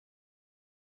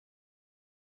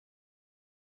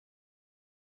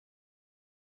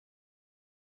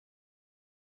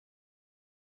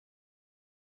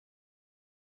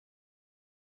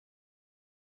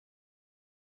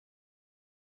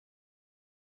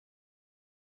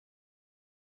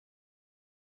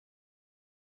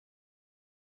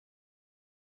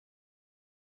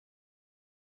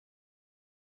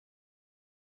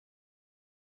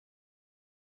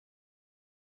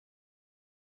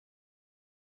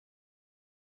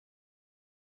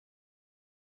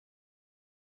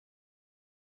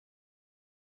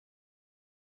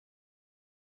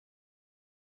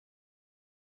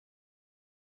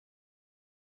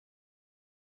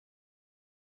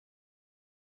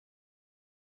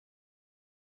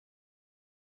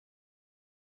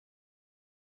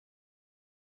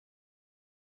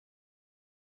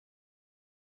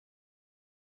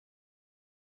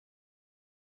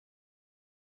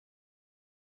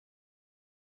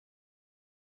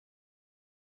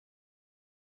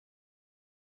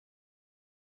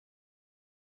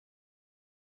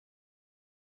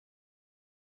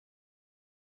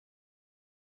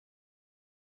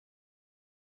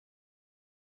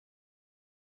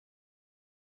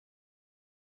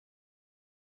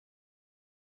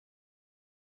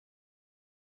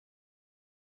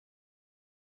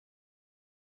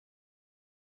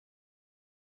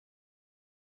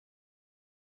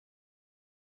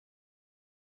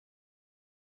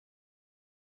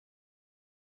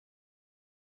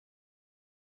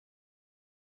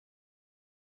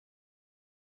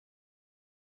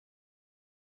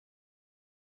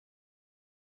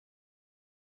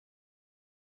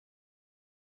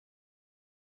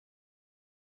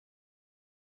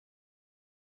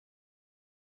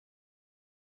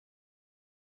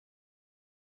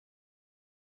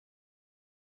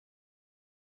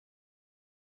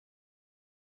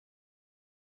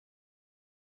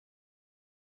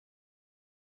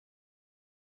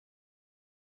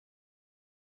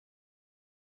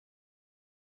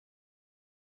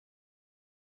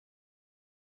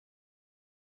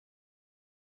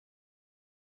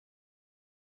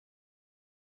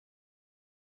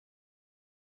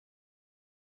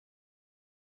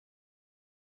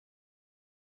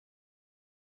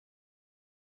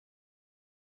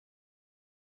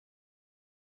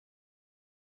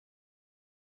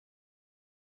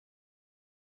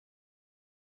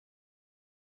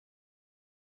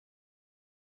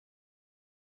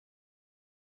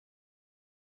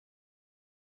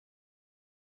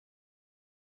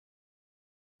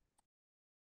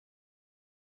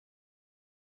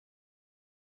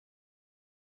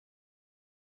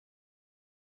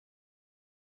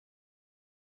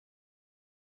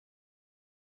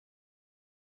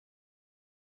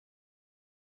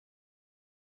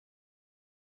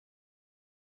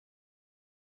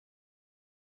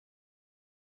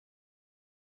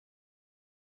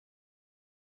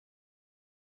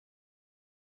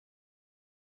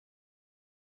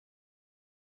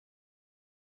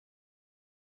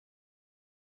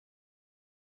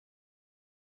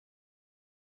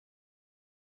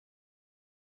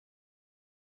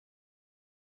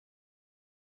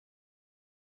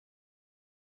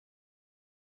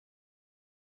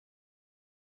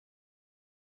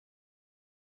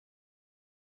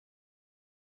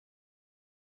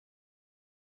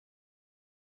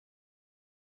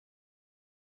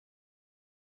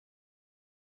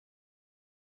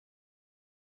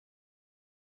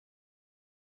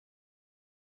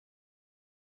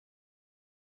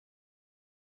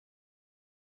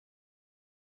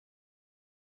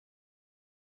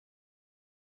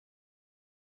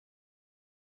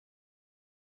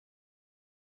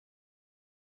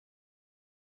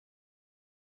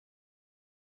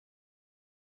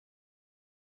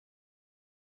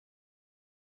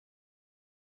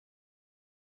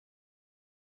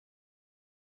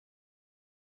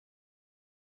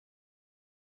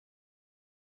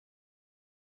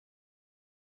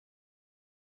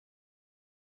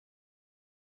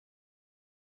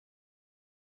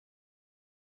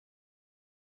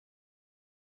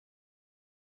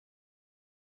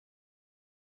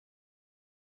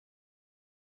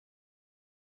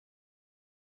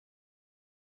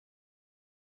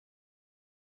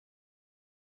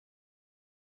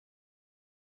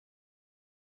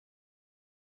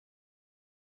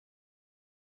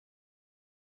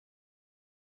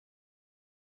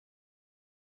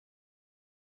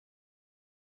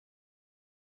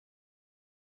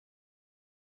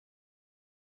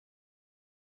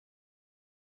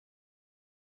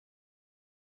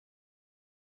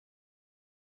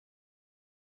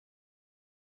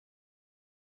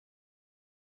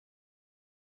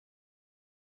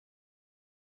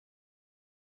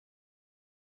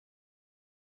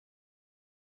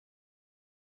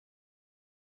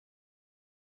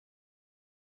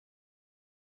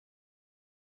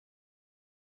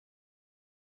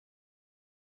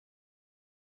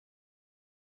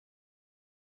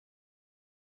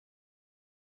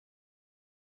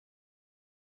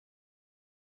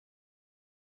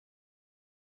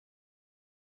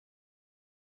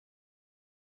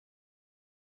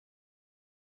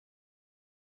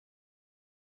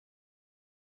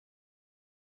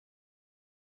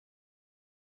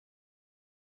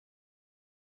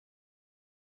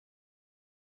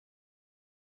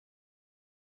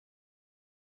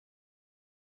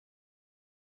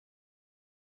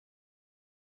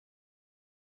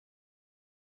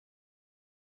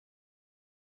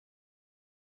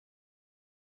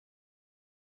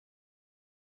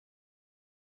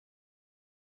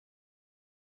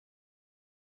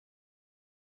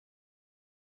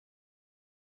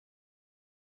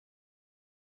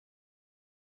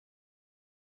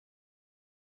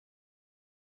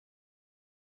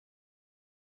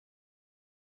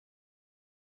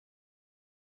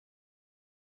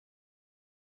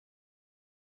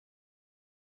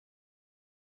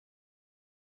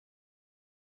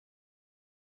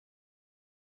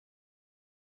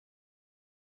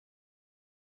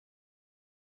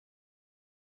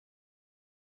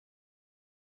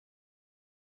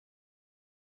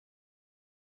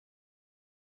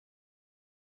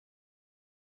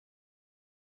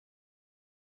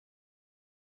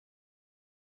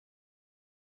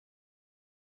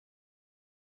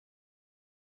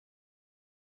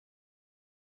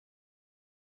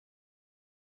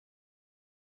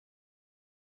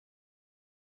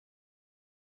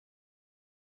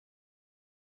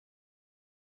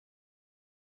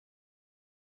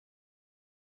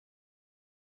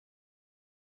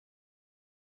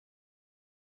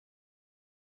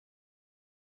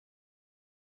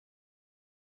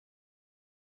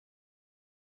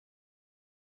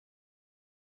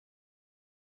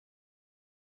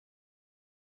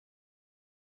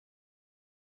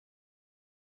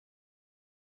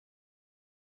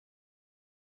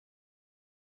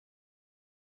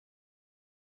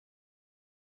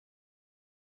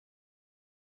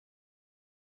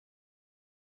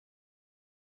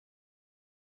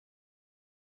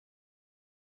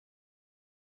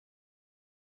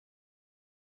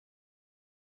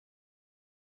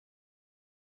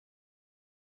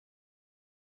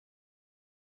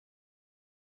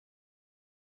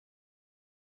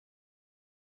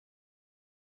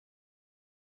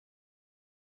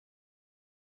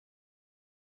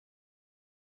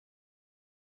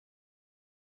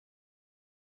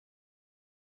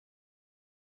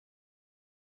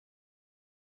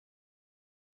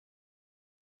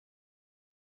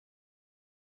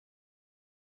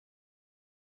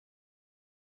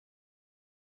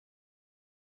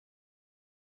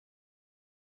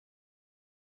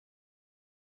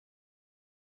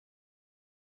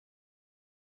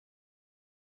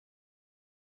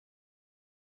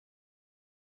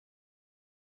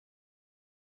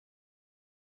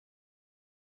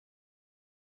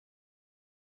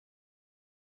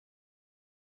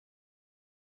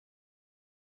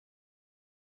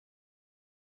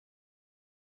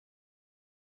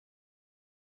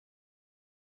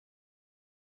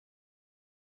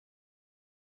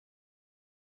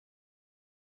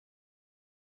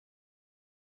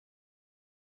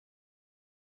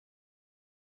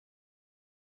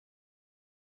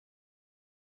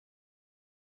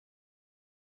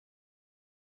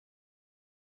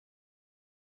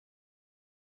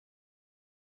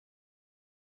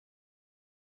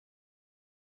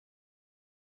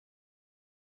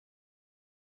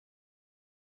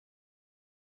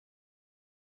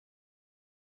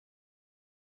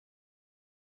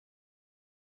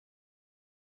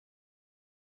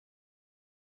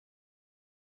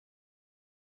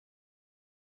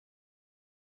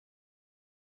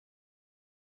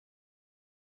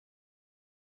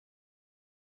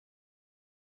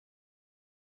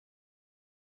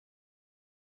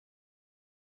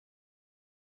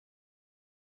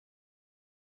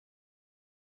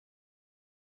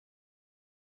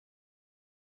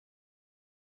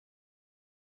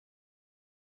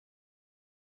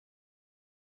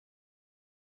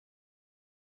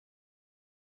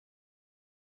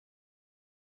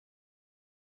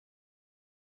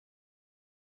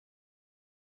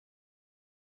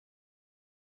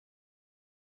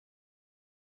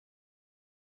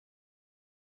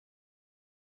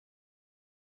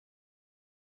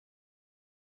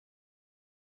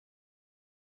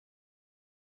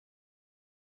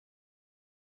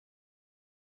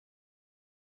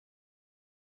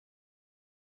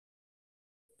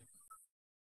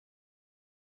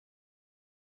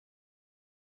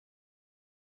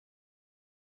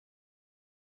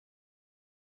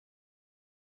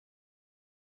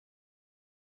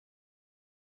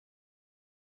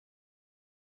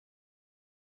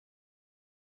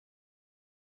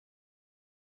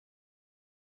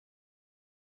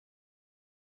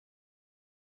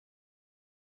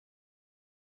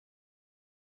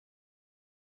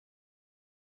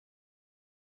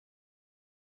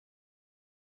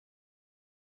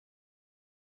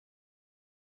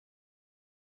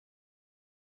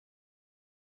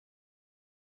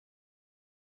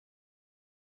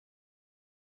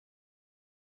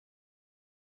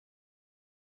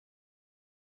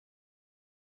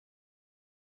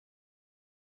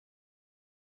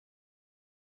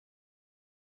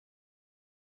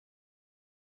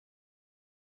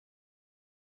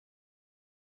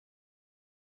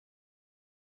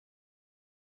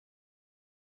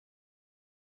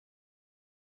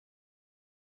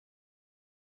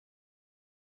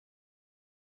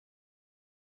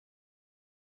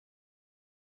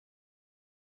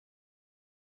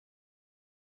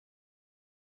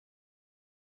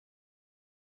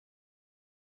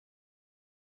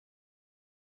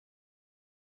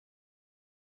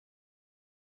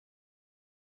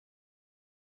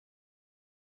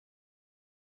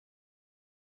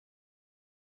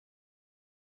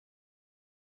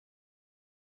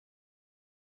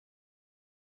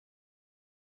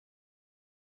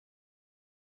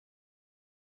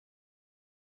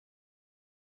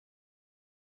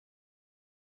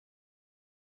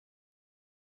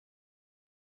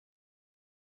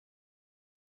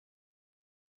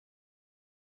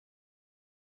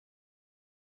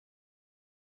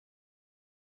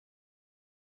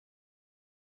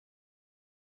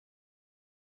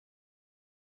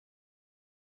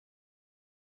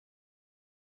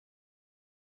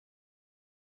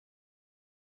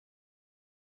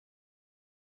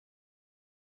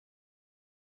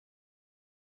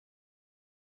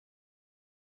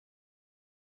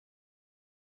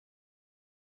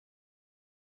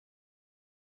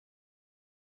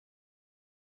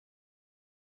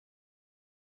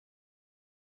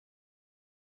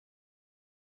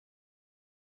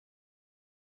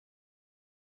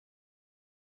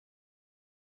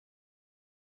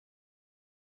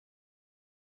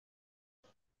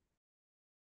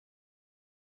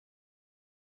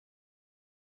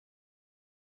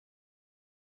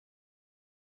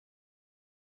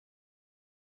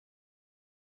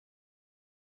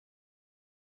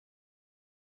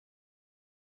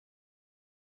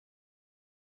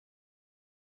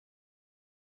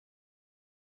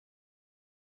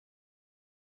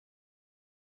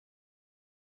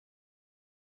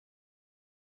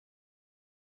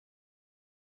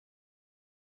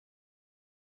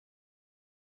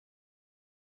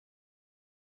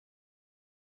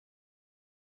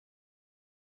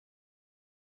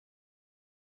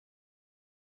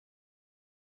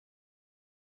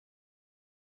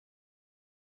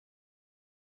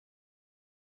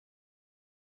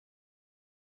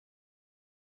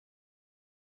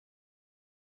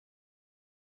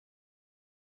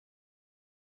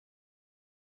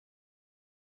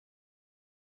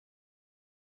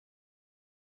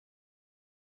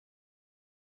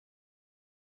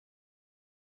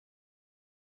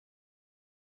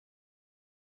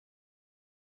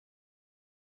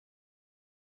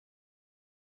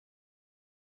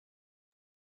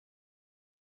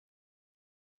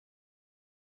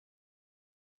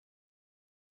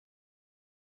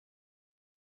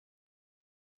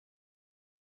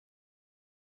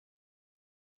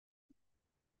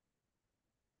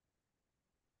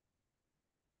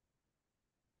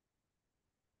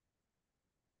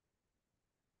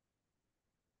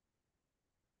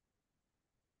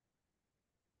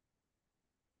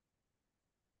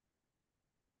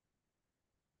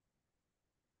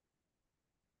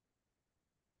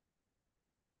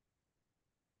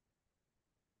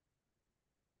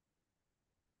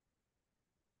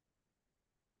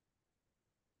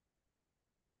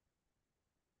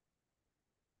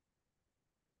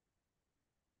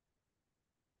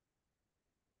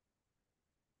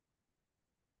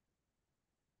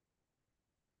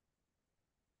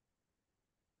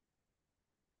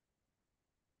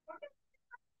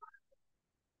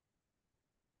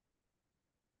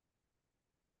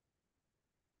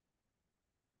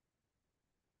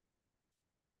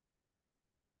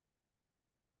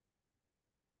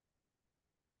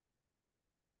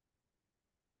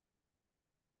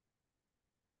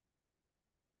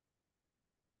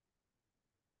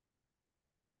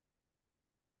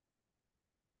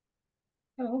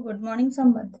Oh, good morning,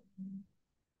 Sambat.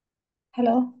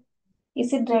 Hello.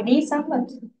 Is it ready,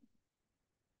 Sambat?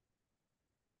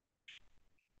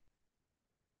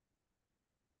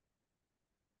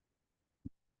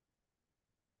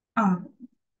 Ah,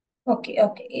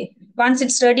 okay. Once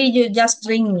it's ready, you just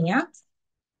ring me, yeah?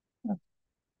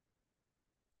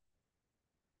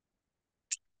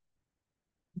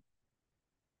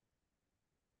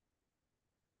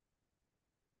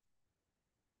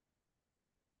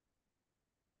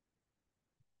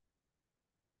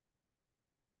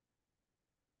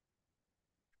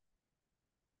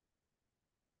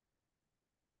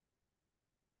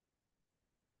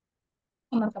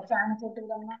 ஆமாப்பா, fan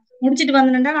போட்டுக்கலாமா? முடிச்சிட்டு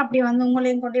வந்துட்டா அப்படியே வந்து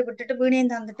உங்களையும் கொண்டு போய் விட்டுட்டு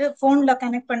வீணையும் தந்துட்டு போன்ல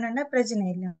கனெக்ட் பண்ணா பிரச்சனை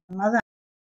இல்லை. அதான்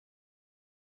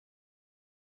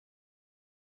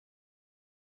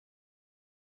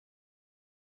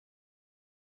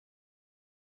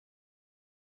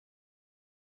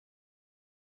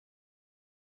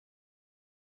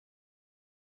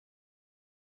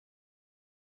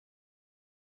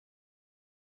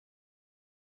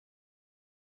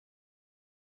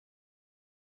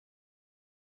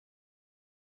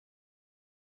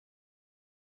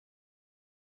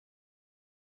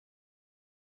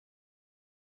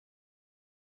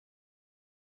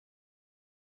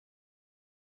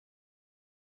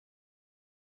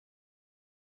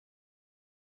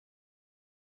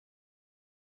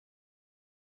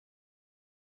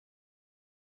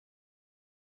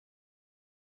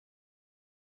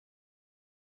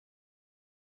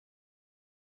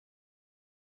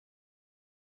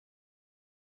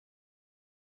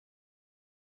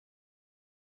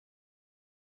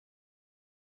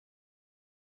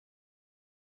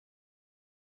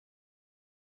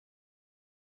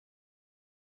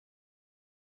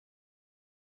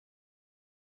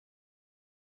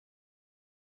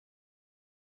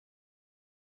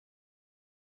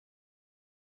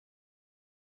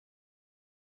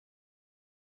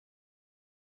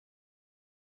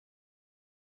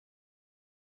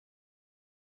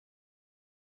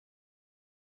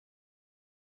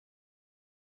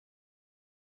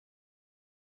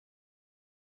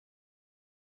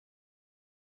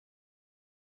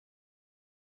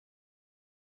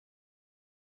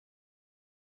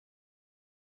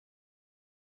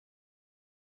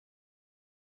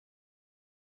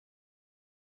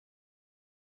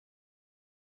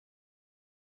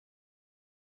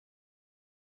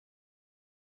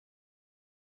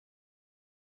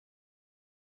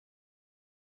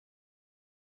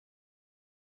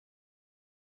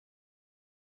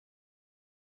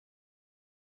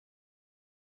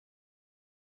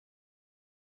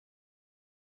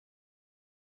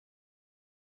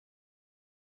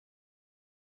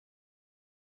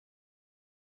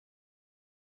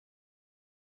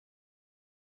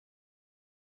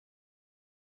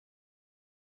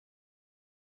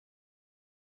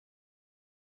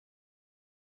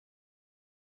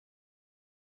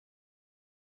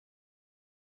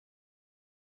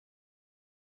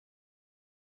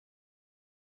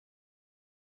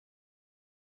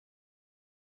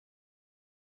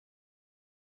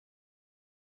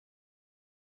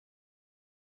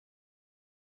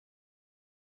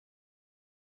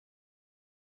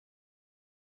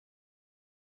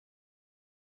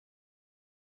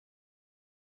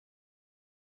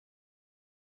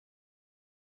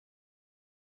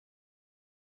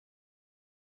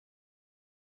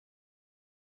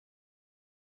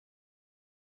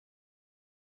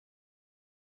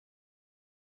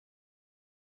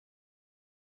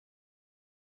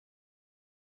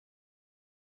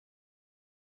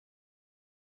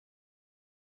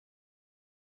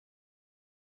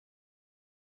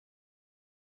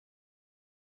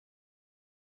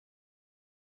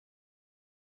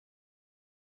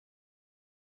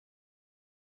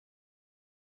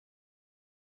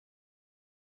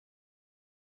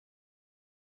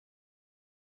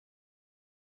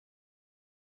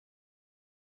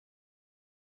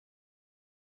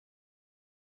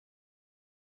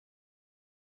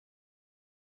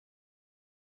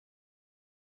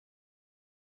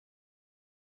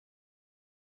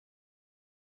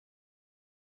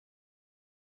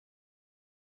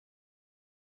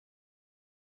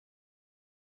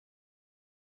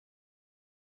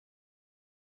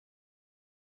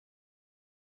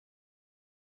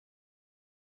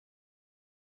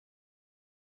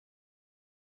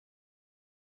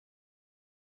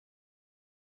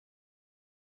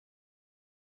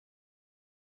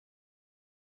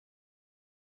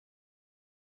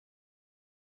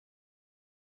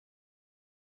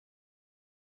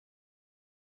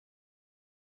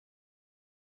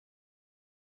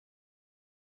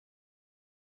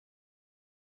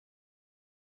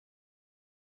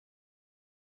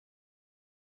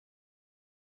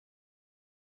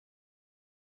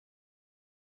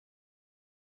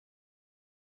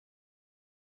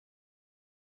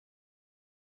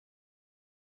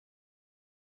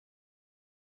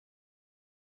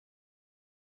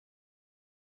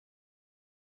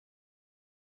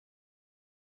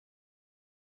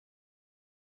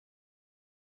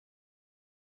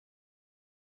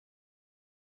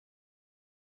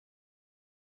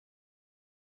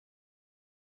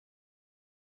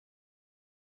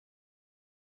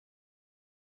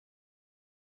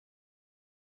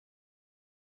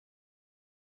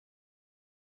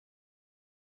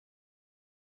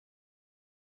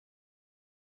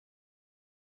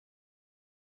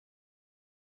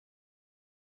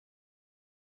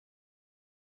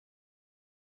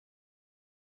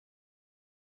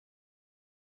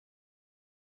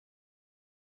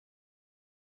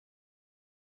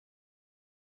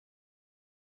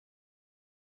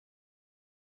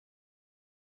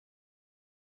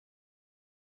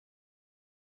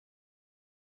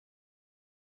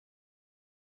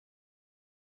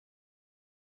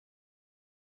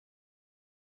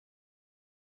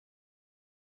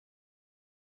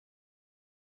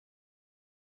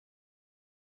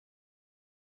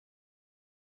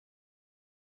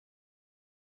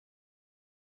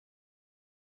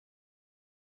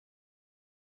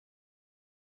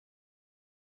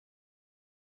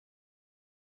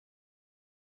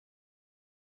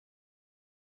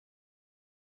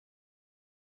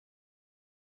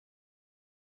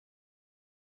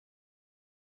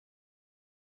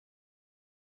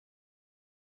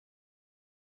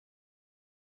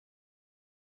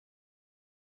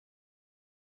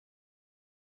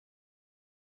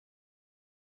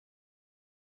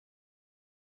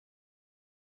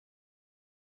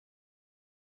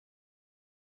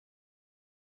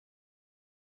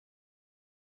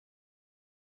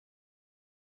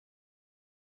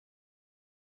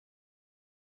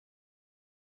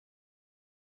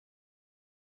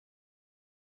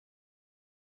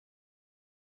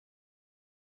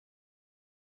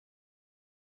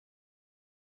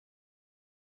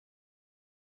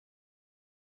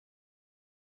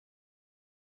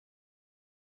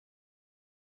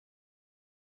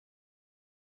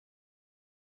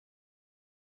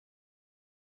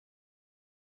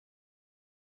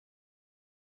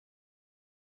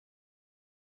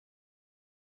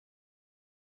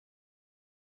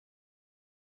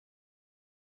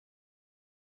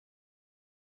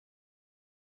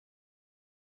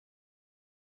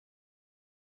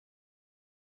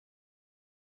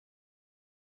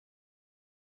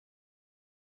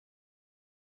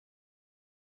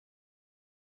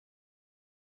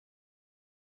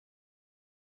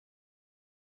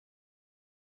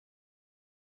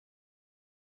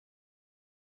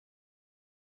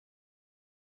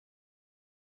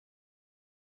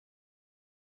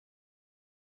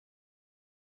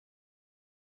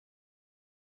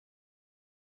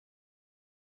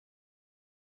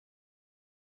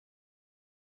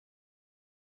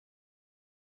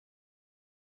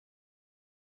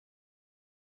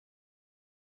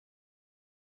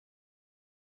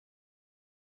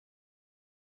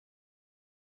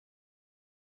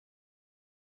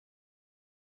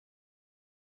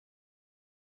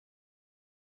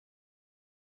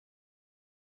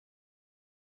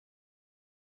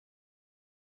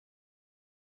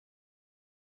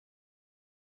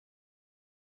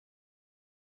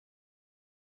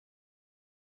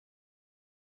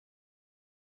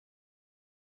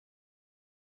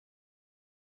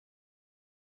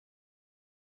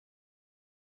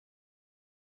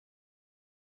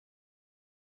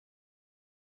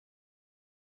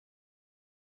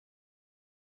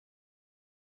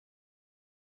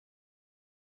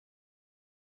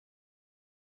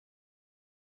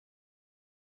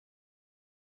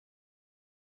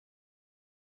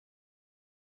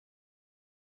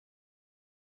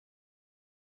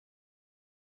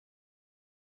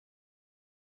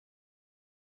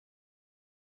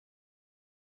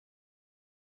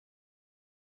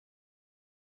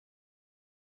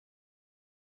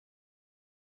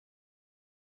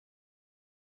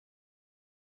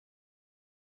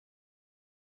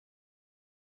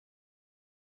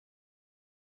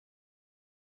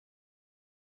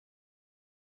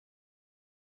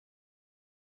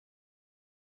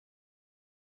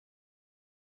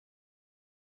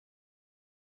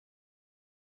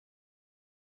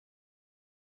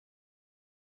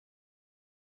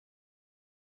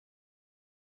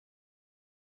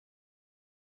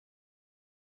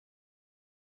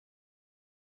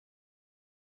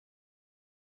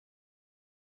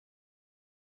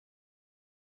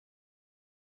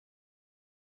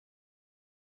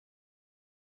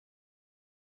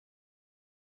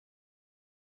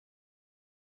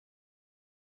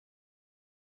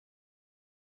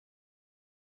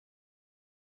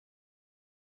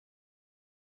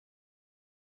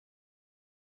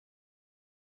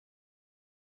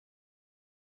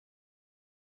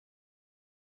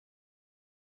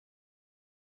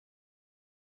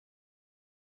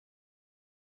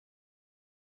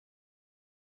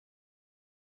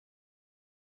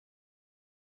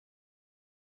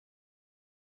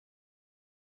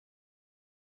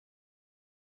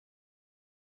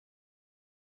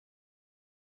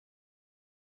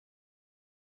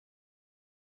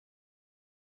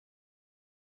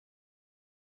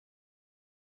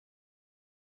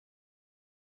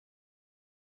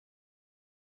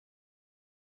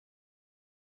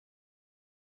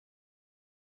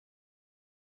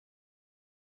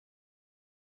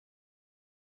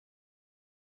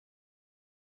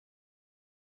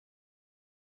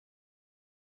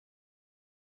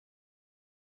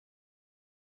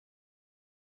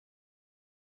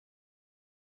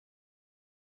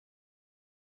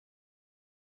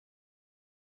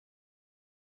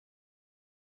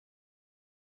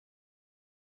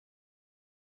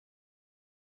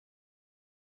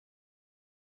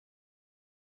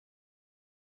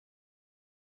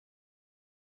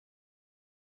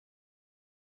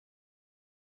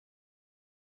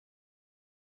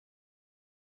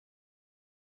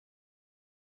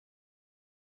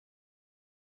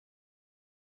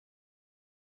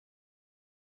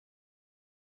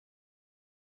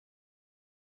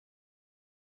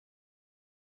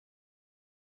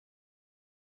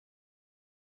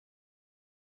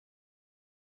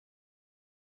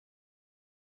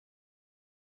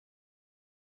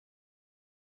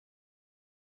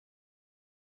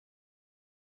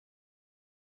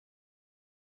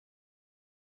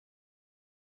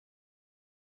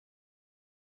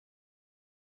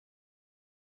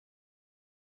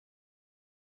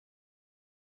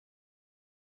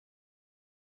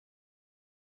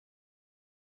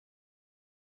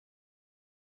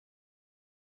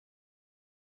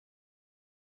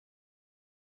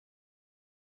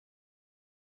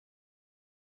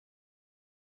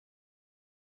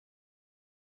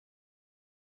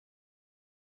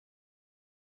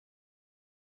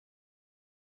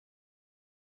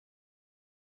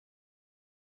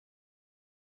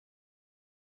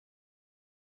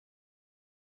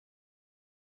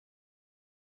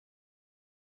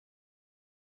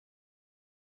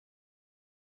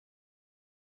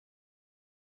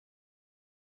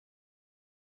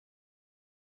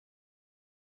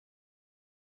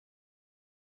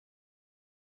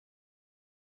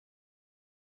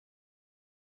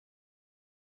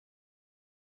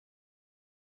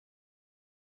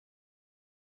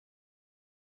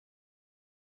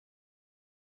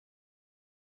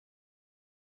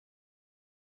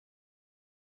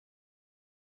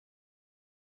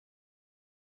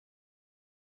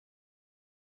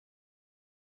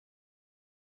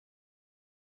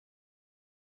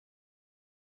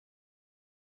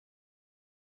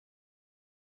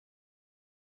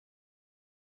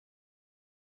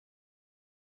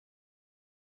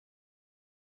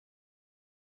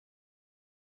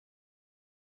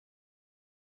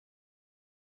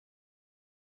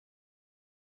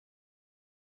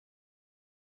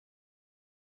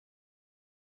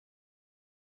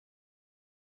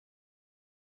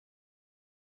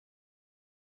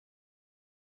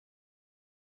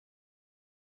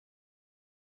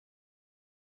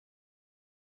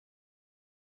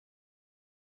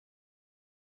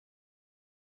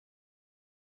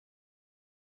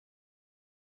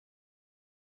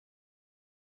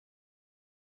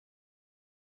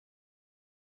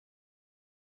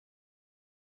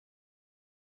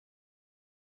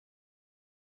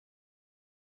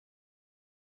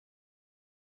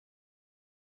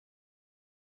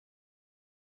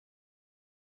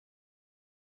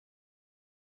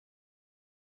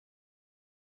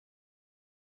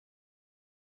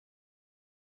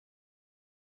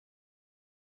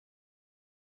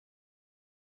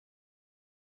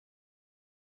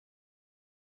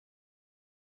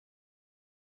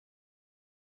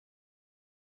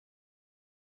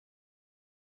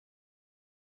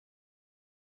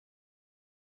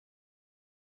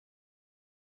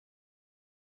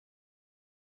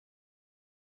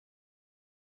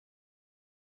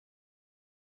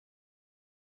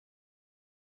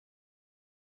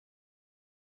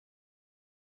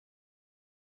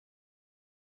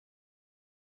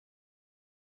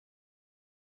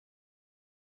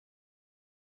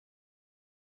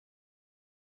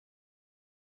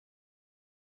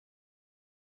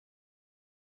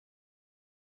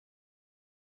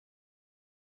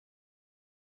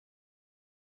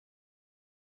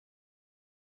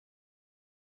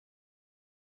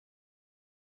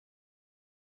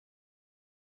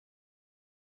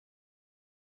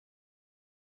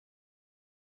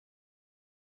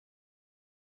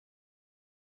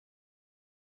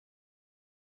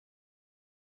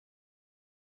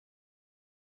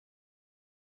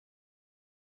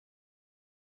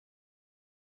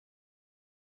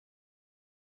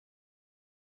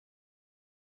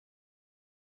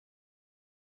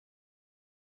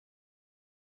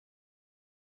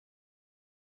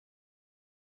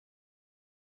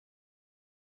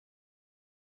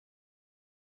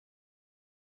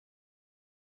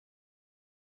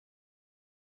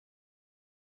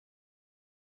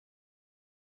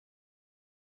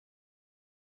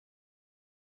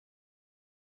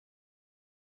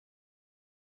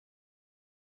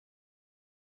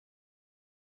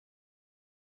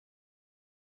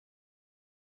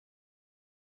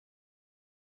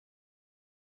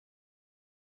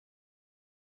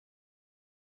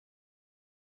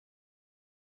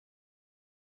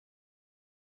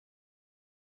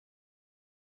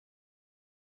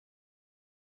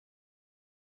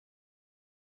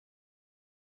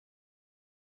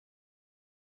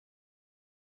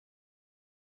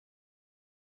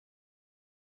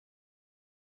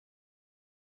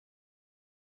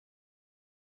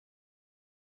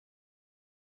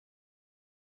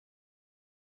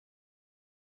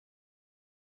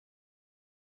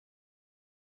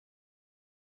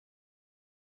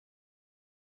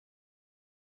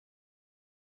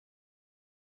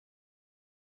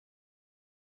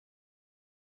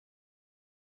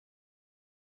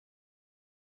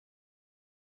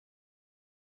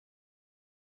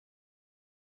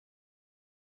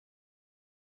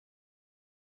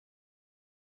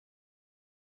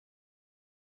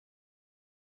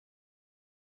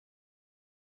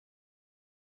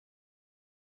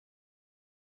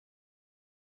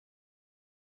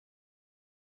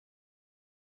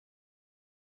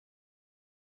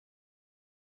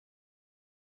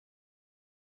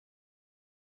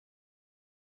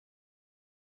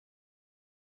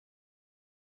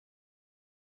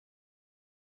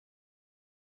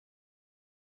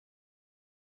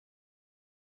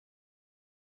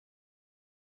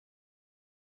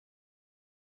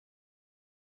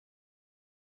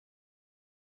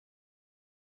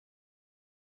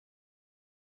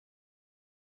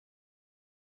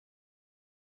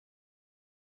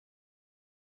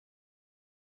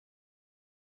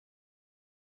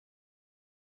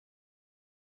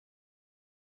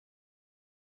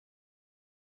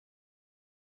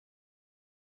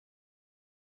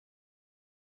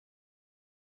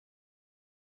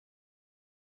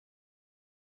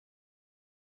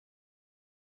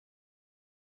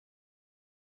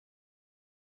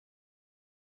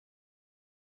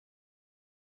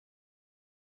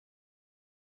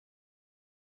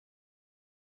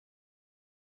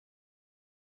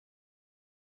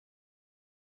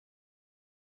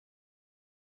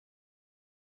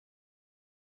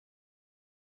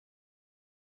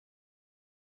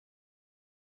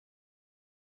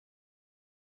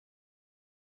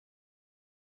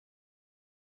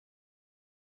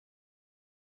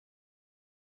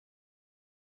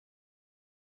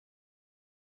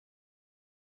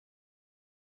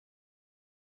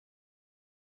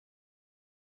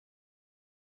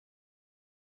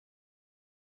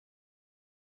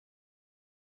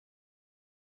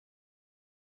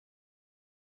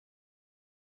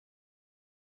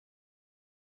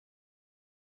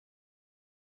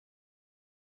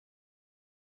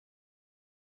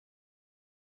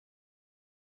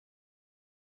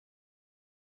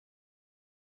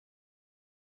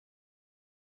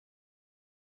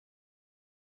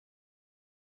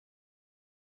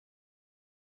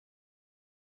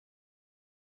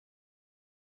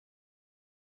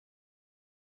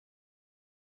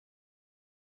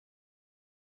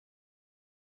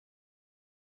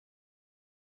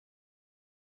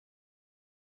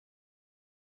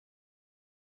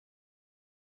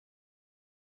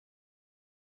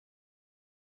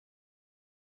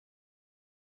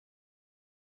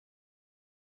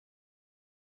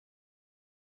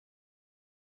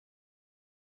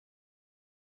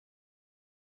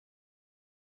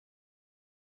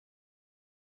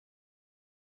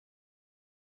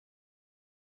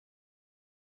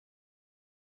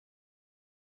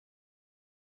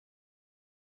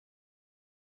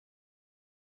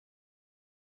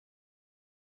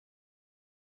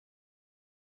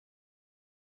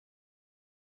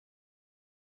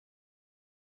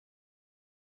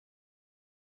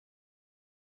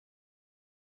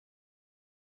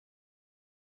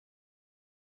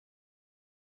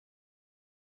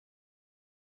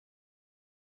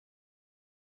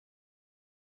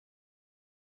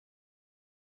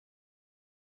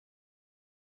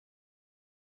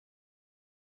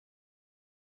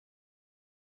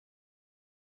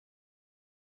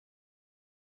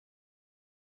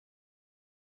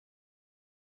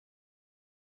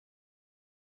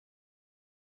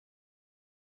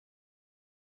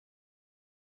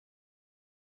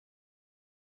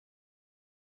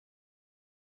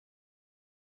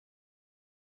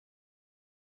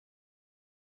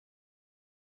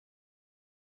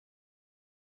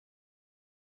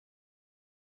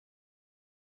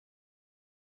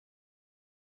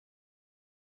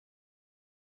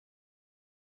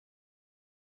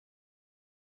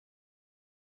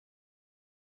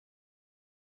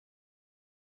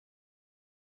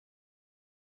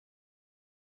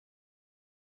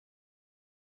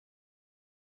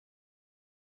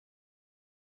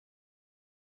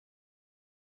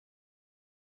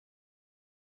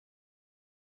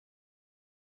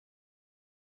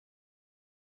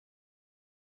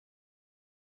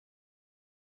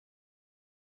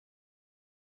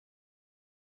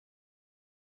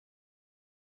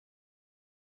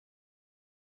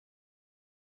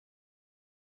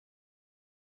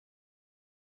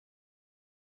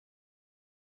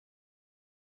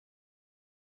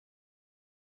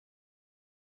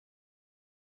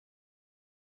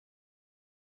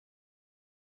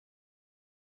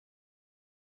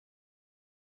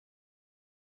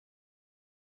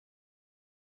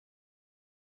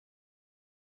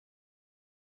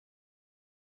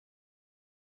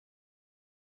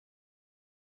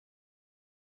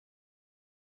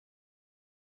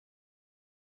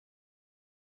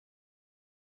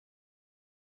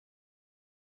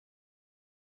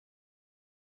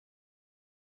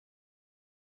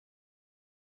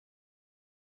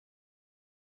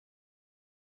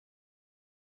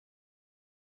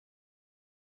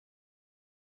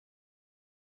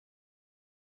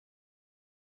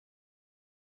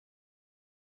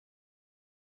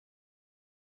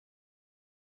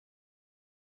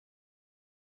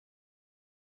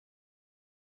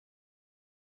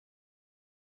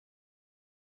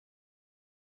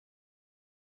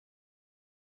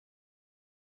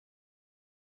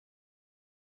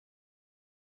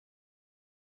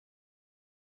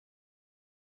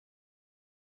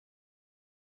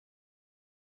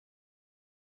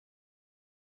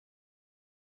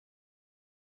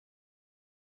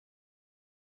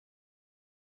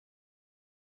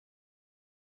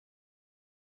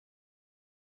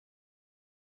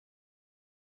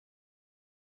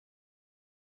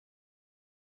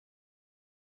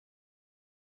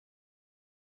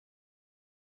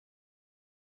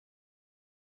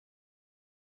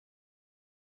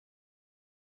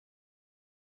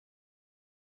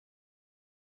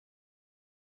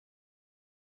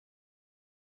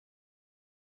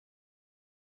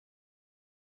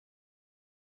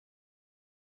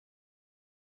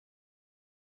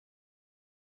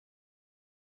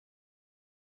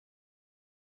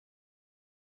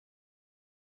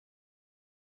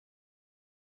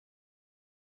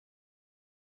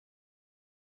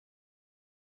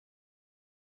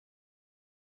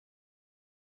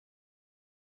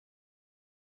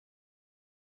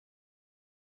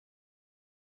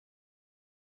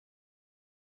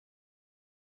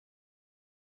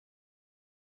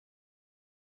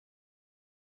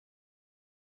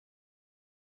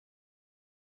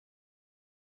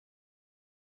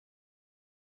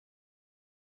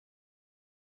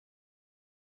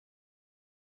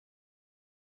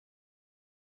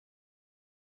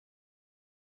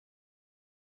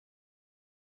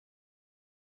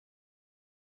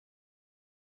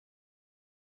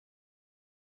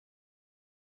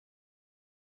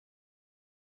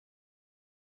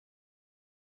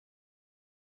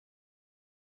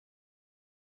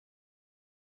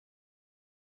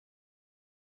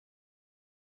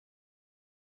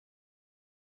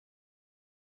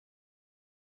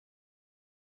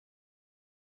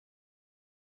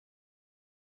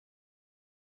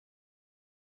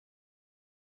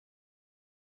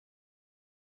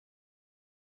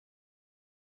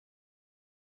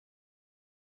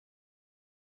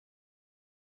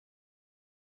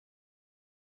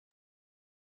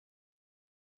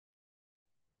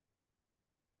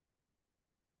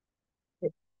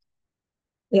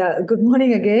Yeah, good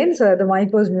morning again. So the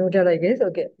mic was muted, I guess.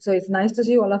 Okay, so it's nice to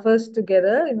see all of us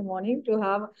together in the morning to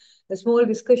have a small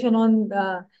discussion on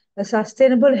the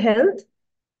sustainable health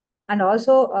and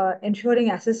also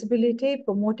ensuring accessibility,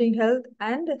 promoting health,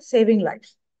 and saving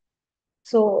lives.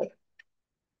 So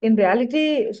in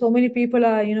reality, so many people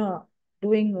are,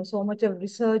 doing so much of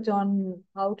research on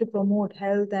how to promote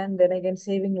health and then again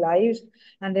saving lives.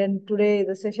 And then today,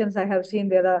 the sessions I have seen,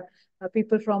 there are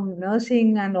people from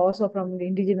nursing and also from the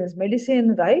indigenous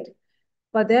medicine, right?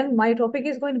 But then my topic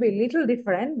is going to be a little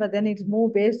different, but then it's more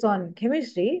based on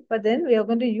chemistry. But then we are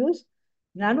going to use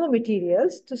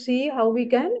nanomaterials to see how we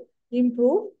can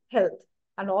improve health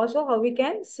and also how we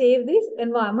can save this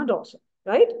environment also,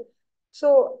 right?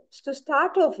 So to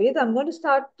start off with, I'm going to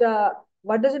start.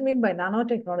 What does it mean by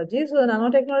nanotechnology? So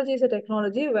nanotechnology is a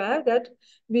technology where that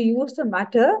we use the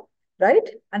matter, right?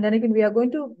 And then again, we are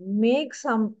going to make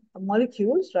some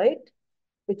molecules, right?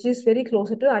 Which is very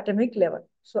closer to atomic level.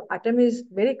 So atom is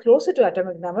very closer to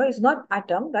atomic level. It's not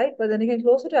atom, right? But then again,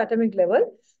 closer to atomic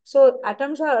level. So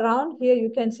atoms are around here.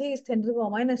 You can see is 10 to the power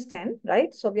minus 10,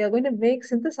 right? So we are going to make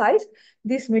synthesize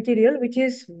this material, which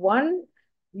is one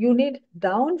unit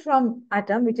down from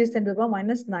atom, which is 10 to the power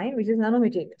minus 9, which is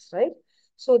nanomaterials, right?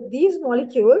 So these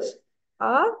molecules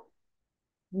are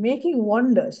making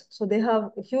wonders. So they have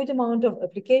a huge amount of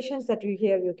applications that we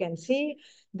here you can see.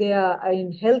 They are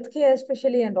in healthcare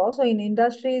especially and also in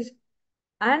industries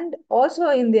and also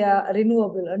in their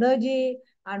renewable energy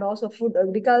and also food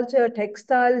agriculture,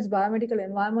 textiles, biomedical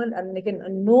environment, and again,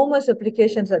 enormous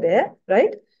applications are there,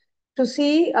 right? To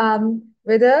see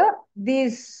whether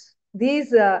these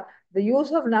the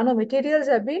use of nanomaterials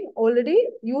have been already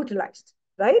utilized,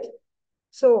 right?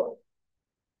 So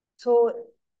so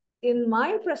in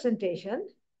my presentation,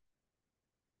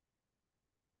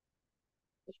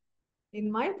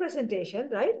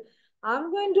 right,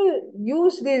 I'm going to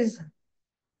use these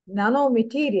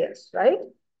nanomaterials, right,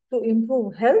 to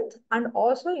improve health and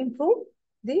also improve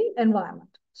the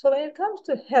environment. So when it comes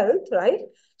to health, right,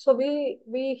 so we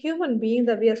human beings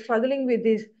that we are struggling with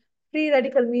this free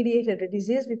radical mediated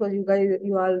disease because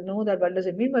you all know that what does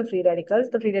it mean by free radicals?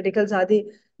 The free radicals are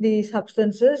the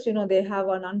substances, they have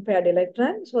an unpaired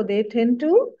electron, so they tend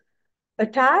to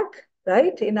attack,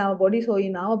 right, in our body. So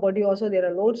in our body also there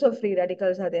are loads of free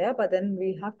radicals are there, but then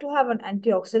we have to have an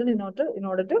antioxidant in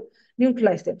order to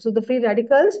neutralize them. So the free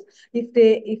radicals, if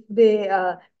they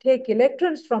take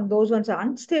electrons from those ones are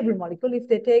unstable molecule. If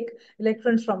they take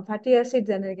electrons from fatty acids,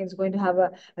 then again it's going to have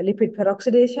a lipid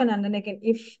peroxidation, and then again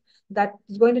if that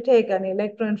is going to take an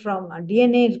electron from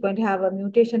DNA, it's going to have a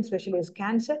mutation, especially as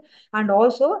cancer. And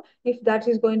also, if that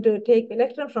is going to take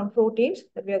electron from proteins,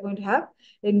 that we are going to have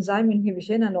enzyme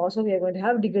inhibition, and also we are going to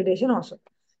have degradation also.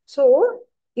 So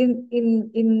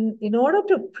in order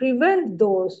to prevent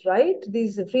those, right,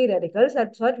 these free radicals,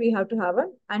 that's what we have to have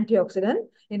an antioxidant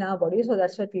in our body. So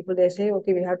that's what people they say,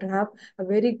 okay, we have to have a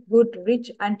very good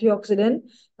rich antioxidant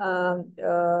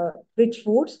rich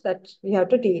foods that we have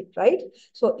to eat, right?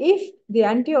 So if the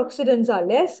antioxidants are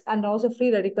less and also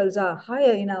free radicals are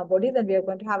higher in our body, then we are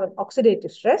going to have an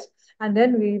oxidative stress, and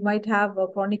then we might have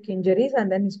chronic injuries,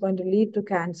 and then it's going to lead to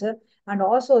cancer and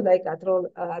also like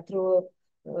atherosclerosis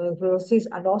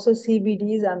and also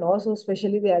CBDs and also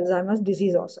especially the Alzheimer's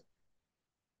disease also.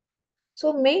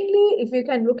 So mainly, if you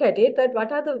can look at it, that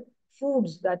what are the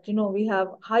foods that we have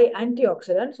high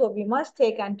antioxidants. So we must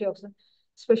take antioxidants,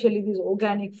 especially these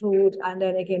organic fruits, and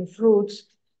then again fruits,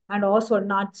 and also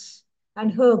nuts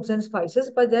and herbs and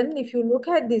spices. But then, if you look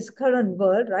at this current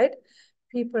world, right,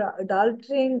 people are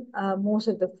adulterating most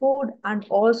of the food, and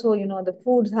also the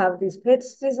foods have these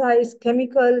pesticides,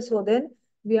 chemicals. So then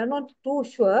we are not too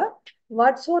sure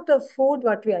what sort of food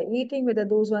what we are eating, whether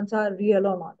those ones are real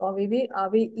or not, or maybe are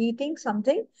we eating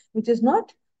something which is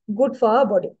not good for our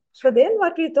body. So then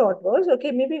what we thought was,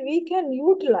 okay, maybe we can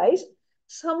utilize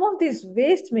some of these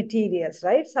waste materials,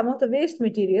 right? Some of the waste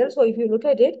materials. So if you look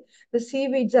at it, the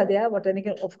seaweeds are there, but then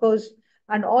again, of course,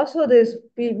 and also this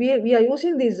we are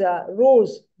using these the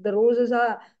roses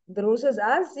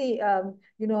as the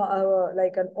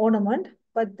like an ornament.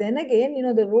 But then again,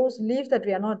 the rose leaves that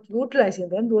we are not utilizing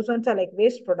them, those ones are like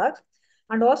waste products.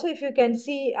 And also, if you can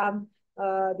see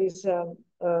this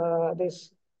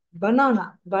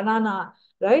banana,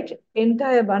 right?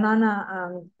 Entire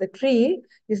banana, the tree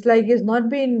is not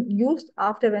being used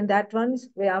after when that one's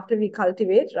where after we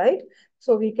cultivate, right?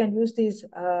 So we can use these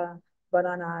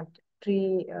banana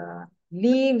tree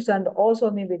leaves and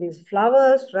also maybe these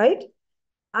flowers, right?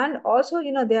 And also,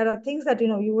 there are things that,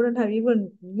 you wouldn't have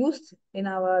even used in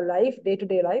our life,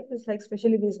 day-to-day life. It's like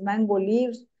especially these mango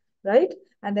leaves, right?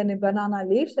 and then the banana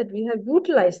leaves that we have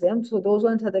utilized them. So those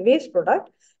ones are the waste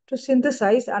product to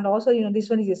synthesize. And also, this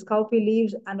one is the scalpy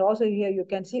leaves, and also here you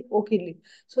can see oki leaf.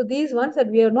 So these ones that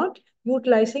we are not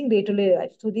utilizing day-to-day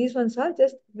life. So these ones are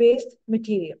just waste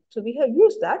material. So we have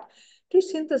used that to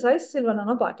synthesize silver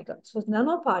nanoparticles. So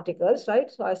nanoparticles,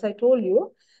 right? So as I told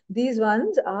you, these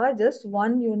ones are just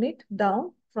 1 unit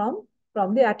down from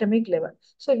the atomic level.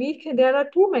 So there are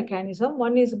two mechanisms.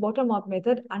 One is bottom-up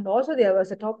method, and also there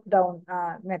was a top-down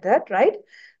method, right?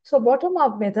 So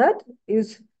bottom-up method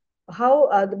is how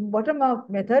the bottom-up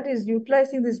method is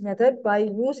utilizing this method by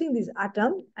using this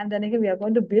atom, and then again we are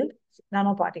going to build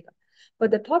nanoparticle.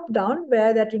 But the top-down,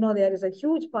 where that there is a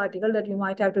huge particle that you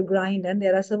might have to grind, and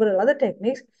there are several other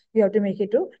techniques you have to make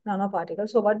it to nanoparticle.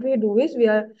 So what we do is we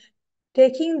are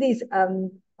taking this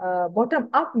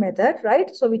bottom-up method,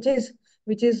 right? So which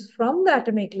is from the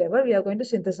atomic level, we are going to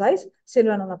synthesize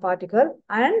silver nanoparticle,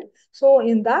 and so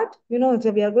in that,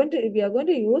 so we are going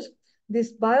to use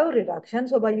this bioreduction.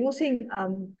 So by using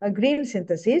a green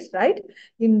synthesis, right,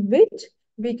 in which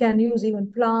we can use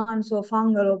even plants or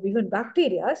fungal or even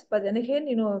bacteria. But then again,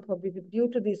 due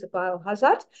to these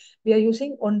biohazards, we are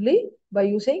using only by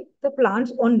using the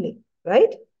plants only,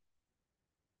 right?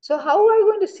 So how are we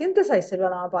going to synthesize silver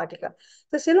nanoparticle?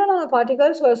 The silver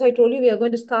nanoparticles, so as I told you, we are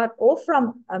going to start off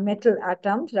from metal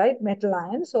atoms, right? Metal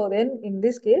ions. So then in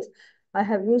this case, I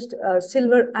have used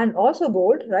silver and also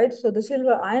gold, right? So the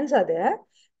silver ions are there.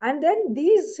 And then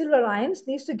these silver ions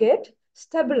needs to get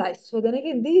stabilized. So then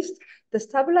again, the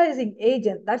stabilizing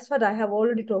agent, that's what I have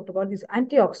already talked about, these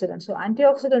antioxidants. So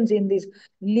antioxidants in these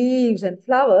leaves and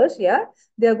flowers, yeah,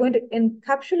 they are going to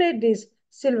encapsulate these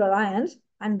silver ions,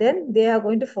 and then they are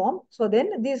going to form. So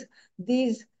then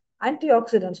these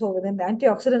antioxidants, so then the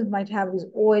antioxidants might have this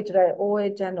OH, right?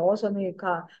 OH and also the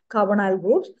carbonyl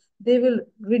groups. They will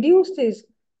reduce this.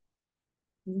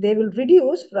 They will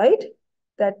reduce, right,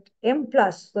 that M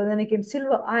plus. So then again,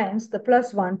 silver ions, the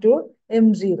plus one to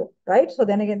M0, right? So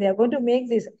then again, they are going to make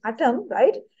this atom,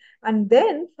 right? And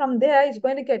then from there, it's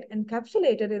going to get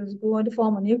encapsulated. It's going to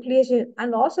form a nucleation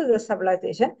and also the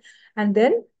stabilization. And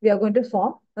then we are going to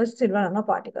form a silver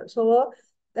nanoparticle. So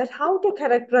that how to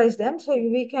characterize them. So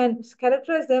we can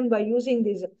characterize them by using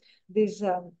these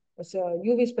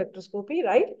UV spectroscopy,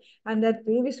 right? And that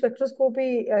UV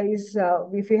spectroscopy is,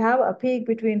 if you have a peak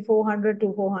between 400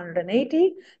 to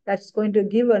 480, that's going to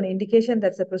give an indication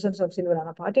that's the presence of silver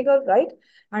nanoparticle, right?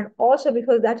 And also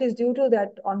because that is due to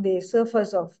that on the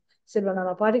surface of silver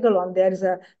nanoparticle, on there is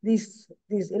these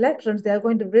electrons, they are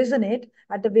going to resonate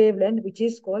at the wavelength which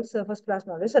is called surface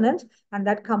plasma resonance, and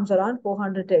that comes around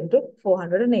 410 to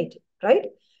 480, right?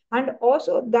 And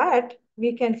also that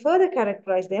we can further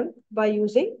characterize them by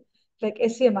using like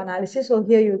SEM analysis. So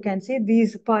here you can see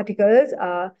these particles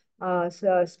are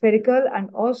spherical, and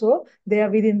also they are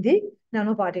within the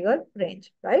nanoparticle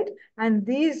range, right? And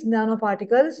these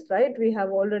nanoparticles, right, we have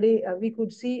already, we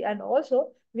could see, and also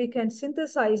we can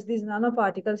synthesize these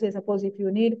nanoparticles. Say, suppose if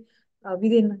you need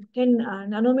within 10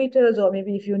 nanometers, or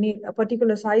maybe if you need a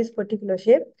particular size, particular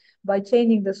shape, by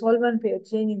changing the solvent,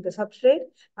 changing the substrate,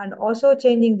 and also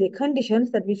changing the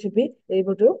conditions that we should be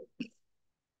able to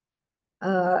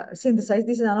synthesize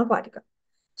this nanoparticle.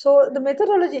 So the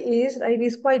methodology is, right,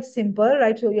 is quite simple,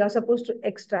 right? So you are supposed to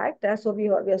extract. So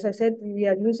as I said, we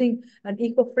are using an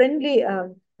eco-friendly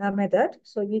method.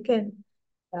 So we can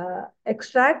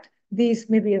extract these,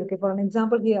 maybe, okay, for an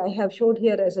example here, I have showed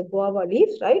here as a guava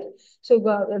leaves, right? So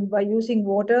by using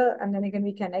water, and then again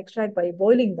we can extract by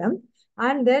boiling them.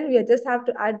 And then we just have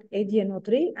to add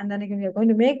AgNO3, and then again we are going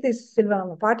to make these silver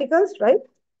nanoparticles, right?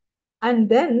 And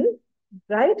then,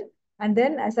 right? And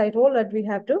then, as I told, that we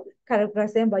have to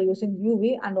characterize them by using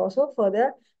UV, and also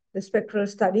further the spectral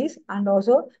studies, and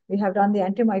also we have done the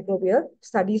antimicrobial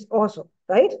studies also,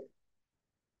 right?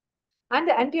 And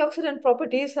the antioxidant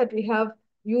properties that we have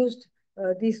used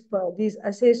these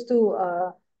assays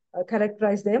to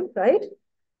characterize them, right?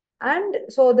 And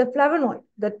so the flavonoid,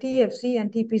 the TFC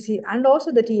and TPC, and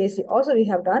also the TAC, also we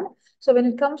have done. So when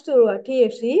it comes to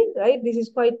TFC, right, this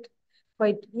is quite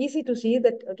easy to see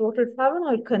that total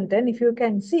flavonoid content. If you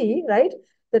can see, right,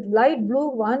 that light blue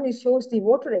one, it shows the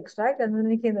water extract, and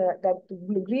then again that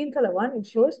green color one, it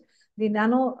shows the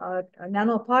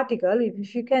nanoparticle.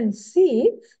 If you can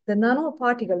see the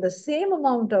nanoparticle, the same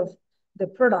amount of the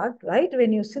product, right,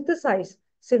 when you synthesize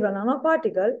silver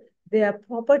nanoparticle, their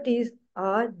properties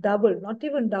are double, not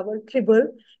even double, triple,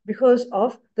 because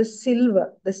of the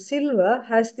silver. The silver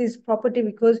has this property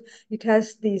because it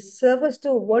has the surface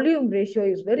to volume ratio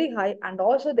is very high, and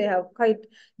also they have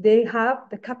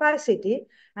the capacity,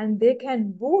 and they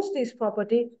can boost this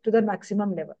property to the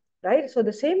maximum level, right? So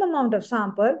the same amount of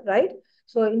sample, right?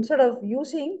 So instead of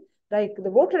using like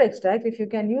the water extract, if you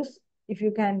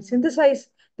can synthesize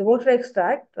the water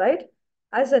extract, right,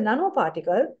 as a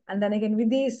nanoparticle, and then again with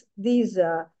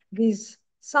these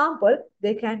sample,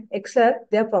 they can exert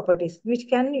their properties, which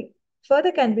can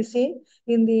further can be seen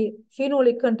in the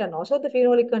phenolic content. Also, the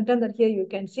phenolic content that here you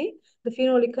can see, the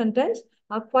phenolic contents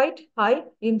are quite high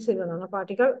in silver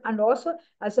nanoparticle, and also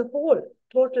as a whole,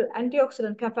 total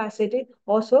antioxidant capacity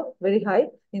also very high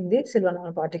in the silver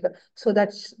nanoparticle. So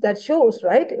that shows,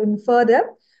 right? And further,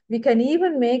 we can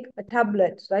even make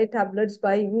tablets, right? Tablets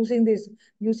by using this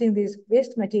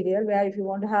waste material, where if you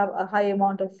want to have a high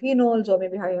amount of phenols or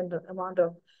maybe high amount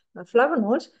of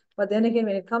flavonols, but then again,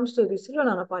 when it comes to the silver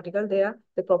nanoparticle, there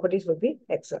the properties will be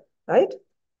excellent, right?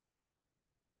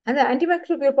 And the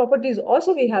antimicrobial properties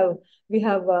also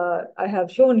I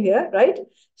have shown here, right?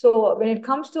 So when it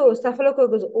comes to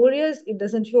Staphylococcus aureus, it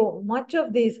doesn't show much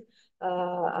of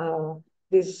uh,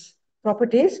 these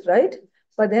properties, right?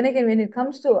 But then again, when it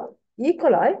comes to E.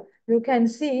 coli, you can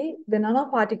see the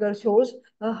nanoparticle shows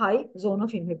a high zone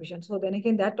of inhibition. So then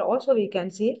again, that also we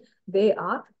can see they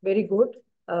are very good.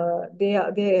 They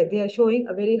are showing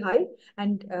a very high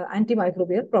and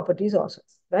antimicrobial properties also,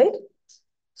 right?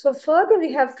 So further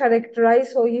we have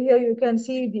characterized, so here you can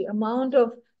see the amount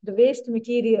of the waste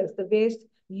materials, the waste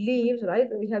leaves, right?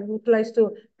 We have utilized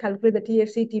to calculate the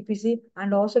TFC, TPC,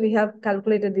 and also we have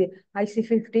calculated the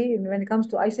IC50. And when it comes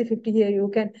to IC50 here, you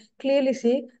can clearly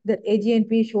see that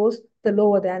AGNP shows the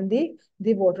lower than the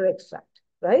water extract,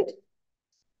 right?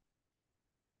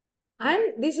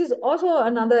 And this is also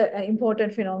another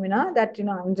important phenomena that,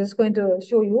 I'm just going to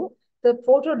show you the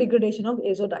photodegradation of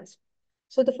azodies.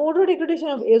 So the photodegradation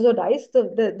of azodies,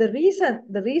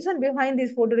 the reason behind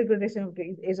this photodegradation of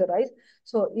azodies,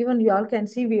 so even you all can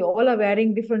see we all are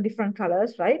wearing different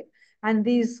colors, right? And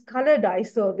these color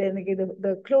dyes, so then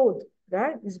the cloth,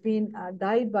 right, is being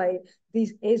dyed by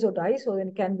these azodies, so then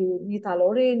it can be methyl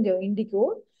orange or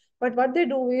indigo. But what they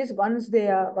do is once they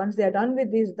are done with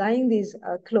these dyeing these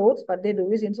clothes, what they do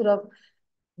is instead of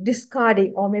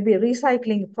discarding or maybe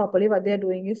recycling properly, what they're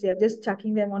doing is they're just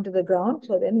chucking them onto the ground.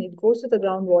 So then it goes to the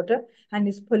groundwater and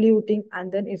is polluting,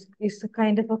 and then it's a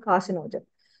kind of a carcinogen.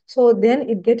 So then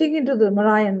it getting into the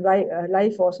marine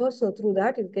life also. So through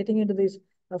that, it's getting into this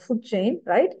food chain,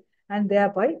 right? And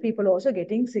thereby people also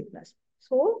getting sickness.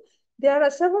 So there are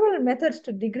several methods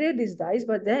to degrade these dyes,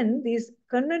 but then this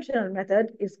conventional method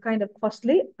is kind of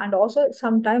costly, and also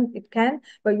sometimes it can,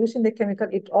 by using the chemical,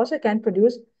 it also can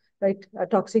produce, right,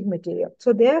 toxic material.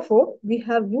 So therefore, we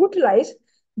have utilized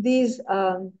these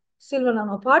silver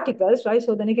nanoparticles, right?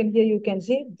 So then here you can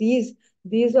see these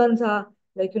ones are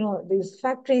like, these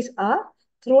factories are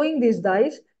throwing these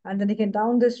dyes, and then you can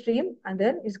down the stream, and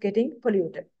then it's getting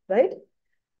polluted, right?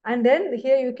 And then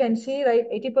here you can see, right,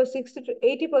 60 to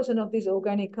 80% of these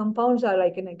organic compounds are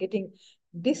like, getting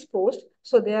disposed.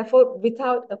 So therefore,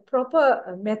 without a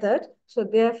proper method, so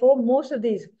therefore most of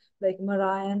these like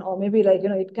marine or maybe like,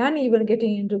 it can even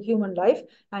getting into human life,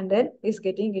 and then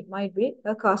it might be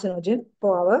a carcinogen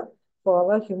for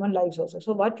our human lives also.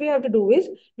 So what we have to do is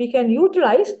we can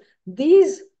utilize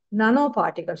these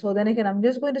nanoparticles. So then again, I'm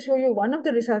just going to show you one of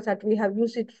the results that we have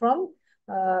used it from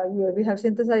we have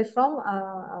synthesized from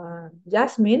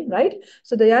jasmine, right?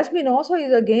 So the jasmine also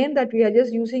is again that we are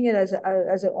just using it as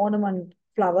an ornament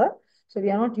flower. So we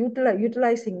are not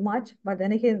utilizing much, but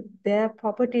then again, their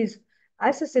properties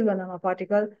as a silver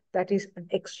nanoparticle, that is an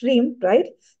extreme, right?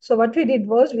 So what we did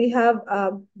was we have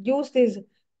used this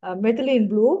methylene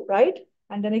blue, right?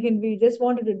 And then again, we just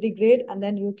wanted to degrade, and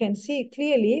then you can see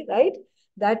clearly, right,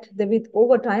 that with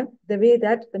over time, the way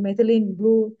that the methylene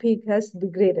blue peak has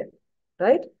degraded,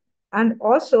 right? And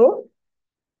also,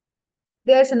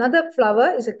 there's another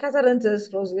flower, it's a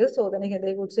Catharanthus roseus. So then again,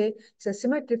 they would say it's a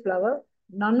symmetry flower.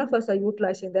 None of us are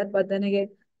utilizing that. But then again,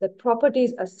 the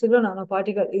properties as silver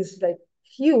nanoparticle is like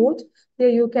huge. Here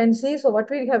you can see. So what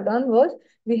we have done was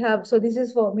so this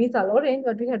is for methyl orange.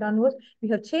 What we have done was we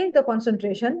have changed the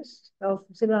concentration of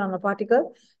silver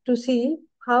nanoparticle to see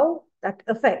how that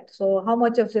affects. So how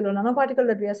much of silver nanoparticle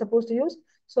that we are supposed to use.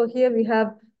 So here we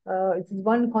have it's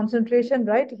one concentration,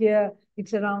 right? Here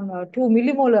it's around 2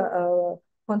 millimolar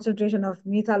concentration of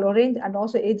methyl orange, and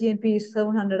also AGNP is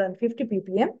 750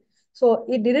 ppm. So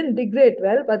it didn't degrade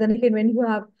well, but then again, when you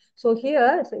have, so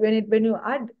here, when you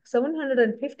add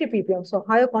 750 ppm, so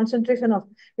higher concentration of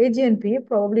AGNP,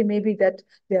 probably maybe that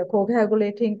they are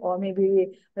coagulating, or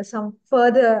maybe some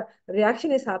further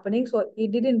reaction is happening. So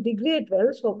it didn't degrade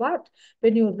well. So, but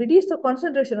when you reduce the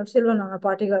concentration of silver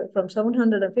nanoparticle from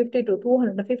 750 to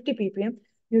 250 ppm,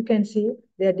 you can see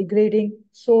they are degrading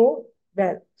so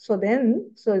well. So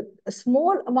then, so a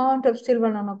small amount of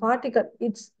silver nanoparticle,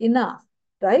 it's enough,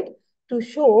 right, to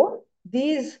show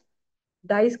these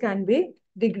dyes can be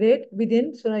degrade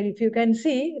within. So if you can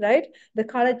see, right, the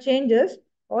color changes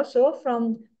also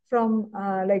from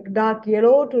like dark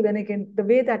yellow to then again the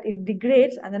way that it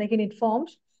degrades, and then again it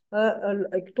forms a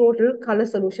like total color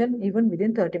solution even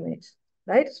within 30 minutes,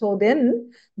 right? So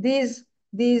then these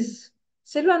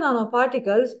silver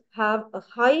nanoparticles have a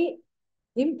high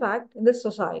impact in the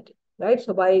society, right?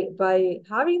 So by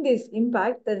having this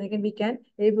impact, then again we can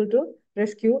able to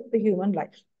rescue the human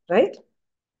life, right?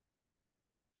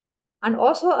 And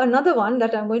also another one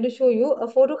that I'm going to show you, a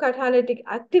photocatalytic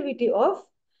activity of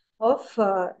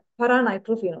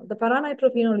paranitrophenol. The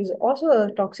paranitrophenol is also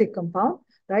a toxic compound,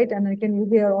 right? And I can you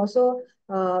here also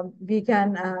we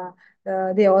can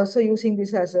they are also using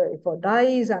this as for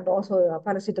dyes and also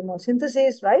paracetamol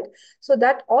synthesis, right? So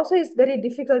that also is very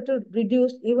difficult to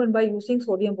reduce even by using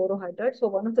sodium borohydride. So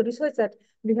one of the research that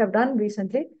we have done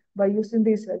recently by using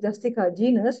this Justica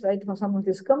genus, right, for some of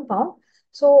this compound.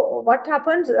 So what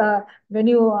happens when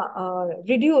you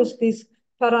reduce this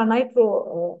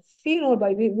paranitrophenol by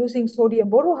using sodium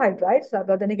borohydrides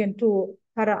rather than again to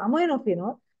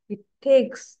para-aminophenol, it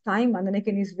takes time and then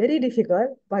again is very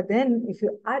difficult. But then if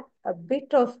you add a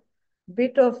bit of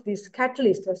this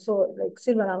catalyst, so like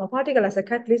silver nanoparticle as a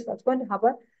catalyst, what's going to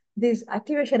happen? This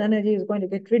activation energy is going to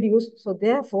get reduced. So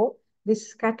therefore,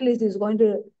 this catalyst is going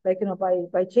to like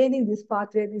by changing this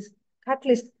pathway, this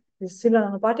catalyst, this silver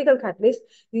nanoparticle catalyst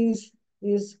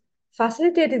is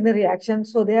facilitating the reaction.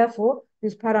 So therefore,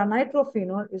 this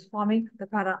paranitrophenol is forming the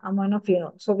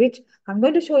para-aminophenol. So which I'm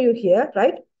going to show you here,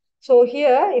 right? So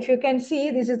here, if you can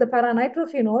see, this is the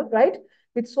paranitrophenol, right?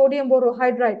 With sodium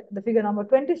borohydride, the figure number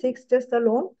 26, just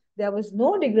alone, there was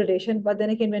no degradation. But then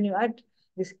again, when you add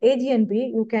this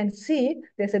AGNP, you can see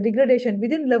there's a degradation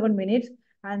within 11 minutes.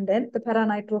 And then the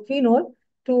paranitrophenol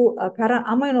to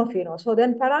para-aminophenol. So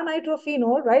then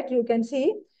paranitrophenol, right, you can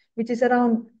see, which is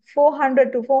around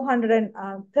 400 to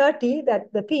 430,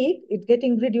 that the peak, it's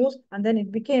getting reduced, and then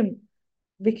it became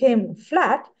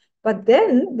flat. But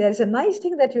then there's a nice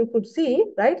thing that you could see,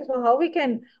 right? So how we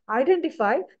can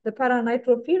identify the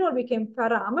paranitrophenol became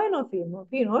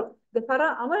para-aminophenol. The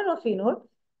para-aminophenol,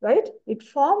 right? It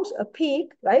forms a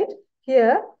peak, right?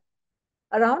 Here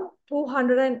around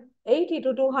 280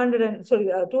 to 200 sorry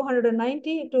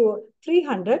 290 to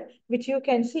 300, which you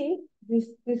can see this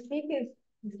peak is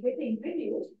getting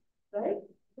reduced, right?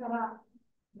 Para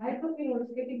Nitrogenol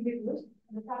is getting reduced,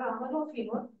 and the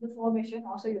para-aminophenol, the formation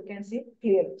also you can see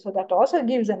clearly. So that also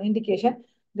gives an indication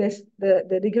this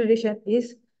the degradation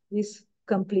is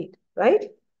complete, right?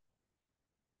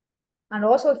 And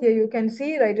also here you can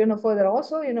see, right, further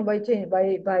also, by change,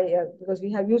 because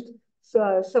we have used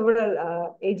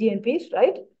several AGNPs,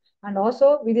 right? And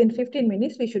also within 15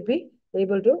 minutes, we should be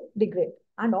able to degrade.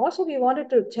 And also we wanted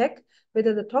to check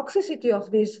whether the toxicity of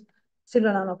these silver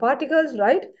nanoparticles,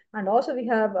 right? And also we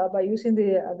have, by using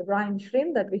the brine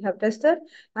shrimp that we have tested,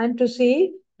 and to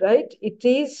see, right, it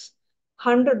is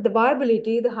 100, the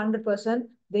viability, the 100%,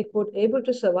 they could able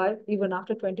to survive even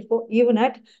after 24, even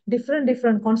at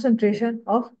different concentration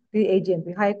of the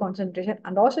AGMP, high concentration.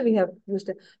 And also we have used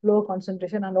a low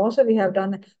concentration, and also we have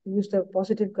used a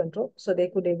positive control, so they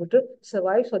could able to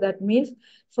survive. So that means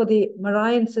for the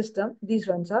marine system, these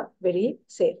runs are very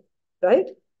safe, right?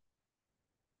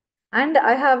 And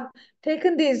I have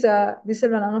taken this silver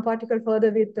nanoparticle further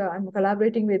with, I'm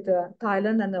collaborating with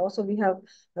Thailand, and also we have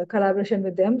a collaboration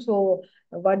with them. So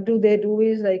what do they do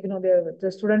is like,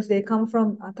 the students, they come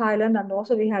from Thailand, and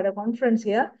also we had a conference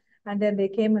here, and then they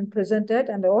came and presented,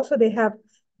 and also they have,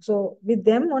 so with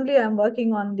them only I'm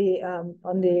working on the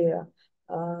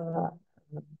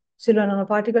silver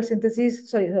nanoparticle synthesis,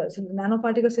 sorry,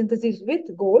 nanoparticle synthesis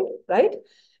with gold, right?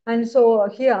 And so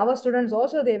here our students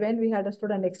also, they went, we had a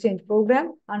student exchange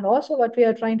program. And also what we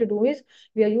are trying to do is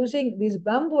we are using this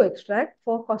bamboo extract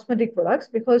for cosmetic products,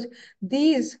 because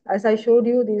these, as I showed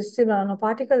you, these silver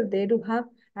nanoparticles, they do have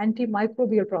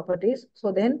antimicrobial properties.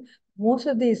 So then most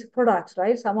of these products,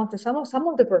 right, some of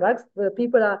the products, the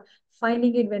people are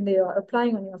finding it when they are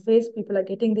applying on your face, people are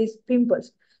getting these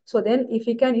pimples. So then if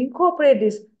we can incorporate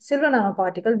this silver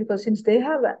nanoparticle, because since they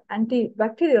have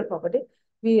antibacterial property,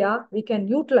 we can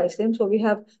utilize them. So we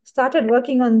have started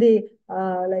working on the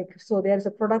so there's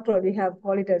a product where we have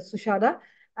called it as Sushada,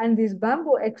 and these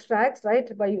bamboo extracts, right?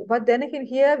 But then again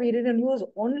here we didn't use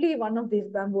only one of these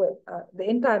bamboo, the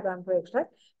entire bamboo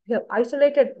extract. We have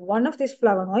isolated one of these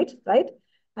flavonoids, right?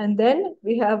 And then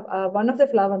we have one of the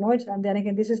flavonoids, and then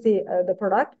again this is the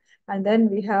product, and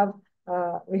then we have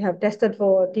tested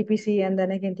for TPC and then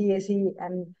again TAC,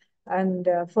 and and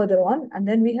further on. And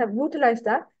then we have utilized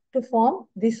that to form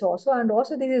this also. And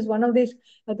also this is one of these,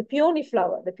 the peony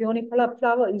flower. The peony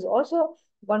flower is also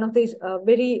one of these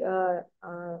very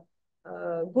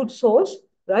good source,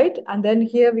 right? And then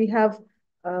here we have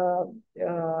uh,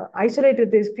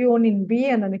 isolated this peonine B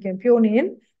and then again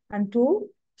peonine and to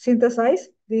synthesize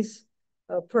these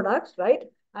products, right?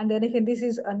 And then again, this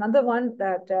is another one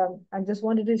that I just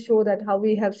wanted to show that how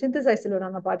we have synthesized silver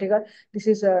nanoparticle. This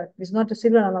is not a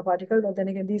silver nanoparticle, but then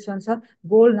again, these ones are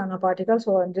gold nanoparticles.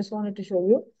 So I just wanted to show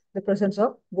you the presence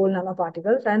of gold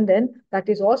nanoparticles. And then that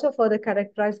is also further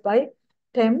characterized by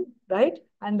TEM, right?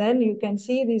 And then you can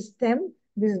see these TEM,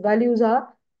 these values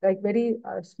are like very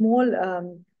small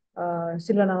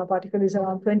silver nanoparticle is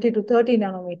around 20 to 30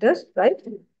 nanometers, right?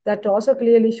 That also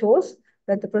clearly shows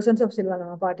that the presence of silver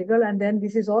nanoparticle. And then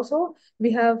this is also,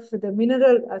 we have the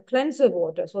mineral cleanser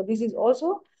water. So this is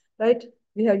also, right,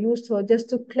 we have used for just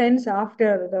to cleanse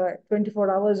after the 24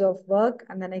 hours of work.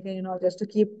 And then again, just to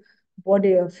keep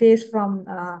body face from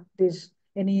this,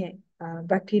 any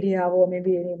bacteria or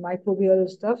maybe any microbial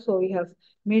stuff. So we have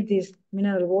made this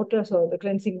mineral water, so the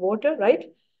cleansing water, right?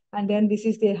 And then this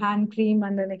is the hand cream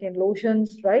and then again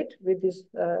lotions, right? With this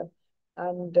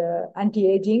and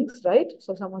anti-agings, right?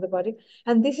 So some of the body.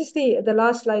 And this is the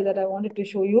last slide that I wanted to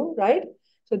show you, right?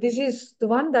 So this is the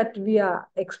one that we are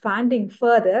expanding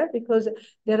further because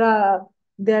there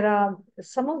are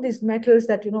some of these metals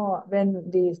that when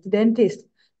the dentist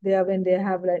when they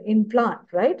have like implant,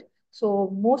 right? So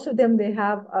most of them they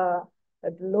have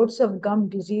lots of gum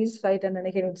disease, right? And then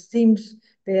again it seems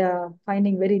they are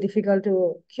finding very difficult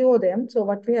to cure them. So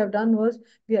what we have done was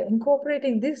we are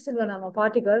incorporating this silver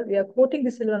nanoparticle, we are coating the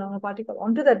silver nanoparticle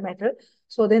onto that metal.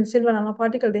 So then silver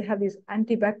nanoparticle, they have these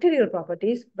antibacterial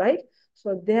properties, right?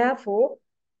 So therefore,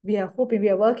 we are hoping, we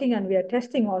are working and we are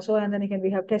testing also. And then again, we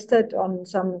have tested on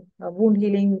some wound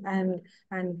healing and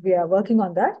we are working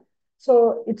on that.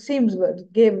 So it seems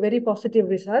gave very positive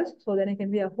results. So then again,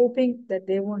 we are hoping that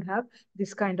they won't have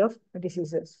this kind of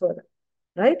diseases further,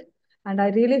 right? And I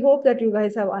really hope that you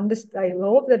guys have understood. I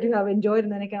hope that you have enjoyed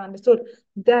and then I can understood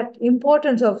that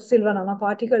importance of silver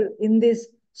nanoparticle in this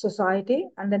society,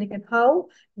 and then again how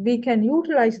we can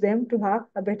utilize them to have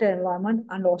a better environment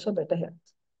and also better health.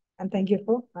 And thank you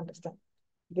for understanding.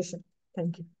 Listen.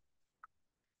 Thank you.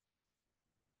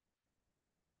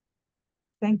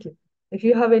 Thank you. If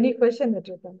you have any question that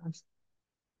you can ask.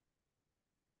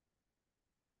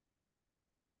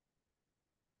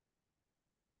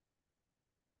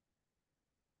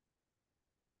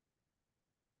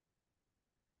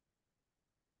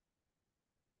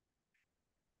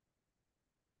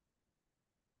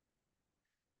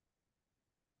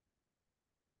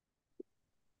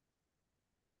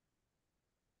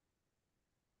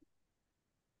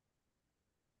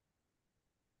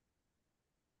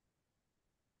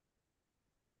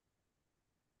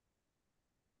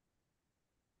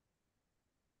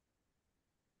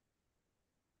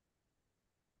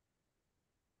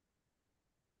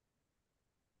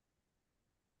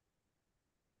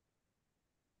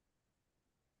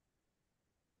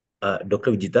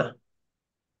 Dr. Vijita.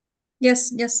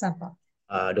 Yes, Sapa.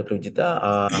 Dr.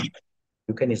 Vijita,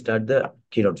 you can start the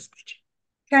keynote speech.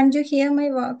 Can you hear my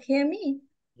work? Hear me?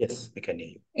 Yes, we can hear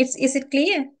you. Is it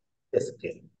clear? Yes,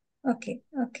 clear.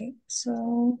 Okay.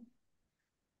 So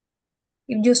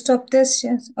if you stop this,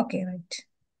 yes. Okay, right.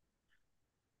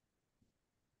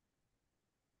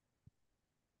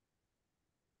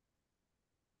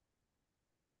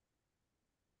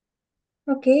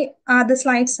 Okay, the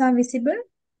slides are visible?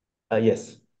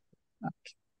 Yes.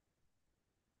 Okay.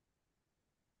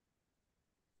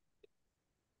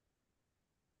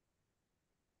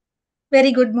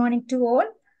 Very good morning to all.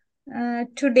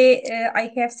 Today,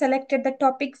 I have selected the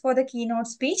topic for the keynote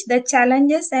speech, the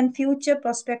challenges and future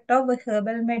prospect of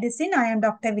herbal medicine. I am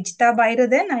Dr. Vijita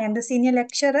Bairudan. I am the senior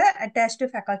lecturer attached to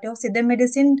Faculty of Siddha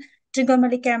Medicine,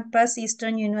 Trincomalee Campus,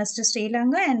 Eastern University, Sri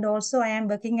Lanka, and also I am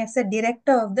working as a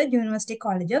director of the University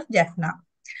College of Jaffna.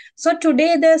 So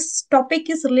today this topic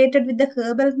is related with the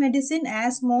herbal medicine,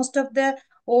 as most of the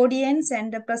audience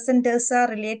and the presenters are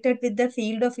related with the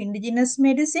field of indigenous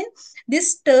medicine.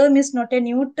 This term is not a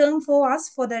new term for us,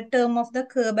 for the term of the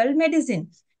herbal medicine.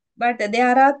 But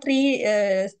there are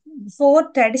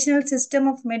four traditional system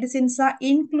of medicines are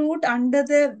included under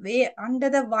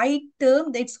the wide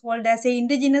term that's called as a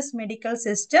indigenous medical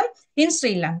system in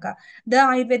Sri Lanka. The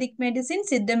Ayurvedic medicine,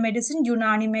 Siddha medicine,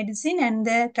 Unani medicine, and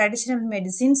the traditional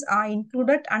medicines are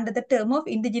included under the term of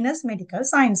indigenous medical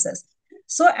sciences.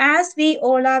 So, as we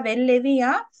all are well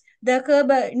aware,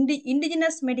 the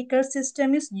indigenous medical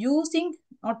system is using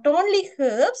not only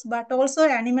herbs but also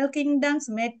animal kingdoms,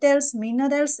 metals,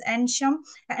 minerals, and some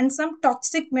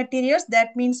toxic materials.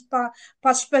 That means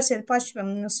pashanangal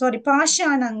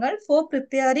for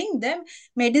preparing the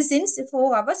medicines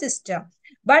for our system.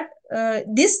 But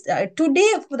this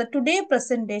today, for the today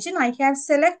presentation, I have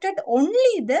selected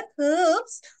only the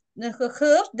herbs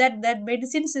that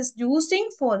medicines is using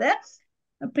for the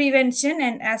prevention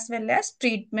and as well as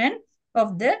treatment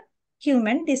of the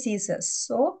human diseases.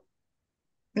 So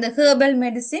the herbal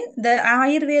medicine, the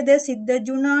Ayurveda, Siddha,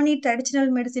 Unani traditional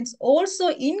medicines also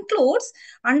includes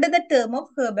under the term of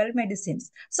herbal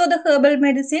medicines. So the herbal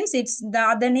medicines, it's the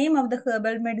other name of the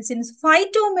herbal medicines,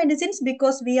 phytomedicines,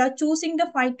 because we are choosing the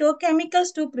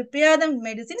phytochemicals to prepare the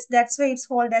medicines. That's why it's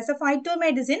called as a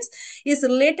phytomedicines. Is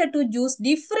related to use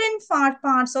different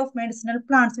parts of medicinal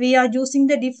plants. We are using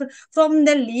the different from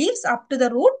the leaves up to the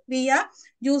root. We are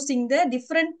using the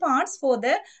different parts for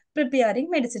the preparing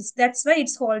medicines. That's why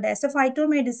it's called as a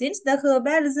phytomedicines. The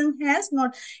herbalism has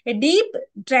not a deep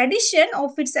tradition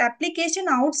of its application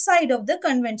outside of the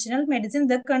conventional medicine.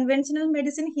 The conventional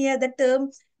medicine here, the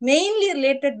term mainly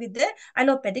related with the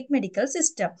allopathic medical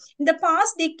system. In the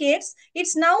past decades,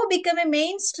 it's now become a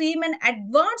mainstream and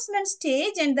advancement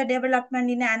stage in the development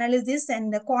in analysis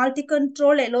and the quality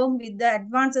control along with the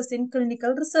advances in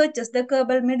clinical researches. The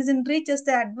herbal medicine reaches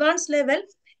the advanced level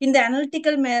in the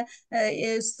analytical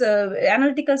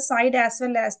side as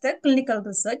well as the clinical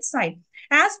research side.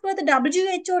 As per the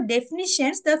WHO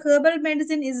definitions, the herbal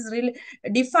medicine is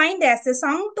defined as the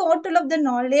sum total of the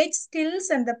knowledge,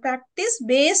 skills, and the practice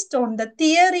based on the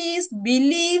theories,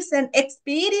 beliefs, and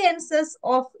experiences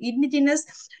of indigenous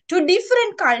to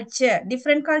different culture.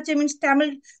 Different culture means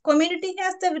Tamil community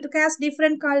has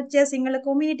different culture, Sinhala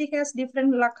community has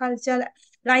different culture,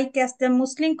 like as the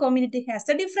Muslim community has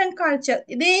a different culture.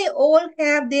 They all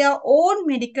have their own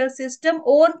medical system,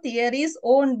 own theories,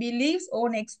 own beliefs,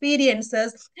 own experiences.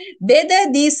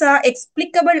 Whether these are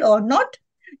explicable or not,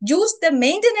 use the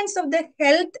maintenance of the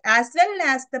health as well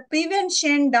as the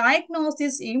prevention,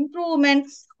 diagnosis, improvement,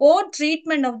 or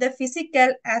treatment of the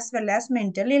physical as well as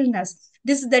mental illness.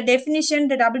 This is the definition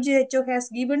the WHO has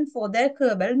given for the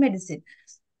herbal medicine.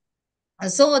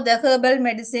 So the herbal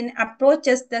medicine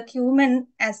approaches the human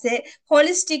as a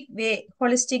holistic way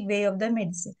of the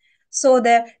medicine. So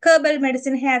the herbal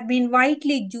medicine have been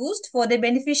widely used for the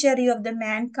beneficiary of the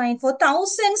mankind for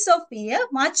thousands of years,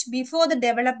 much before the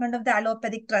development of the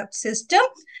allopathic drug system.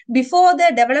 Before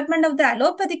the development of the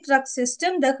allopathic drug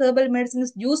system, the herbal medicine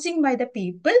is using by the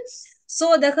people.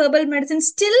 So the herbal medicine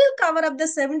still cover up the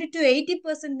 70 to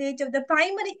 80% of the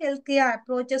primary healthcare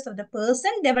approaches of the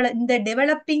person in the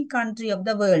developing country of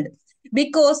the world,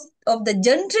 because of the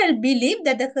general belief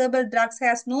that the herbal drugs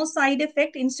has no side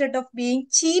effect instead of being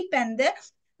cheap and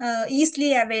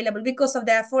easily available. Because of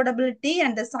the affordability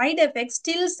and the side effects,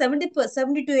 still 70 to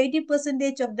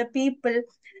 80% of the people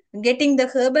getting the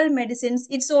herbal medicines.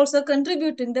 It's also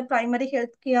contributing the primary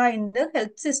health care in the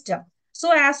health system. So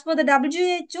as for the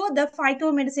WHO, the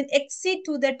phytomedicine exceed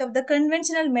to that of the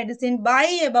conventional medicine by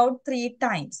about 3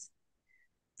 times.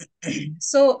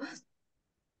 So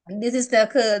this is the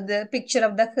picture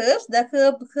of the herbs. The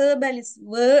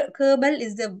herbal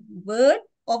is the word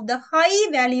of the high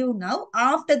value now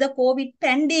after the COVID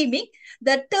pandemic.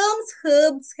 The terms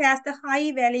herbs has the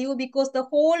high value because the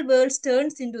whole world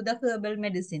turns into the herbal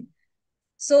medicine.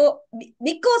 So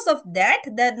because of that,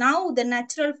 now the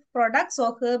natural products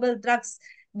or herbal drugs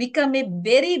become a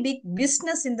very big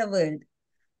business in the world.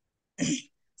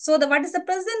 So what is the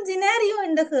present scenario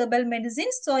in the herbal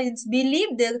medicine? So it's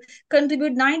believed they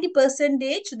contribute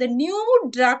 90% to the new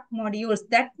drug modules.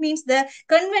 That means the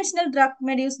conventional drug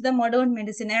modules, the modern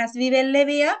medicine. As we well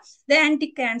aware, the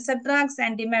anti-cancer drugs,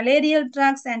 anti-malarial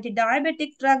drugs,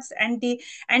 anti-diabetic drugs,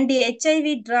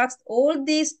 anti-HIV drugs, all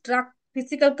these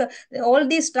all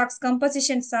these drugs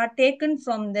compositions are taken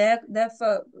from the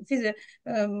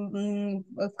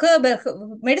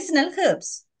medicinal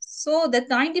herbs. So the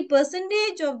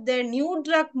 90% of the new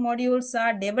drug modules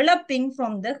are developing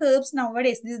from the herbs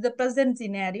nowadays. This is the present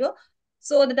scenario.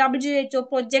 So the WHO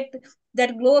project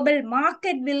that global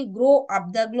market will grow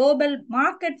up. The global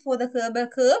market for the herbal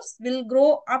herbs will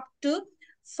grow up to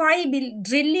 $5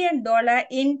 trillion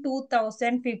in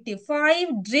 2050.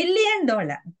 $5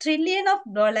 trillion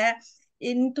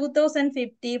in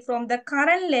 2050 from the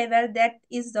current level that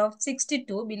is of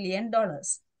 $62 billion.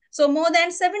 So more than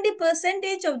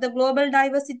 70% of the global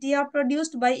diversity are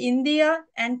produced by India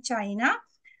and China.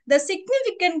 The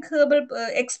significant herbal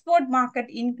export market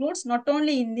includes not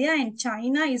only India and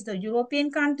China, is the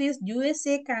European countries,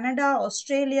 USA, Canada,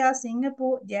 Australia,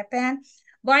 Singapore, Japan,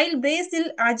 while Brazil,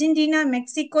 Argentina,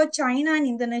 Mexico, China, and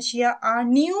Indonesia are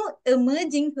new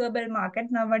emerging herbal market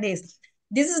nowadays.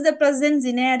 This is the present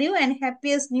scenario and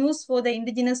happiest news for the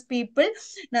indigenous people,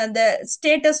 the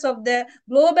status of the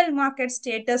global market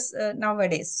status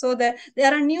nowadays. So there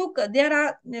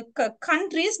are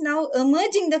countries now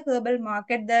emerging the herbal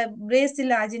market, the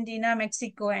Brazil, Argentina,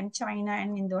 Mexico, and China,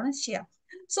 and Indonesia.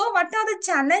 So what are the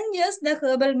challenges the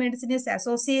herbal medicine is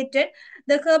associated?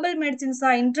 The herbal medicines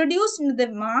are introduced into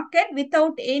the market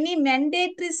without any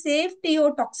mandatory safety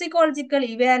or toxicological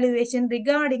evaluation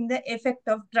regarding the effect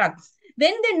of drug.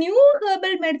 When the new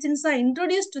herbal medicines are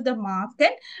introduced to the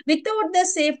market without the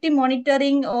safety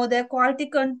monitoring or the quality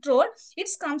control, it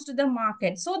comes to the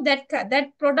market. So that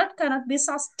product cannot be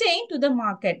sustained to the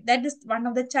market. That is one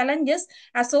of the challenges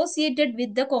associated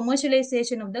with the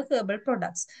commercialization of the herbal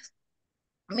products.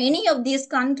 Many of these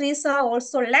countries are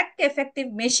also lack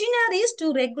effective machineries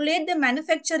to regulate the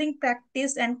manufacturing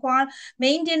practice and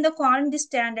maintain the quality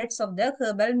standards of the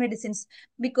herbal medicines,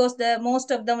 because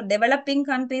most of the developing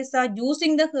countries are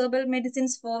using the herbal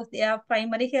medicines for their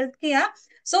primary health care.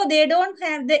 So they don't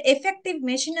have the effective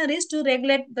machineries to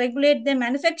regulate the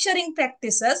manufacturing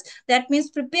practices. That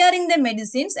means preparing the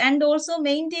medicines and also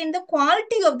maintain the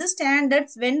quality of the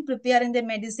standards when preparing the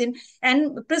medicine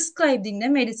and prescribing the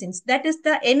medicines. That is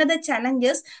the another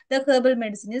challenges the herbal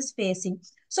medicine is facing.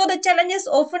 So the challenges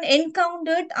often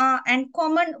encountered and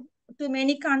common to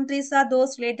many countries are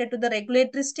those related to the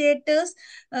regulatory status,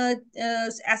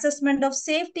 assessment of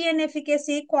safety and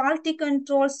efficacy, quality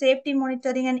control, safety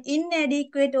monitoring, and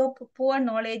inadequate or poor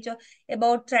knowledge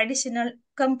about traditional,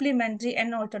 complementary,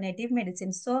 and alternative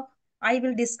medicines. So I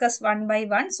will discuss one by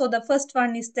one. So the first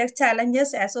one is the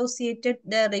challenges associated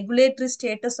the regulatory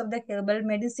status of the herbal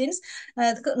medicines.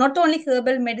 Not only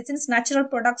herbal medicines, natural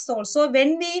products also.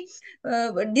 When we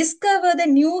discover the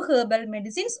new herbal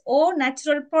medicines or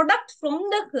natural product from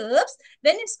the herbs,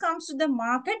 when it comes to the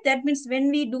market, that means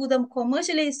when we do the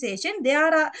commercialization,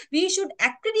 we should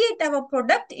accredit our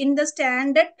product in the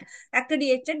standard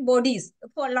accredited bodies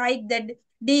for like that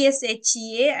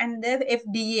DSHEA and the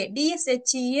FDA.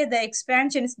 DSHEA, the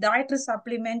expansion is Dietary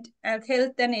Supplement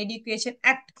Health and Education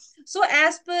Act. So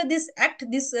as per this act,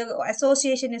 this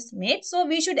association is made. So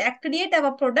we should accredit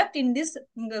our product in this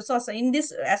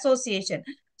association.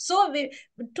 So to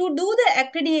do the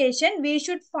accreditation, we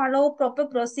should follow proper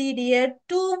procedure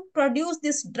to produce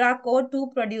this drug or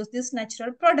to produce this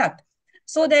natural product.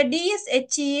 So the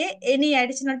DSHEA, any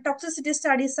additional toxicity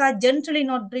studies are generally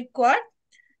not required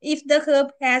if the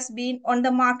herb has been on the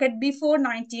market before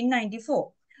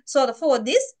 1994. So for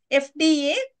this,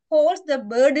 FDA holds the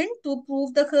burden to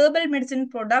prove the herbal medicine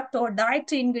product or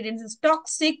dietary ingredients is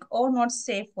toxic or not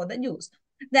safe for the use.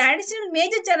 The additional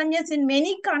major challenges in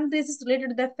many countries is related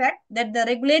to the fact that the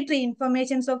regulatory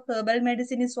information of herbal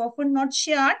medicine is often not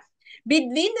shared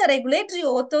between the regulatory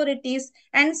authorities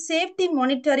and safety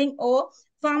monitoring or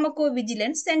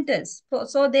pharmacovigilance centers.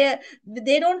 So they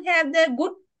don't have the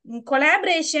good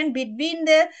collaboration between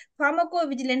the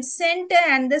pharmacovigilance center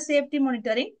and the safety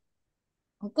monitoring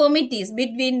committees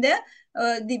between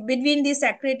between these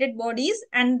accredited bodies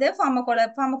and the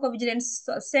pharmacovigilance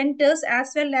centers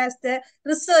as well as the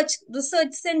research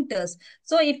centers.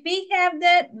 So if we have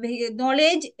the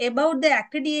knowledge about the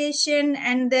accreditation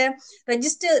and the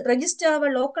register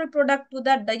our local product to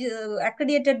the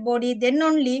accredited body, then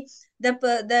only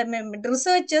the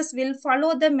researchers will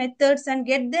follow the methods and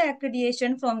get the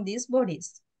accreditation from these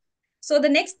bodies. So the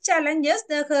next challenges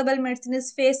the herbal medicine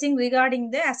is facing regarding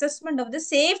the assessment of the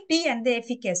safety and the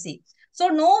efficacy. So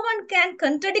no one can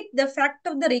contradict the fact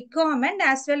of the requirement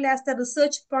as well as the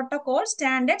research protocol,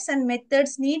 standards and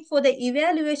methods need for the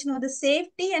evaluation of the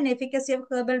safety and efficacy of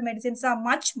herbal medicines are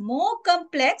much more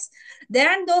complex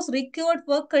than those required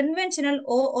for conventional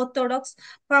or orthodox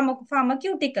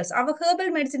pharmaceuticals. Our herbal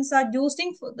medicines are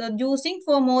using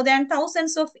for more than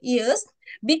thousands of years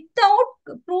without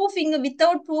proving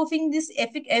this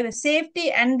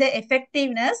safety and the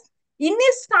effectiveness in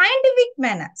a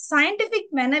scientific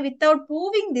manner without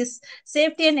proving this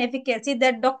safety and efficacy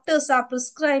that doctors are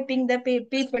prescribing the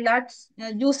people are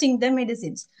using the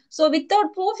medicines. So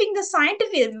without proving the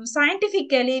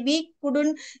scientifically, we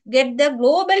couldn't get the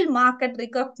global market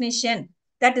recognition.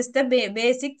 That is the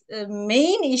basic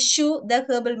main issue the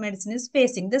herbal medicine is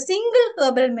facing. The single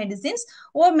herbal medicines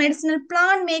or medicinal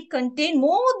plant may contain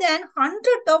more than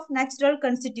 100 of natural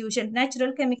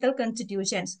chemical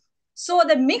constitutions. So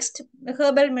the mixed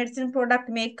herbal medicine product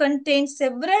may contain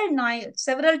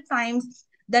several times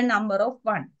the number of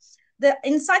one.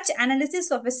 In such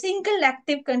analysis of a single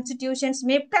active constitutions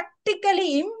may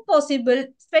practically impossible,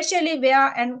 especially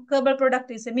where an herbal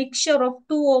product is a mixture of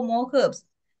two or more herbs.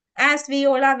 as we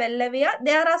all are well aware,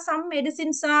 there are some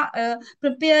medicines are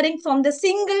preparing from the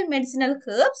single medicinal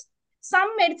herbs. Some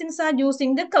medicines are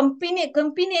using the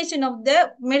combination of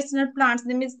the medicinal plants.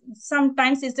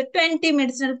 Sometimes it's a 20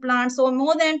 medicinal plants or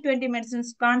more than 20 medicinal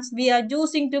plants we are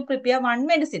using to prepare one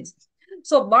medicine.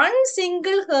 So one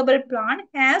single herbal plant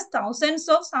has thousands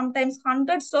of, sometimes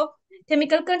hundreds of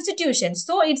chemical constitutions.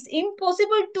 So it's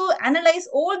impossible to analyze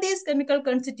all these chemical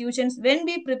constitutions when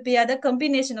we prepare the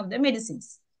combination of the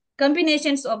medicines,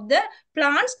 combinations of the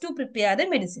plants to prepare the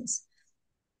medicines.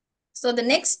 So the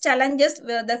next challenges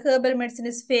where the herbal medicine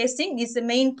is facing is the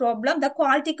main problem, the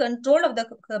quality control of the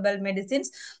herbal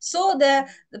medicines. So the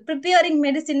preparing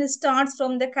medicine starts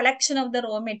from the collection of the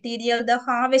raw material, the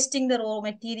harvesting the raw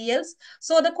materials.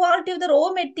 So the quality of the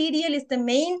raw material is the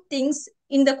main things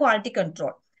in the quality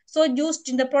control. So used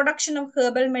in the production of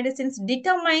herbal medicines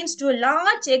determines to a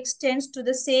large extent to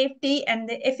the safety and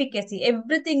the efficacy.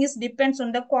 Everything is depends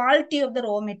on the quality of the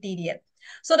raw material.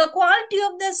 So the quality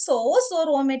of the source or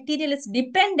raw material is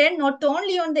dependent not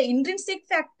only on the intrinsic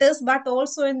factors, but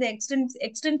also in the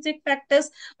extrinsic factors.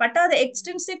 What are the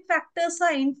extrinsic factors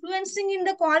are influencing in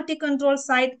the quality control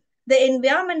side? The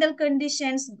environmental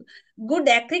conditions, good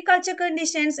agriculture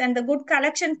conditions, and the good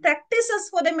collection practices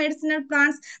for the medicinal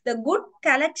plants. The good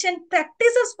collection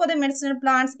practices for the medicinal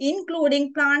plants,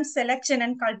 including plant selection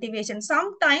and cultivation.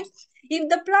 Sometimes, if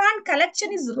the plant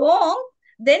collection is wrong,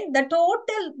 then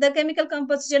the chemical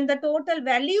composition, the total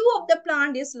value of the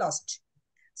plant is lost.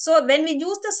 So when we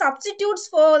use the substitutes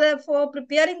for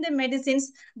preparing the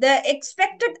medicines, the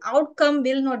expected outcome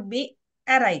will not be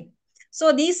arrived.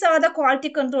 So these are the quality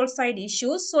control side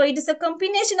issues. So it is a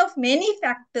combination of many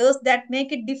factors that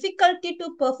make it difficulty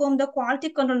to perform the quality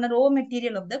control on the raw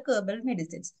material of the herbal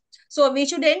medicines. So we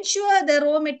should ensure the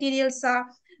raw materials are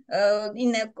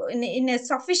in a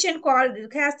sufficient quality,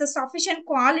 has the sufficient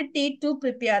quality to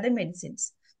prepare the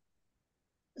medicines.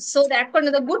 So that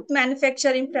according to the good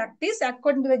manufacturing practice,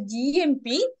 according to the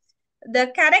GMP,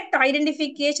 the correct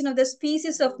identification of the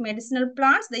species of medicinal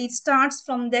plants, it starts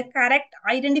from the correct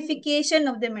identification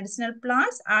of the medicinal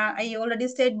plants. I already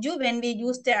said you, when we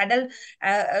use the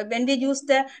when we use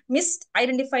the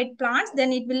misidentified plants,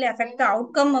 then it will affect the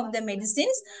outcome of the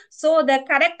medicines. So the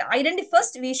correct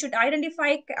first we should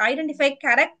identify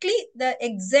correctly the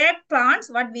exact plants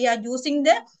what we are using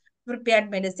the prepared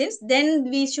medicines.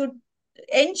 Then we should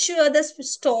ensure the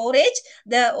storage,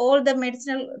 all the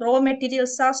medicinal raw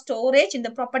materials are storage in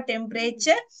the proper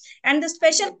temperature, and the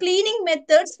special cleaning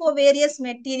methods for various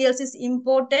materials is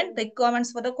important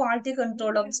requirements for the quality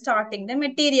control of starting the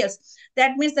materials.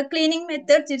 That means the cleaning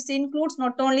methods, it includes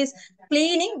not only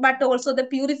cleaning but also the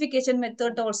purification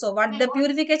method also. What the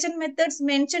purification methods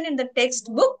mentioned in the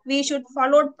textbook, we should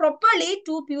follow properly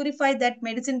to purify that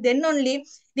medicine. Then only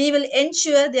we will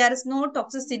ensure there is no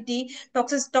toxicity,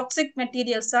 toxic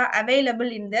materials are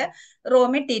available in the raw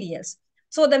materials.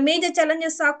 So the major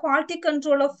challenges are quality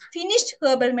control of finished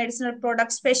herbal medicinal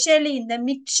products, especially in the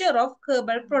mixture of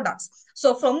herbal products.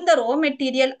 So from the raw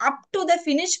material up to the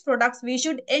finished products, we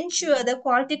should ensure the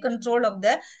quality control of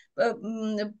the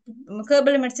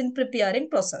herbal medicine preparing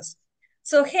process.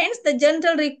 So hence the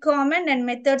general requirement and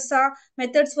methods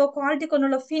for quality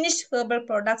control of finished herbal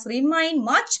products remain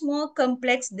much more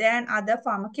complex than other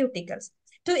pharmaceuticals.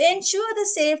 To ensure the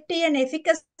safety and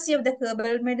efficacy of the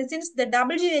herbal medicines, the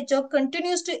WHO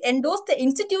continues to endorse the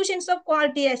institutions of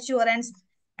quality assurance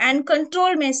and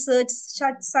control measures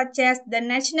such as the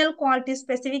national quality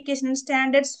specification and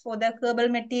standards for the herbal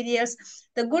materials,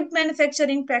 the good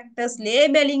manufacturing practice,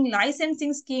 labeling,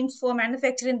 licensing schemes for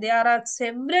manufacturing. There are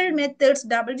several methods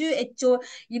WHO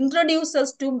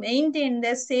introduces to maintain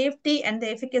the safety and the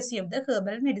efficacy of the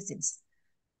herbal medicines.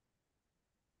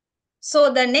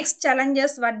 So the next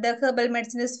challenges what the herbal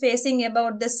medicine is facing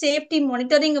about the safety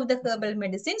monitoring of the herbal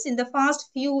medicines in the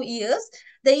past few years,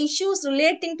 the issues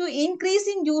relating to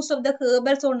increasing use of the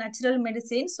herbals or natural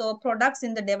medicines or products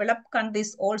in the developed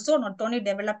countries also, not only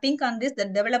developing countries, the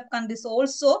developed countries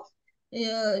also,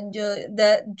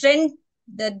 the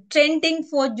trending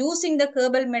for using the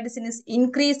herbal medicine is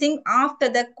increasing after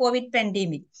the COVID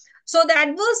pandemic. So the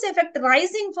adverse effect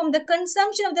rising from the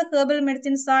consumption of the herbal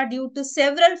medicines are due to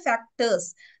several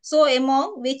factors. So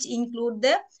among which include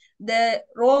the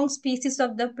wrong species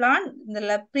of the plant. In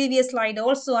the previous slide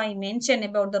also I mentioned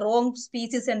about the wrong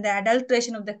species and the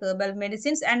adulteration of the herbal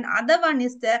medicines. And other one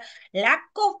is the lack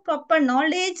of proper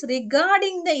knowledge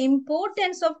regarding the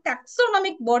importance of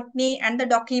taxonomic botany and the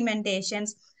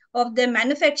documentations of the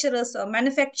manufacturers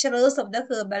of the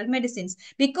herbal medicines.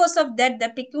 Because of that, the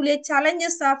peculiar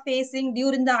challenges are facing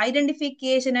during the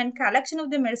identification and collection of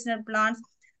the medicinal plants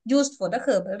used for the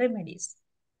herbal remedies.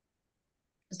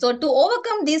 So to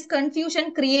overcome this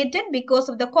confusion created because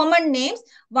of the common names,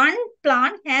 one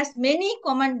plant has many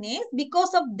common names.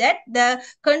 Because of that, the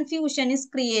confusion is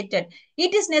created.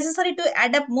 It is necessary to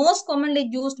adapt most commonly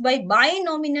used by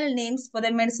binomial names for the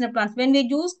medicinal plants. When we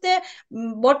use the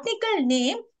botanical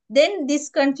name, then this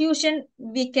confusion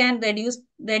we can reduce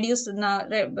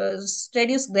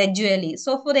gradually.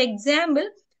 So for example,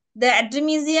 the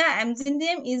Artemisia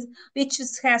amzinthium is which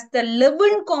has the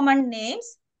 11 common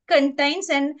names, contains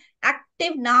an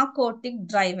active narcotic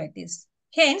derivatives.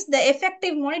 Hence, the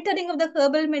effective monitoring of the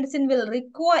herbal medicine will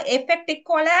require effective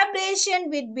collaboration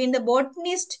between the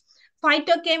botanist,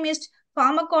 phytochemist,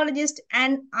 pharmacologist,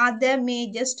 and other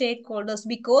major stakeholders.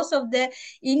 Because of the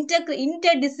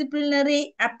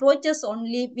interdisciplinary approaches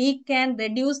only, we can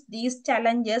reduce these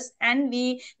challenges and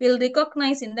we will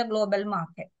recognize in the global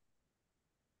market.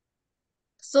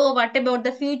 So what about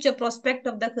the future prospect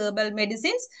of the herbal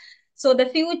medicines? So the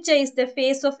future is the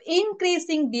phase of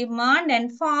increasing demand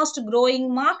and fast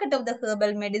growing market of the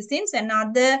herbal medicines and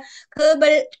other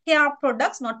herbal care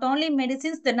products, not only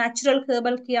medicines, the natural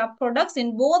herbal care products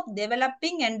in both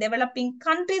developing and developing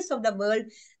countries of the world.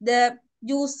 The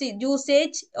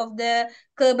usage of the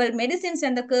herbal medicines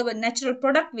and the herbal natural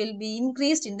product will be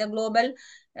increased in the global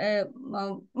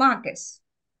markets,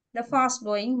 the fast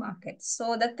growing markets.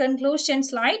 So the conclusion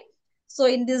slide. So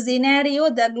in this scenario,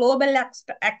 the global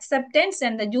acceptance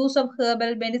and the use of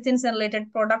herbal medicines and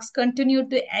related products continue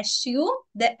to assume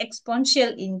the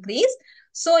exponential increase.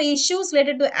 So issues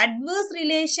related to adverse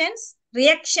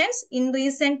reactions in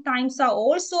recent times are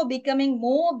also becoming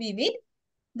more vivid.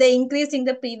 The increase in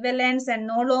the prevalence and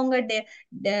no longer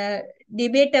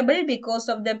debatable because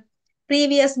of the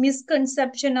previous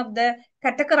misconception of the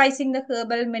categorizing the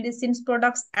herbal medicines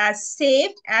products as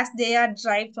safe as they are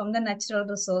derived from the natural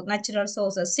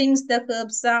sources. Since the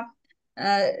herbs are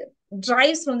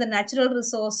derives from the natural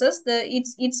resources,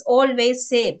 it's always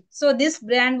safe. So this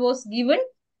brand was given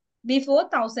before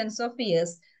thousands of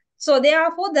years. So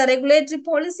therefore, the regulatory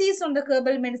policies on the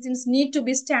herbal medicines need to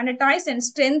be standardized and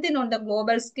strengthened on the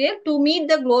global scale. To meet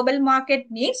the global market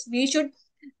needs, we should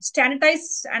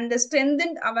standardize and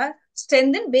strengthen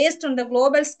based on the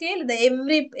global scale.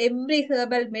 The every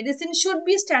herbal medicine should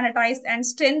be standardized and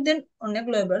strengthened on a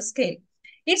global scale.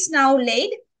 It's now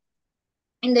laid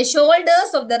in the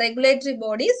shoulders of the regulatory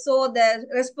bodies. So the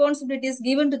responsibility is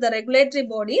given to the regulatory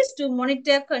bodies to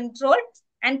monitor, control,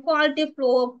 and quality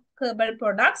flow of herbal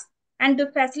products and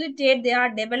to facilitate their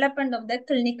development of the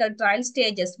clinical trial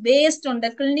stages based on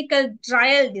the clinical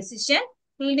trial decision,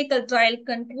 clinical trial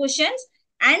conclusions,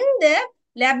 and the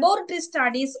laboratory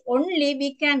studies only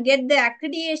we can get the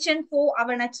accreditation for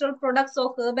our natural products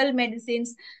or herbal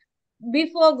medicines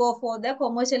before go for the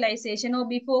commercialization or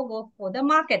before go for the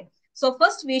market. So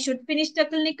first we should finish the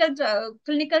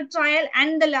clinical trial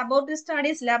and the laboratory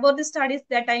studies. Laboratory studies,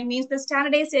 that I means the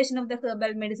standardization of the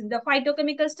herbal medicine, the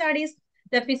phytochemical studies,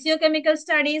 the physiochemical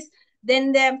studies,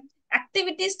 then the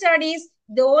activity studies.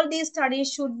 All these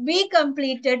studies should be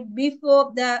completed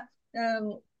before the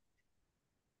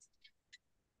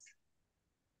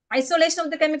isolation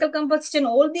of the chemical composition.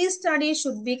 All these studies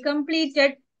should be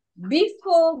completed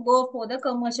before go for the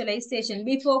commercialization.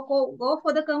 Before go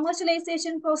for the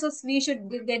commercialization process, we should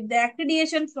get the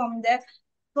accreditation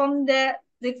from the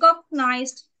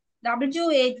recognized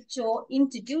WHO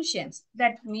institutions.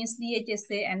 That means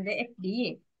DHSA and the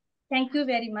FDA. Thank you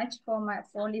very much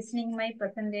for listening my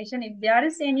presentation. If there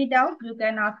is any doubt, you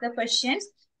can ask the questions.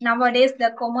 Nowadays,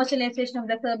 the commercialization of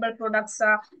the herbal products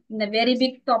are in a very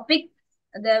big topic.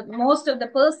 Most of the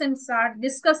persons are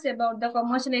discussed about the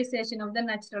commercialization of the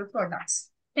natural products.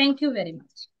 Thank you very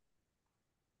much.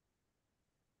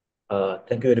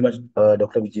 Thank you very much,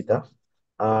 Dr. Vijita.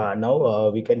 Now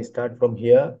we can start from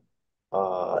here,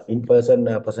 in-person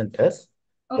presenters.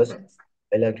 First, Okay.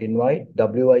 I'd like to invite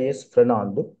WIS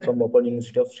Fernando from Open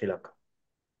University of Sri Lanka.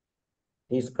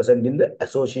 He is presenting the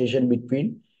association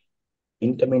between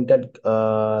intermittent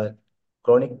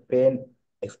chronic pain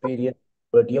experience,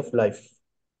 quality of life.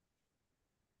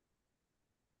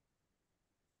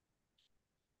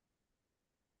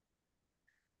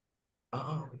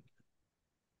 Ah,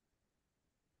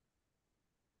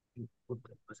 put the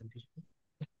presentation.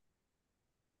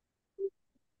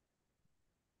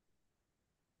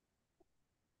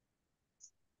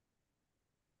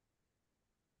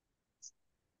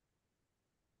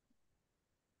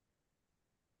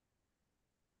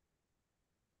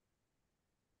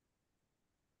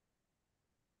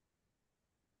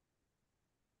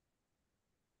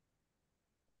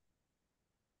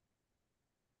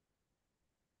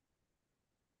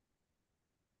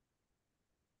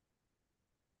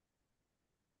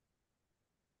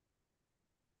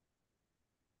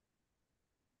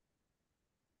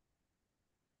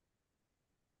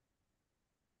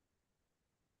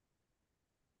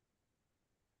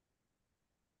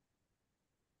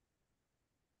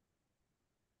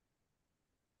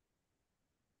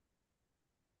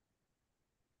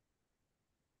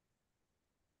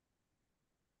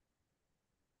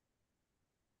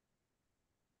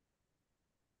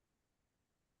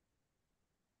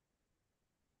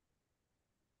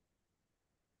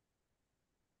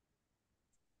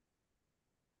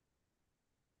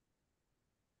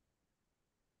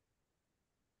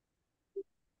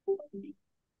 Very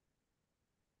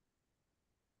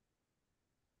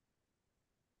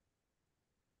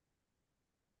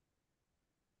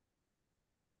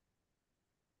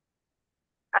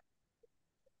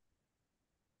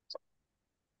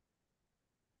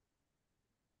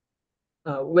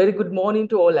good morning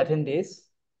to all attendees.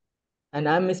 And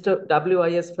I'm Mr.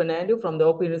 W.I.S. Fernando from the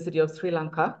Open University of Sri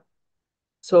Lanka.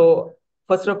 So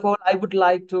first of all, I would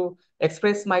like to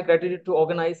express my gratitude to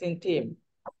organizing team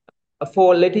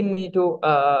for letting me to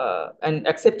and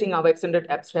accepting our extended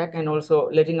abstract and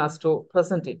also letting us to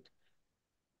present it.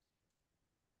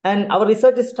 And our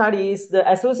research study is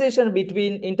the association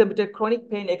between intermittent chronic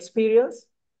pain experience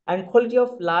and quality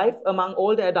of life among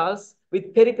all the adults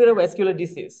with peripheral vascular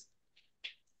disease.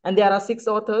 And there are 6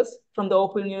 authors from the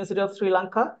Open University of Sri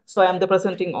Lanka. So I am the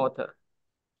presenting author.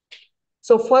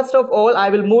 So first of all,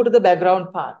 I will move to the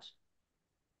background part.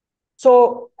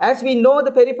 So as we know,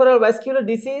 the peripheral vascular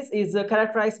disease is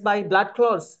characterized by blood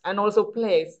clots and also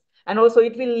plaques, and also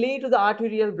it will lead to the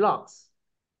arterial blocks.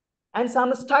 And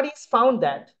some studies found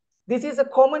that this is a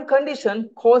common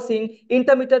condition causing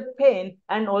intermittent pain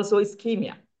and also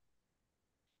ischemia.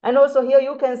 And also here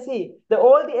you can see the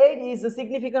old age is a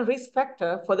significant risk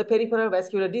factor for the peripheral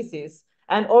vascular disease.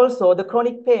 And also the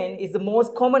chronic pain is the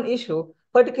most common issue,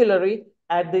 particularly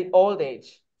at the old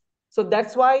age. So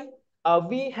that's why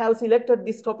we have selected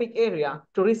this topic area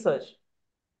to research.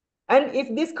 And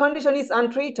if this condition is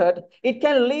untreated, it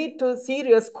can lead to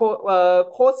serious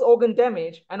cause organ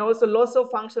damage and also loss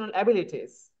of functional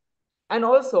abilities. And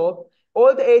also,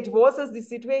 old age worsens the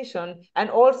situation, and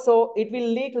also it will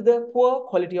lead to the poor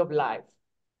quality of life.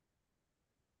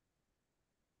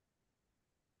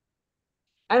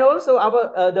 And also,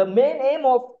 the main aim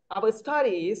of our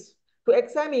study is to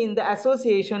examine the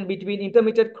association between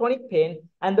intermittent chronic pain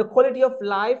and the quality of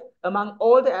life among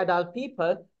all the adult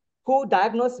people who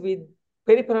diagnosed with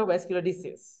peripheral vascular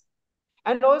disease.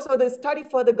 And also, the study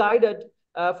further guided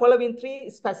following 3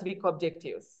 specific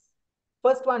objectives.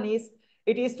 First one is,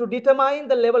 it is to determine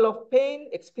the level of pain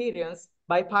experienced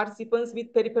by participants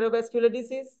with peripheral vascular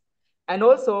disease, and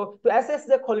also to assess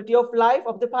the quality of life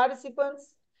of the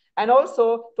participants, and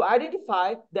also to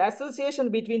identify the association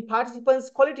between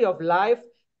participants' quality of life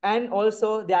and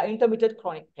also their intermittent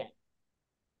chronic pain.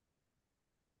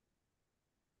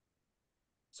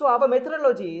 So our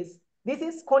methodology is, this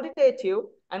is quantitative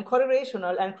and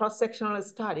correlational and cross-sectional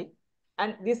study.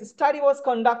 And this study was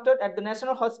conducted at the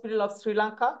National Hospital of Sri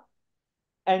Lanka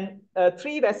and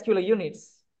 3 vascular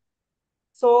units.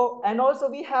 So, and also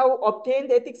we have obtained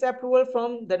the ethics approval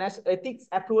from the Ethics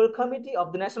Approval Committee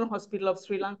of the National Hospital of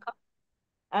Sri Lanka.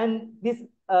 And this,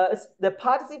 the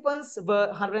participants were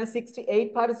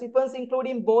 168 participants,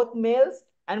 including both males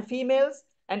and females,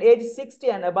 and age 60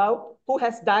 and above, who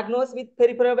has diagnosed with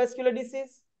peripheral vascular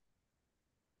disease.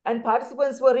 And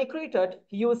participants were recruited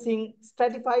using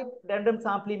stratified random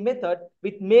sampling method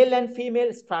with male and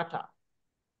female strata.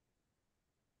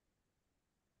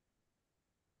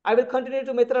 I will continue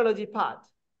to methodology part.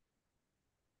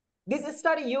 This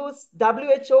study used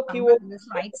WHO QO The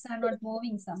slides are not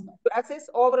moving somewhere. to assess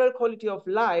overall quality of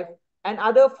life and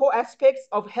other 4 aspects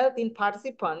of health in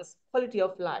participants' quality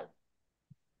of life.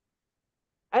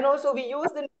 And also we use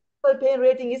the pain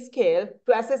rating scale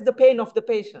to assess the pain of the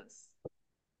patients.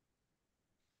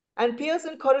 And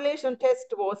Pearson correlation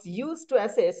test was used to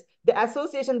assess the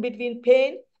association between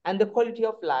pain and the quality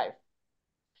of life.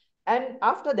 And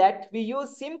after that, we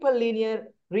use simple linear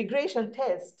regression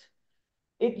test.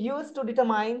 It used to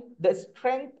determine the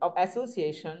strength of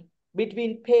association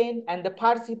between pain and the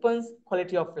participants'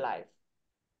 quality of life.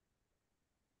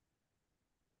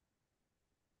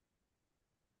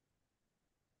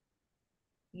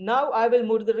 Now I will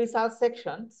move to the results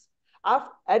sections.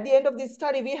 At the end of this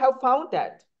study, we have found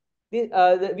that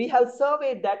we have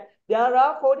surveyed that there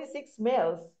are 46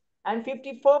 males and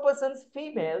 54%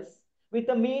 females with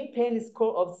a mean pain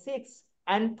score of 6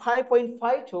 and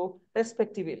 5.52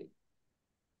 respectively.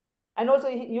 And also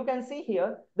you can see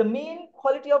here, the mean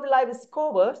quality of life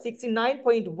score was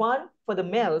 69.1 for the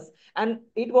males, and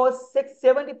it was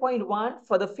 70.1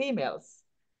 for the females.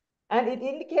 And it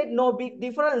indicates no big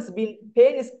difference between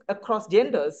pain across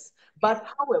genders, but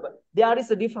however, there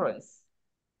is a difference.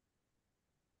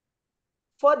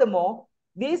 Furthermore,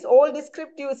 these all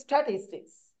descriptive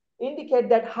statistics indicate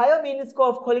that higher mean score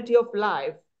of quality of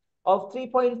life of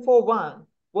 3.41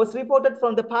 was reported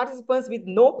from the participants with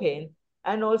no pain,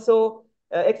 and also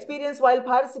experienced while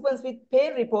participants with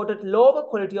pain reported lower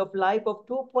quality of life of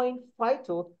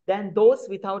 2.52 than those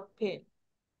without pain.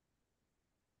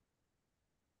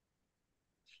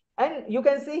 And you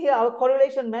can see here our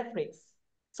correlation matrix.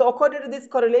 So according to this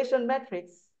correlation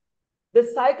matrix, The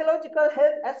psychological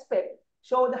health aspect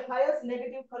showed the highest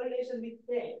negative correlation with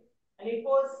pain, and it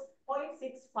was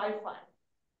 0.655.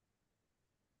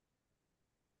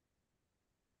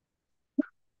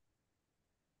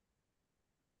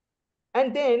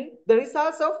 And then the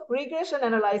results of regression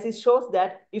analysis shows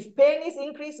that if pain is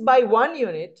increased by 1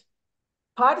 unit,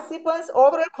 participants'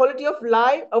 overall quality of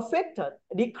life affected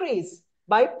decreased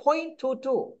by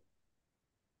 0.22.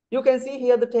 You can see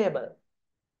here the table.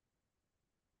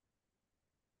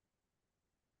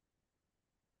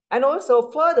 And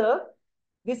also further,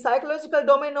 the psychological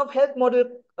domain of health model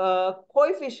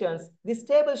coefficients, this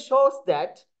table shows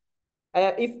that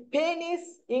if pain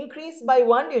is increased by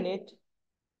 1 unit,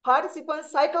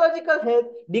 participants' psychological health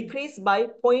decreased by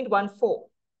 0.14.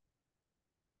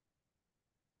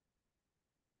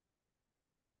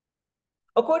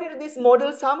 According to this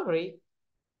model summary,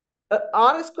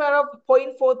 R square of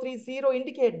 0.430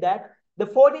 indicate that the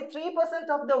 43%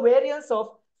 of the variance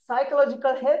of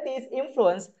psychological health is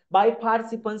influenced by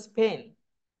participants' pain.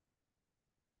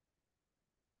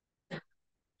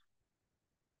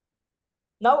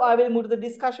 Now I will move to the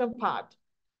discussion part.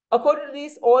 According to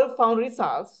these all found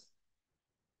results,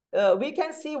 we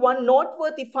can see one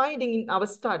noteworthy finding in our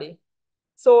study.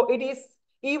 So it is,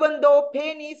 even though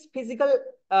pain is physical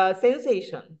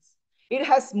sensations, it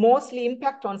has mostly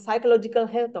impact on psychological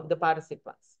health of the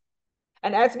participants.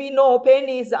 And as we know, pain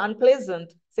is an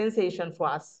unpleasant sensation for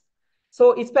us.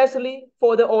 So especially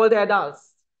for the older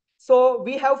adults. So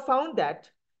we have found that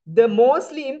the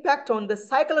mostly impact on the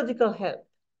psychological health.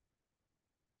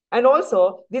 And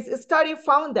also, this study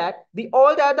found that the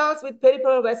older adults with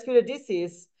peripheral vascular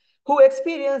disease who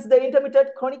experience the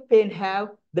intermittent chronic pain have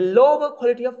the lower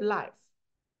quality of life.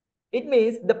 It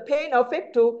means the pain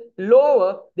affect to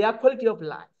lower their quality of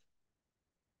life.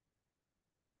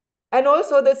 And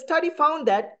also the study found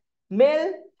that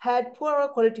male had poorer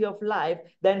quality of life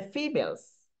than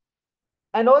females.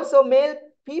 And also male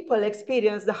people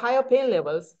experience the higher pain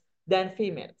levels than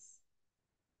females.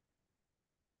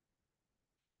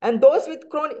 And those with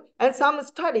chronic, and some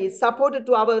studies supported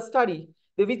to our study,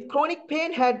 with chronic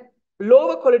pain had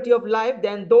lower quality of life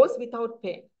than those without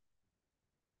pain.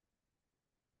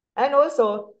 And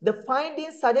also the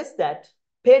findings suggest that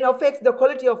pain affects the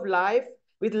quality of life,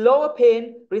 with lower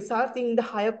pain resulting in the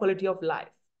higher quality of life.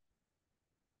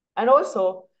 And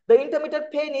also the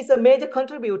intermittent pain is a major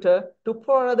contributor to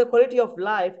poorer the quality of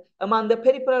life among the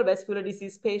peripheral vascular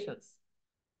disease patients.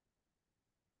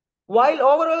 While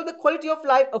overall the quality of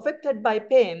life affected by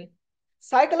pain,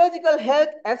 psychological health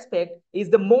aspect is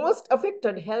the most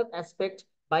affected health aspect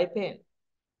by pain.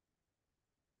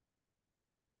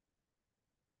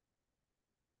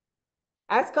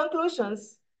 As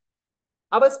conclusions,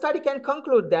 our study can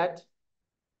conclude that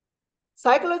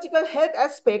psychological health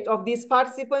aspect of these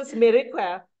participants may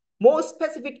require more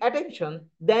specific attention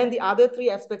than the other three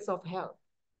aspects of health.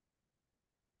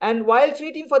 And while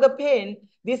treating for the pain,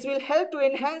 this will help to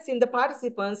enhance in the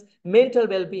participants' mental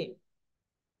well-being.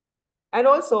 And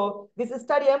also, this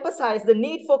study emphasized the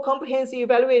need for comprehensive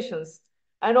evaluations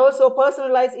and also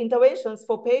personalized interventions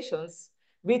for patients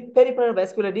with peripheral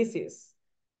vascular disease.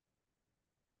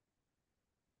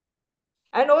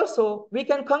 And also, we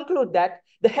can conclude that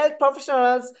the health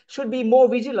professionals should be more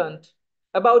vigilant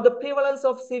about the prevalence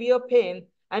of severe pain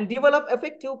and develop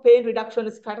effective pain reduction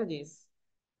strategies.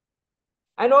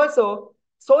 And also,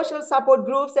 social support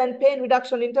groups and pain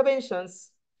reduction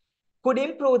interventions could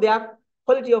improve their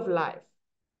quality of life.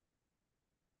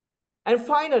 And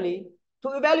finally, to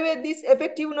evaluate this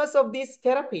effectiveness of these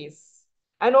therapies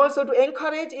and also to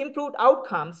encourage improved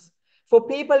outcomes for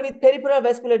people with peripheral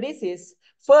vascular disease,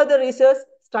 further research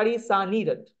studies are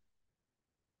needed.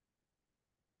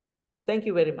 Thank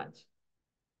you very much.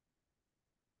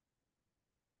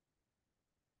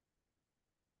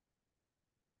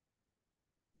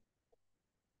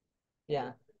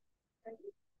 Yeah.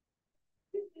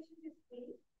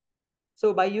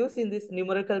 So by using this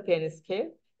numerical pain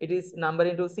scale, it is number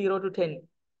into 0 to 10.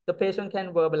 The patient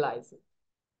can verbalize it.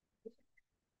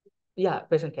 Yeah,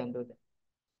 patient can do that.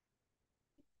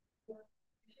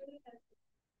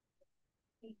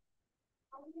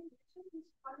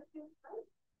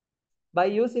 By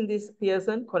using this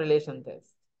Pearson correlation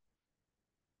test.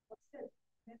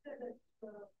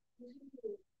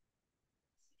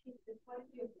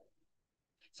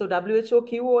 So WHO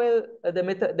QOL, the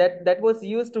method that was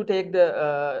used to take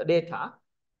the data.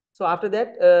 So after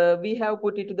that, we have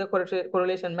put it to the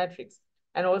correlation matrix.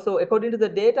 And also, according to the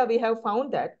data, we have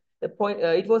found that the point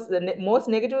it was the most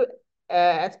negative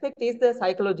aspect is the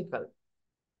psychological.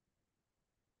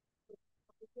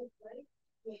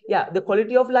 Yeah, the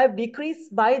quality of life decrease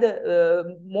by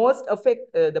the most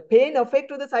affect the pain affect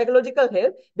to the psychological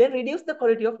health, then reduce the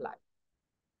quality of life.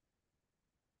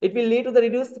 It will lead to the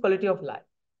reduced quality of life.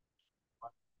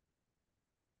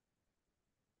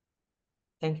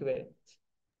 Thank you very much.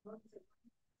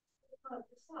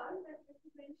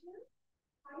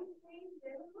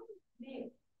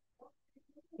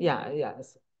 Yeah,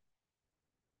 yes.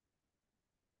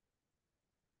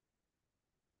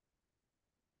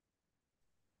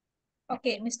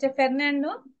 Okay, Mr.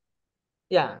 Fernando.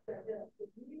 Yeah.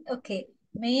 Okay.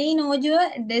 May I know your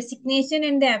designation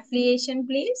and the affiliation,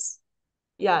 please?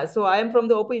 Yeah, so I am from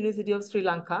the Open University of Sri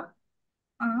Lanka.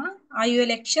 Are you a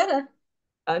lecturer?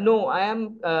 No, I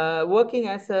am working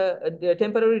as a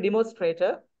temporary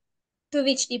demonstrator. To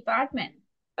which department?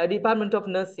 Department of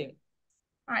Nursing.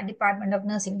 Department of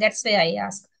Nursing. That's why I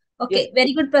asked. Okay, Yes.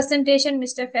 very good presentation,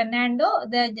 Mr. Fernando.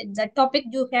 The topic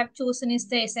you have chosen is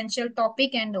the essential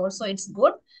topic, and also it's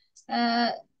good.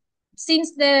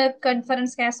 Since the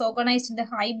conference has organized in the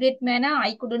hybrid manner,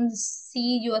 I couldn't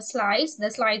see your slides.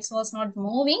 The slides was not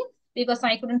moving because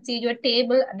I couldn't see your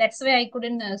table. That's why I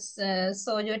couldn't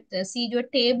see your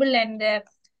table and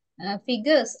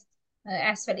figures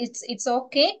as well. It's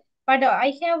okay. But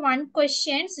I have one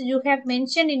question. So you have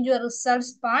mentioned in your research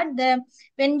part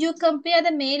when you compare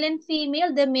the male and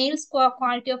female, the male's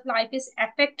quality of life is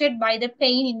affected by the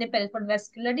pain in the peripheral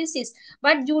vascular disease.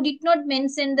 But you did not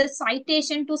mention the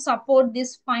citation to support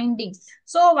this finding.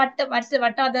 So what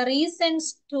are the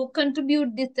reasons to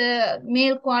contribute this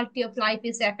male quality of life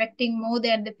is affecting more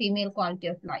than the female quality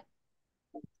of life?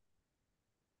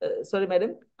 Sorry,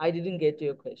 madam, I didn't get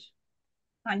your question.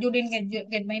 You didn't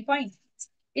get my point.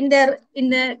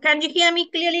 Can you hear me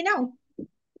clearly now?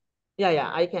 Yeah,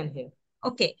 I can hear.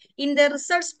 Okay. In the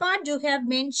research part, you have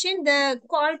mentioned the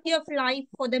quality of life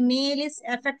for the male is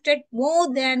affected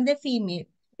more than the female.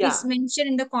 Yeah. It's mentioned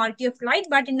in the quality of life,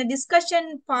 but in the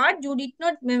discussion part, you did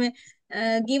not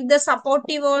give the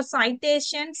supportive or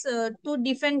citations to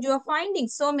defend your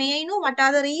findings. So may I know what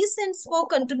are the reasons for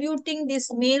contributing this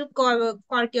male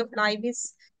quality of life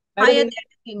is Madam, higher than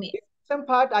the female? Some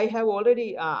part I have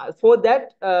already for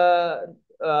that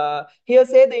here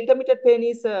say the intermittent pain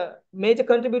is a major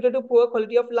contributor to poor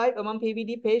quality of life among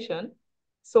PVD patients.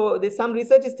 So there's some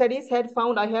research studies had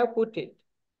found, I have put it.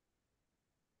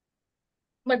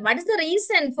 But what is the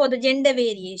reason for the gender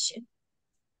variation?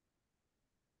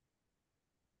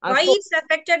 Why So, it's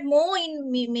affected more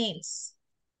in males?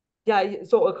 Yeah,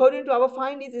 so according to our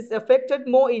findings, it's affected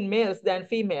more in males than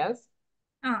females.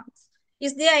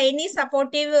 Is there any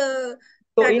supportive?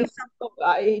 So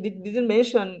I didn't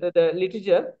mention the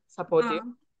literature supportive.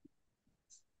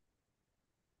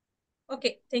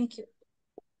 Okay, thank you.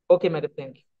 Okay, madam,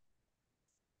 thank you.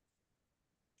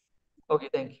 Okay,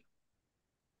 thank you.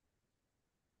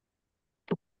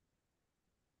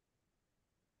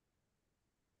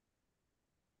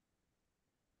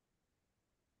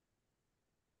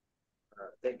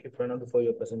 Thank you, Fernando, for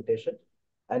your presentation.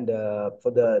 And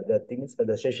for the things,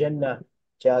 the session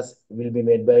chairs will be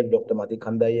made by Dr. Mati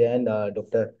Khandaya and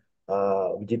Dr.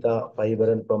 Vijita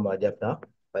Pahibaran from Jaffna,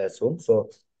 I assume. So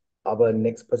our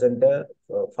next presenter,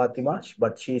 Fatima,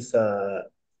 but she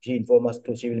informed us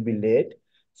she will be late.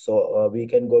 So we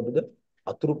can go to the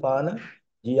Atrupana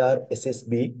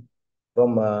GRSSB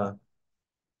from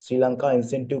Sri Lanka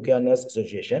Incentive Care Nurse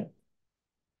Association.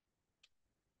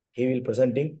 He will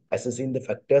presenting assessing the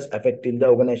factors affecting the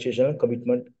organizational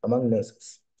commitment among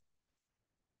nurses.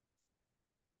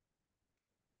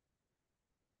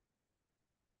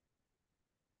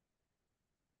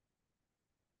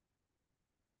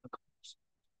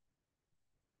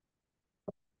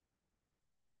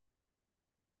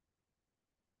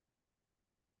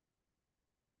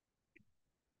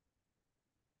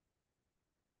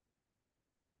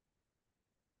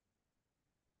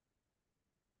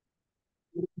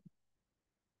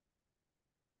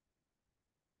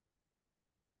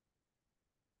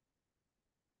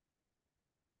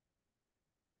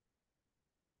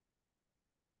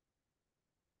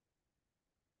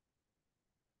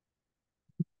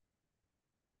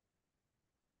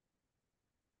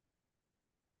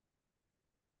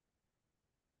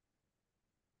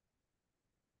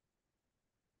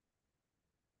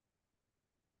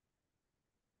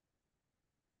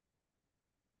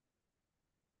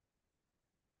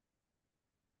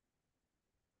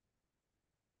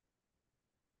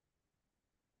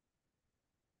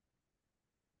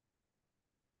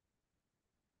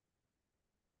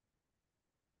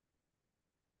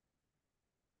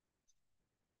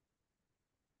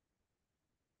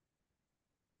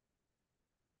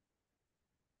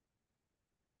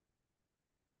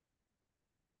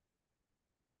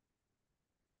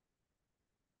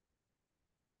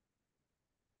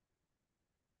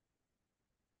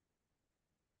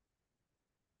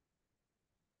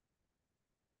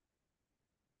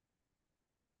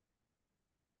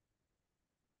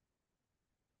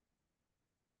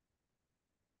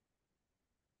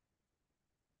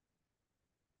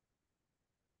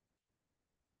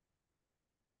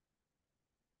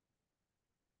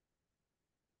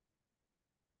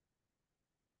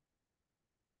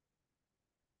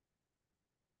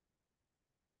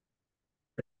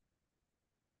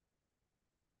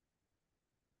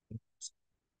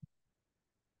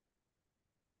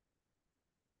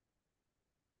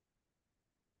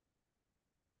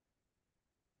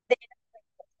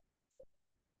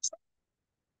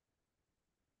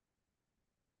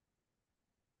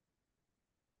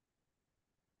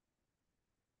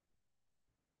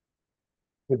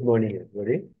 Good morning,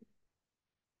 everybody.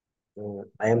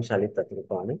 I am Shalit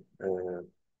Tatrupani.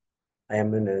 I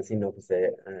am a nursing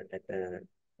officer at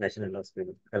National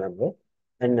Hospital, Colombo.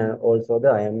 And I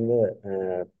am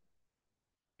the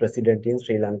president in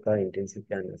Sri Lanka Intensive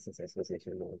Care Nurses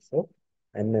Association also,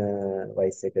 and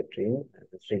vice secretary in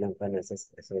Sri Lanka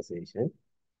Nurses Association.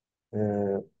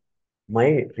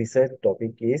 My research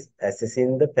topic is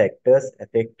assessing the factors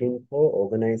affecting for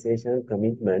organizational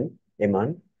commitment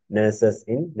among nurses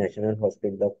in National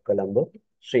Hospital of Colombo,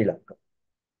 Sri Lanka.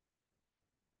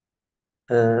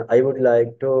 I would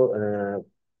like to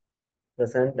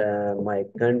present my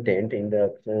content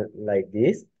introduction like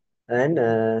this. And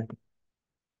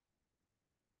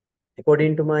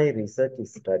according to my research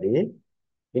study,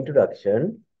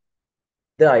 introduction,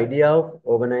 the idea of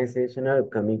organizational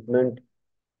commitment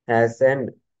has an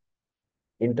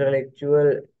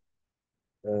intellectual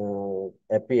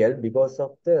appeal because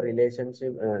of the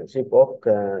relationship of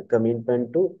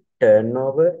commitment to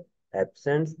turnover,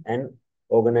 absence, and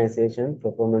organization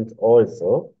performance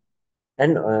also.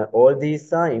 And all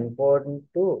these are important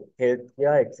to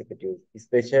healthcare executives,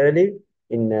 especially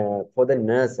in for the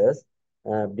nurses,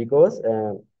 because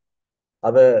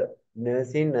our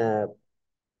nursing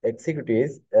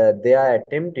executives they are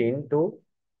attempting to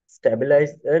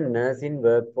stabilize the nursing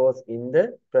workforce in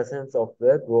the presence of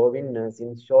the growing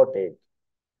nursing shortage.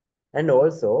 And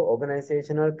also,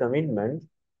 organizational commitment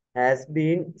has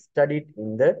been studied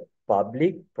in the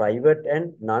public, private,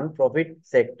 and non-profit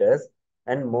sectors,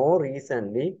 and more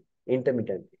recently,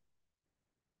 intermittently.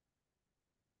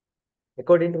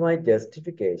 According to my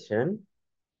justification,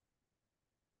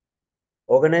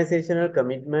 organizational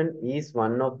commitment is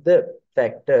one of the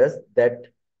factors that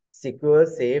secure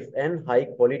safe and high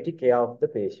quality care of the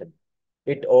patient.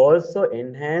 It also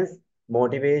enhances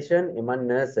motivation among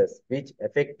nurses, which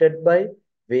affected by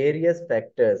various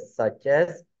factors such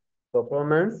as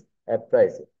performance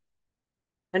appraisal.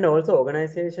 And also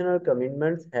organizational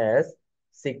commitments has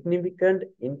significant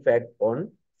impact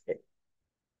on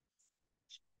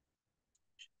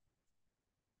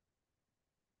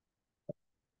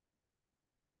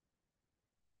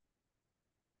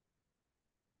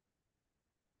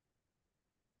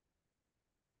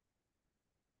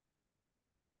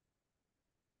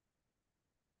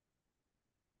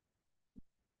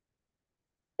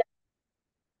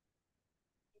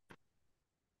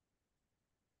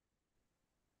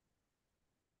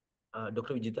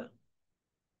Dr. Vijita.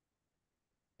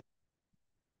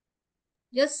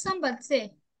 Yes, Sampath,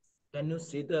 say. Can you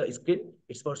see the screen?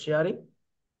 It's for sharing.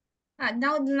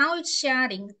 Now it's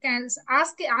sharing. Can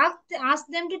ask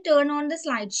them to turn on the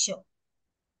slideshow.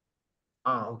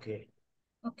 Okay.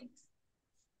 Okay.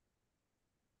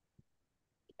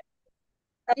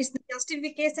 It's the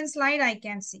justification slide I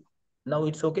can see. Now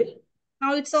it's okay?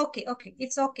 Now it's okay. Okay.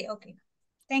 It's okay. Okay.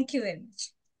 Thank you very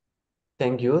much.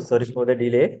 Thank you. Sorry for the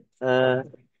delay.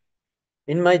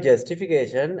 In my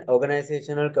justification,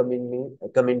 organizational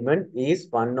commitment is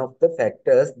one of the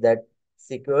factors that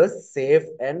secures safe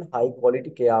and high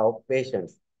quality care of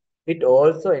patients. It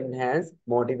also enhances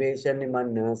motivation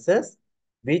among nurses,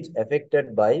 which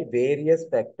affected by various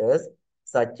factors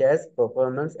such as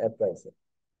performance appraisal.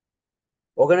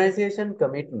 Organization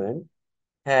commitment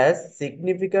has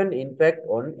significant impact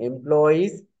on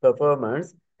employees'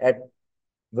 performance at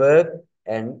work,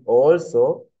 and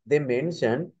also they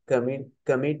mention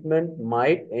commitment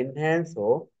might enhance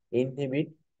or inhibit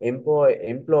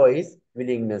employees'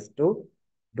 willingness to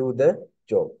do the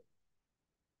job.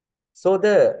 So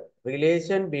the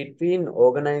relation between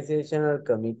organizational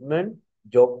commitment,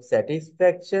 job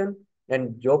satisfaction,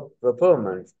 and job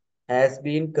performance has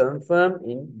been confirmed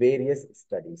in various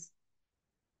studies.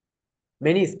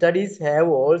 Many studies have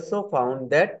also found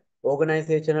that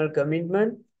organizational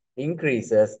commitment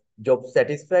increases job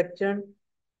satisfaction,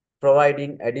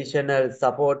 providing additional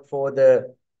support for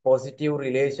the positive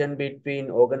relation between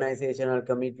organizational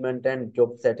commitment and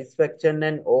job satisfaction,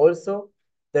 and also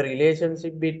the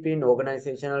relationship between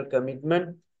organizational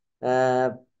commitment uh,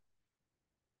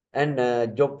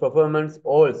 and job performance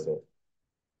also.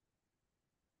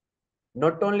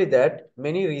 Not only that,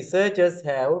 many researchers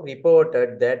have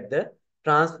reported that the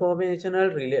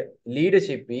transformational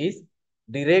leadership is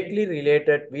directly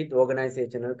related with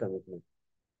organizational commitment.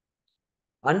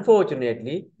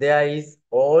 Unfortunately, there is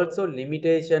also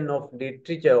limitation of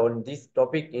literature on this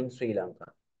topic in Sri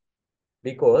Lanka.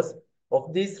 Because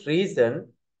of this reason,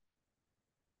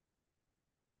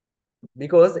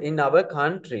 because in our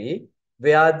country,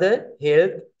 where the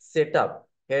health setup,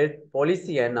 health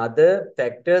policy and other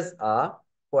factors are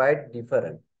quite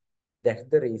different. That's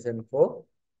the reason for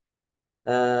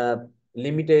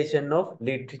limitation of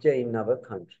literature in our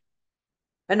country.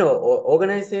 And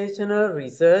organizational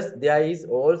research, there is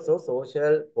also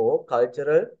social or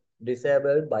cultural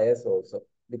disabled bias also,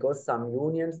 because some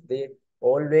unions, they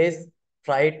always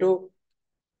try to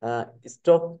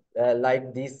stop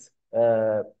like these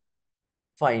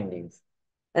findings.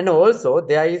 And also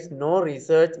there is no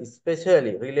research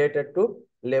especially related to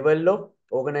level of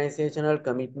organizational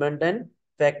commitment and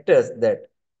factors that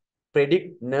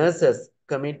predict nurses'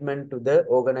 commitment to the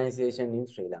organization in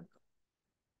Sri Lanka.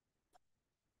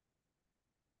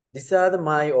 These are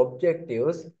my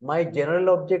objectives. My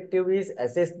general objective is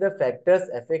assess the factors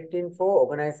affecting for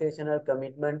organizational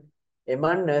commitment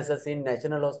among nurses in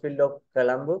National Hospital of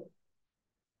Colombo,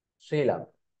 Sri Lanka.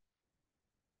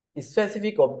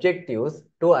 Specific objectives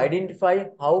to identify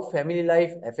how family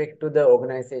life affect to the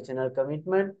organizational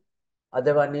commitment.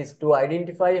 Other one is to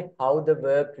identify how the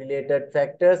work-related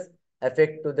factors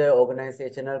affect to the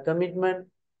organizational commitment.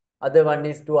 Other one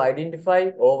is to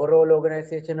identify overall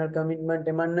organizational commitment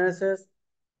among nurses.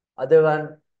 Other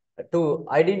one to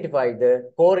identify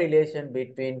the correlation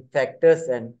between factors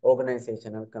and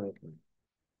organizational commitment.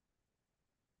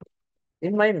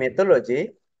 In my methodology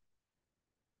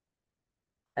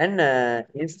and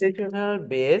institutional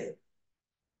base,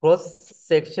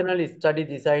 cross-sectional study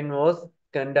design was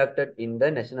conducted in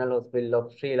the National Hospital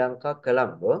of Sri Lanka,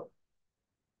 Colombo.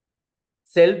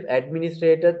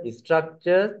 Self-administrated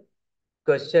structured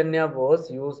questionnaire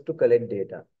was used to collect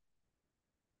data.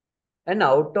 And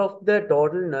out of the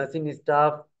total nursing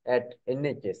staff at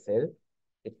NHSL,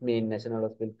 it means National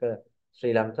Hospital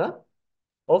Sri Lanka,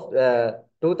 of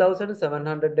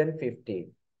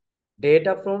 2,715,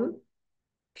 data from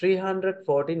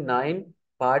 349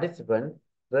 participants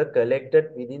were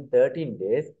collected within 13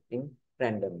 days in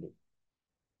randomly.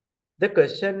 The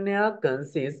questionnaire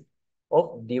consists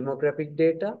of demographic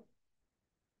data,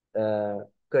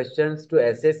 questions to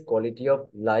assess quality of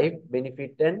life,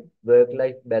 benefit and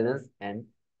work-life balance, and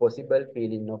possible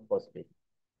feeling of possibility.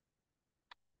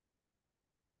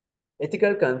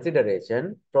 Ethical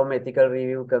consideration from Ethical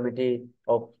Review Committee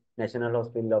of National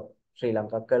Hospital of Sri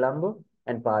Lanka, Colombo,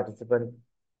 and participant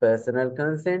personal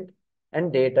consent,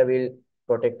 and data will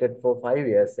protected for 5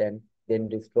 years and then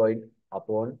destroyed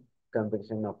upon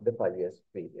completion of the 5 years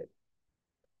period.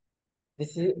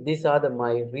 These are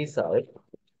my results.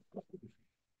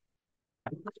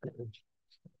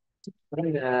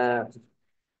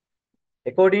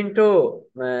 According to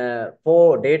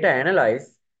for data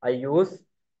analyze, I use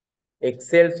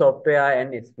Excel software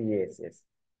and SPSS.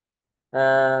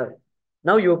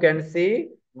 Now you can see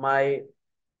my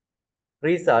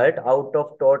result out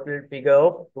of total figure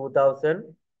of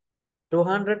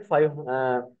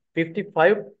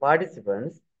 2,255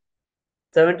 participants.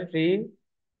 73%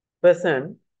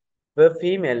 were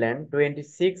female and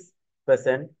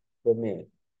 26% were male.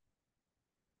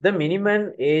 The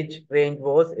minimum age range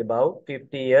was about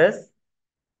 50 years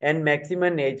and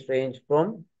maximum age range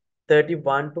from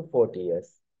 31 to 40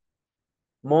 years.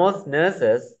 Most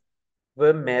nurses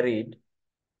were married.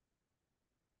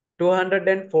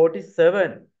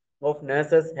 247 of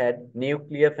nurses had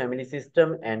nuclear family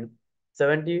system and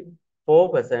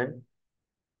 74%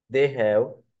 their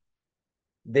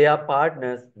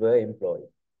partners were employed.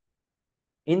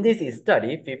 In this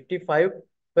study,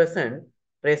 55%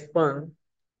 respond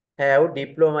have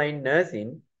diploma in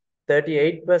nursing,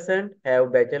 38%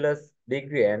 have bachelor's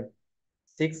degree, and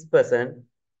 6%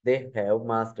 they have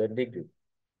master's degree.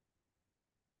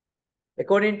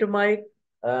 According to my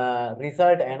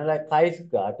result analysis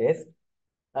test,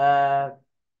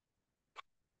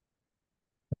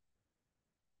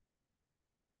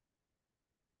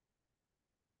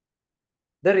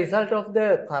 the result of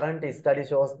the current study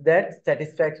shows that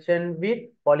satisfaction with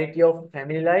quality of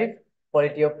family life,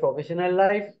 quality of professional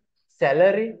life,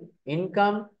 salary,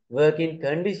 income, working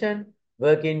condition,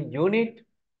 working unit,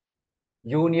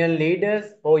 union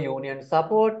leaders or union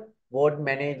support, ward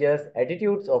managers'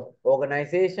 attitudes of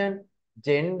organization,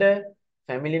 gender,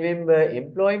 family member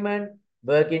employment,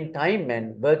 working time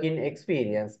and working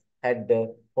experience had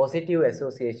the positive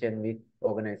association with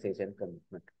organization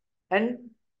commitment. And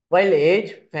while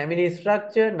age, family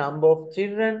structure, number of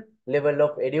children, level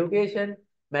of education,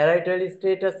 marital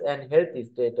status, and health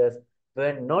status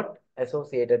were not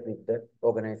associated with the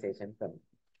organization commitment.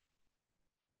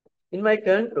 In my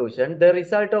conclusion, the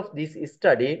result of this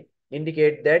study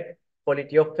indicate that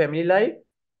quality of family life,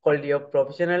 quality of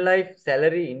professional life,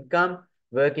 salary, income,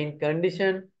 working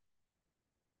condition,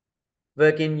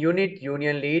 working unit,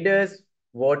 union leaders,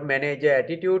 ward manager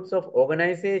attitudes of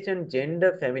organization,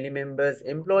 gender, family members,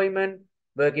 employment,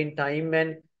 working time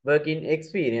and working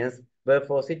experience were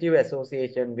positive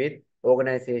association with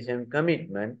organization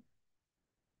commitment,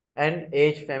 and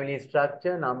age, family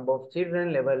structure, number of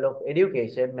children, level of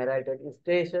education, marital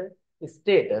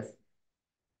status,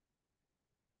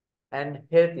 and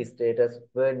health status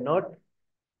were not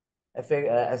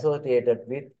associated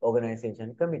with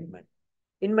organization commitment.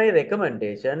 In my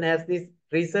recommendation, as this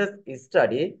research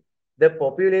study, the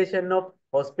population of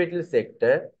hospital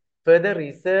sector, further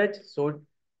research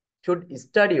should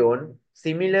study on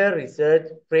similar research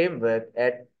framework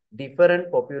at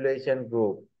different population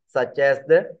groups, such as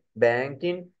the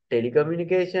banking,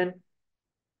 telecommunication,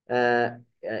 uh,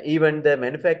 even the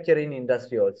manufacturing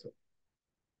industry also.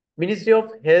 Ministry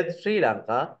of Health Sri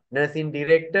Lanka, nursing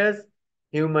directors,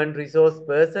 human resource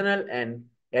personnel, and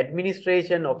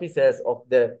administration officers of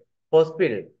the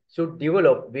hospital should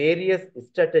develop various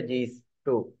strategies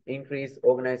to increase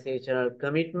organizational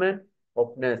commitment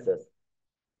of nurses.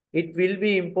 It will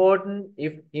be important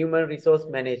if Human Resource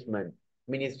Management,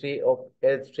 Ministry of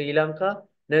Health Sri Lanka,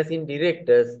 nursing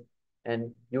directors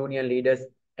and union leaders,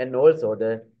 and also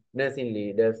the nursing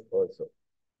leaders also.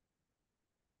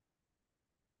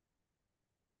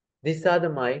 These are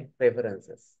my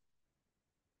preferences.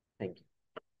 Thank you.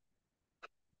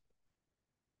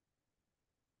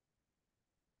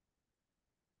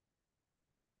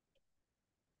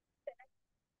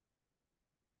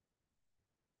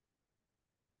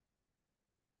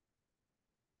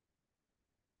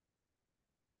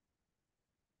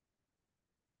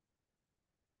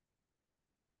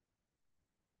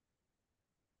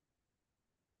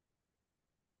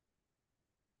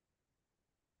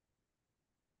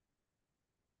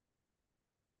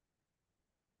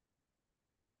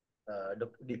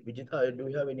 Dr. Vijita, do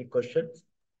you have any questions?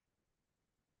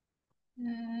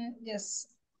 Yes.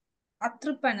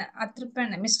 Atrapana,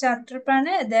 Mr.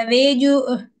 Atrapana, the way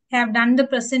you have done the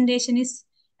presentation is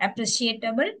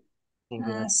appreciable. Thank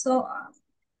you. So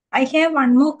I have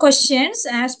one more questions.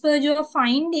 As per your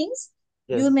findings,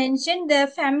 Yes. you mentioned the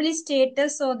family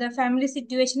status or the family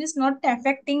situation is not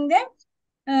affecting the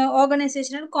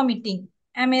organizational committee.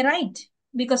 Am I right?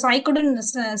 Because I couldn't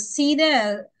see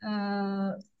the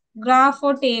graph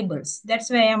or tables. That's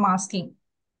why I'm asking.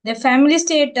 The family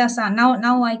status,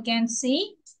 now I can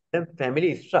see. The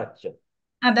family structure.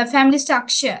 The family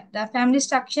structure. The family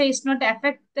structure is not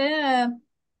affect the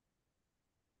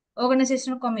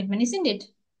organizational commitment, isn't it?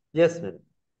 Yes, ma'am.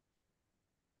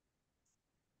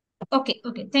 Okay.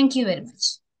 Thank you very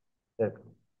much.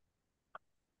 Welcome.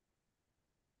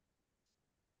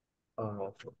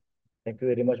 Thank you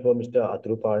very much for Mr.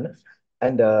 Atrupan.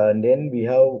 And then we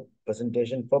have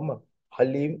presentation from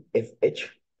Halim FH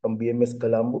from BMS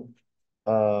Colombo.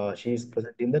 She is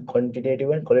presenting the quantitative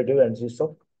and qualitative analysis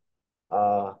of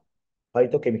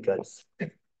phytochemicals.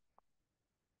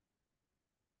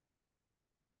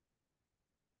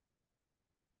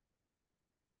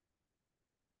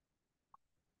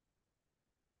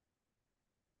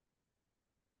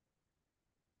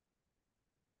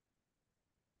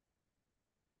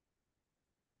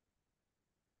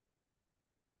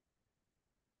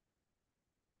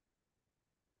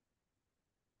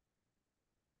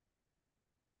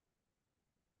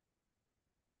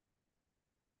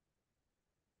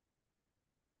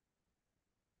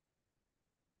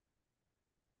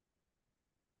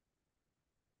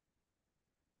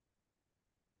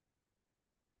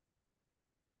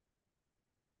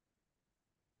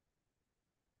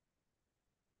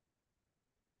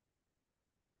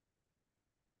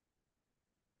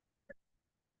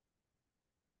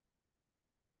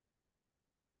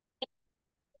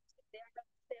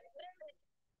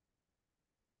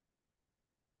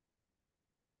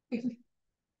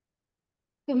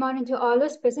 Good morning to all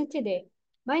those present today.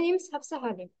 My name is Hafsa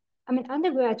Halim. I'm an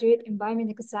undergraduate in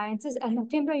Biomedical Sciences at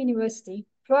Northumbria University,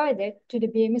 provided to the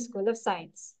BMS School of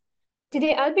Science.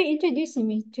 Today, I'll be introducing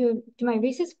me to my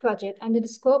research project under the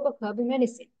scope of herbal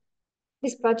medicine.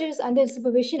 This project is under the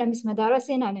supervision of Ms. Madara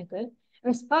Senanagar and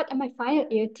was part of my final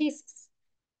year thesis.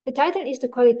 The title is The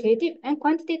Qualitative and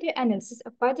Quantitative Analysis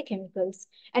of Phytochemicals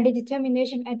and the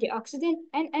Determination of Antioxidant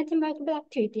and Antimicrobial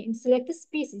Activity in Selected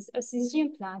Species of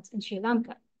Syzygian Plants in Sri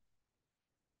Lanka.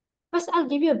 First, I'll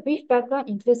give you a brief background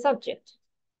into the subject.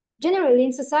 Generally,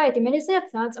 in society, medicinal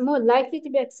plants are more likely to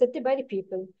be accepted by the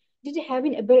people due to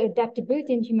having a better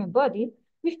adaptability in the human body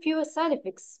with fewer side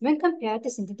effects when compared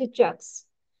to synthetic drugs.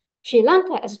 Sri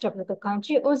Lanka, as a tropical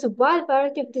country, owns a wide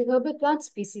variety of the herbal plant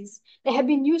species that have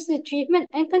been used in the treatment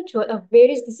and control of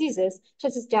various diseases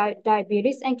such as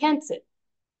diabetes and cancer.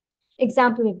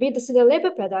 Example would be the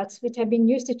Siddha products, which have been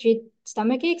used to treat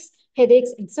stomach aches,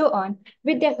 headaches, and so on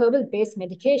with their herbal-based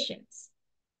medications.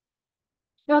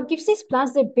 Now, what gives these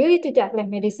plants the ability to act like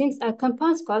medicines are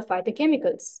compounds called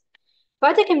phytochemicals.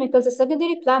 Phytochemicals are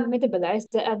secondary plant metabolites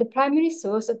that are the primary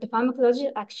source of the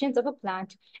pharmacological actions of a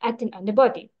plant acting on the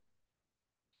body.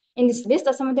 In this list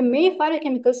are some of the main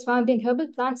phytochemicals found in herbal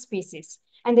plant species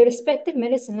and their respective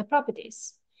medicinal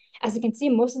properties. As you can see,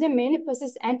 most of them mainly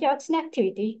possess antioxidant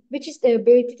activity, which is the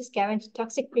ability to scavenge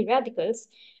toxic free radicals,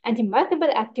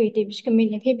 antimicrobial activity, which can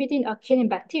mean inhibiting or killing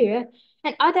bacteria,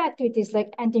 and other activities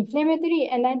like anti-inflammatory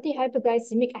and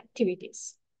anti-hyperglycemic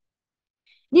activities.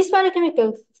 These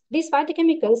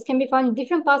phytochemicals can be found in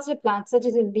different parts of the plant, such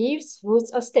as the leaves,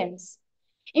 roots, or stems.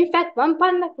 In fact, one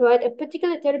part may provide a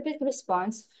particular therapeutic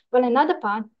response, while another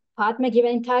part may give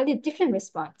an entirely different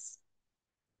response.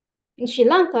 In Sri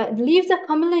Lanka, the leaves are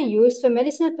commonly used for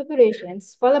medicinal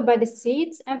preparations, followed by the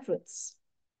seeds and fruits.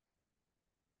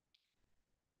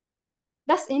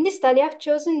 Thus, in this study, I've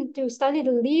chosen to study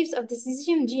the leaves of the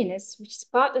Syzygium genus, which is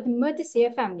part of the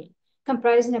Myrtaceae family,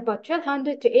 comprising about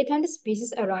 1,200 to 800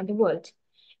 species around the world.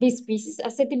 These species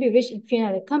are said to be rich in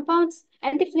phenolic compounds,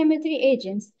 anti-inflammatory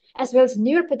agents, as well as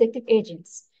neuroprotective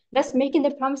agents, thus making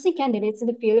them promising candidates in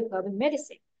the field of herbal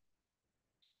medicine.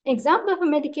 An example of a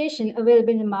medication available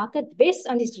in the market based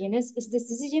on this genus is the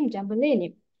Syzygium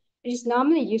jambolanium, which is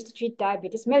normally used to treat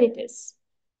diabetes mellitus.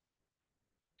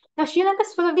 Now, Sri Lanka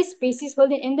is full of these species,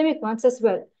 holding endemic ones as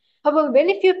well. However,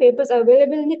 very few papers are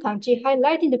available in the country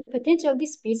highlighting the potential of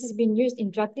these species being used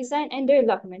in drug design and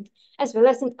development, as well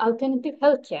as in alternative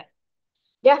healthcare.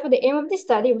 Therefore, the aim of this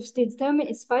study was to determine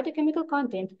its phytochemical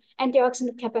content,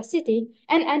 antioxidant capacity,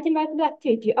 and antimicrobial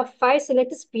activity of 5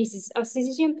 selected species of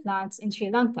Syzygium plants in Sri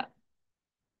Lanka.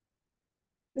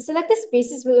 The selected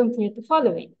species will include the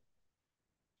following.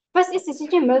 First is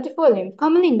Syzygium multifolium,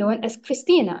 commonly known as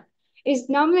Christina. It is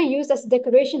normally used as a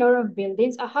decoration around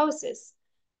buildings or houses.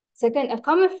 Second, a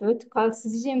common fruit called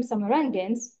Syzygium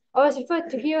samarandense, or is referred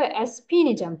to here as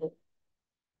peony jumbo.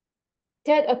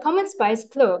 Third, a common spice,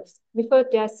 cloves, referred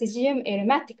to as Syzygium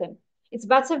aromaticum. Its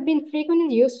buds have been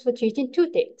frequently used for treating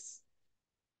toothaches.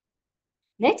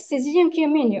 Next, Syzygium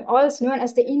cumini, also known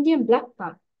as the Indian black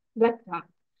plum.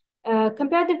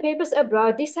 Compared to papers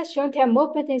abroad, this has shown to have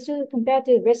more potential compared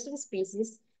to the rest of the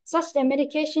species, such that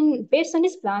medication based on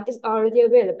this plant is already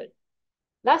available.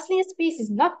 Lastly, a species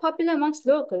not popular amongst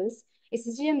locals is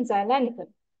Syzygium xylanicum,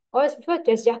 or is referred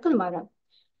to as jackal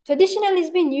Traditionally, it's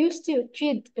been used to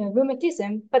treat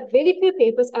rheumatism, but very few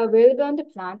papers are available on the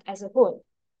plant as a whole.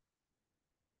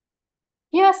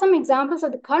 Here are some examples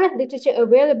of the current literature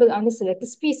available on the selected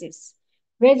species.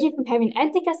 Ranging from having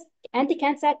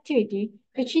anti-cancer activity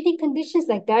to treating conditions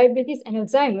like diabetes and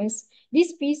Alzheimer's, these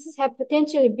species have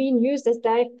potentially been used as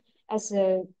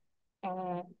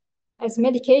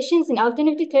medications in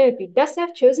alternative therapy. Thus, I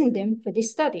have chosen them for this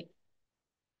study.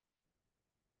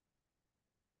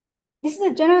 This is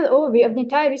a general overview of the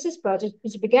entire research project,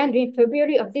 which began during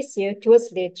February of this year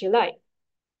towards late July.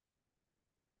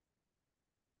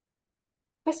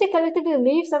 First, we collected the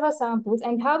leaves of our samples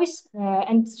and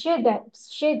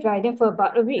shade dried them for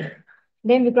about a week.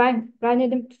 Then we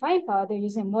grinded them to fine powder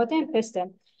using mortar and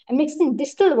pestle and mixed in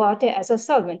distilled water as a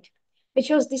solvent. We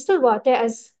chose distilled water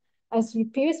as the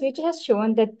previous research has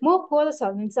shown that more polar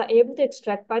solvents are able to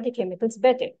extract phytochemicals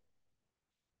better.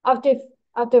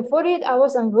 After 48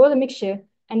 hours on roller mixture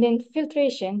and then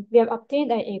filtration, we have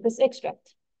obtained an aqueous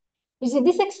extract. Using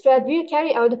this extract, we will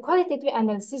carry out the qualitative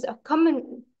analysis of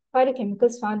common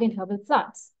phytochemicals found in herbal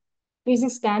plants using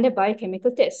standard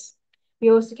biochemical tests. We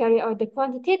also carry out the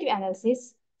quantitative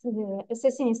analysis,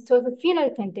 assessing its total phenol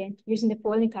content using the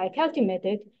Polynichai-Calty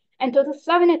method and total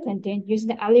flavonoid content using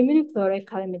the aluminum chloride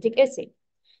colorimetric assay.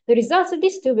 The results of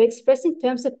these two were expressed in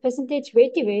terms of percentage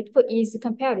weighty weight for easy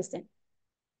comparison.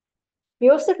 We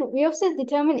also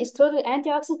determined its total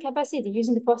antioxidant capacity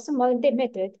using the phospholipid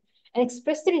method and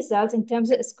expressed the results in terms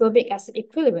of ascorbic acid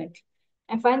equivalent.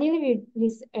 And finally, we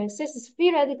assessed its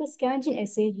free radical scavenging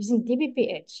assay using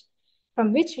DBPH,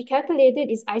 from which we calculated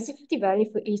its IC50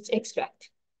 value for each extract.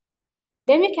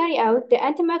 Then we carry out the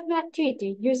antimicrobial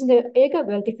activity using the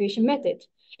agar-well diffusion method,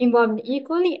 involving E.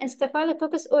 coli and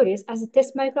Staphylococcus aureus as the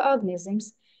test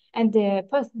microorganisms and the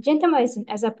gentamicin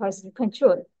as a positive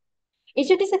control. Each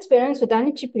of these experiments were done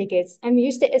in triplicates, and we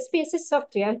used the SPSS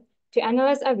software to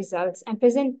analyze our results and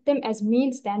present them as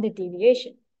mean standard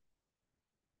deviation.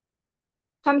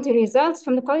 Coming to results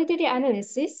from the qualitative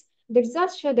analysis, the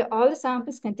results show that all the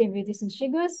samples contain reducing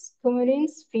sugars,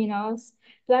 coumarins, phenols,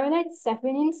 flavonoids,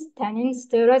 saponins, tannins,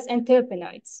 steroids, and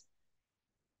terpenoids.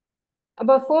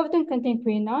 About 4 of them contain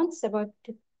quinones, about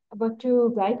 2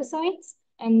 glycosides,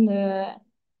 and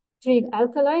 3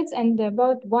 alkaloids, and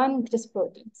about 1 just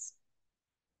proteins.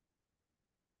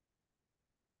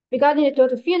 Regarding the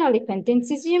total phenolic content,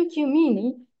 Syzygium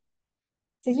cumini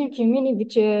Cesium cumini,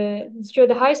 which show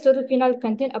the highest total phenol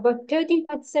content, about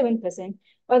 13.7%,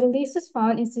 while the least is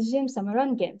found in Cesium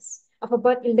samarangens of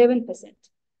about 11%.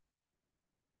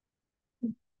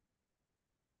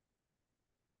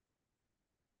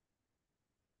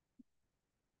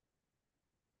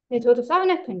 The total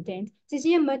flavonoid content,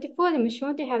 Cesium multifolium is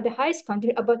shown to have the highest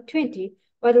content, about 20,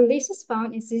 while the least is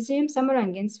found in Cesium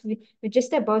samarangens with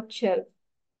just about 12.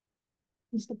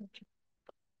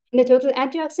 In the total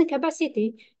antioxidant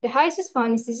capacity, the highest is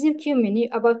found in Cesium cumini,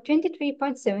 about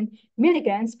 23.7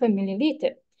 milligrams per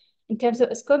milliliter. In terms of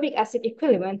ascorbic acid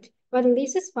equivalent, while the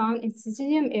least is found in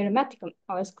Cesium aromaticum,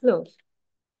 or as clove.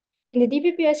 In the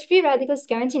DPPS free radical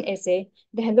scavenging assay,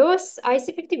 the lowest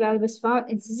IC50 value was found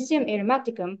in Cesium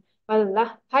aromaticum, while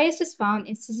the highest was found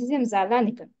in Cesium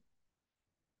xylanicum.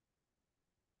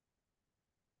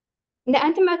 In the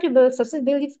antimicrobial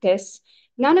susceptibility tests,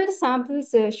 none of the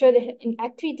samples showed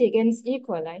activity against E.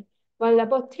 coli, while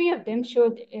about 3 of them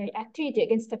showed activity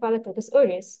against Staphylococcus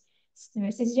aureus,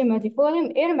 Cesium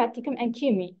multifolium, aromaticum, and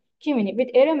cumini,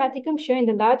 with aromaticum showing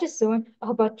the largest zone of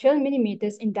about 12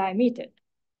 millimeters in diameter.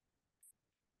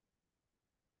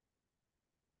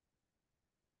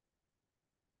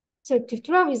 So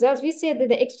through our results, we say that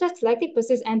the extracts likely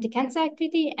possess anti-cancer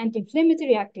activity,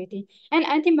 anti-inflammatory activity, and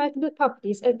antimicrobial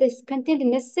properties as they contain the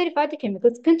necessary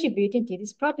phytochemicals contributing to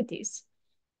these properties.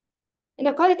 In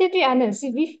a qualitative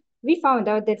analysis, we found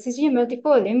out that Cesium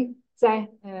multifolium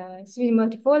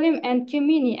and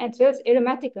cumini as well as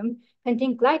aromaticum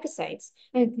contain glycosides,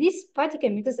 and these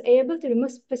phytochemicals are able to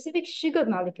remove specific sugar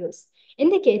molecules,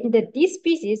 indicating that these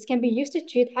species can be used to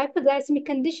treat hypoglycemic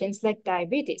conditions like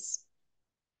diabetes.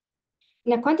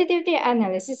 In a quantitative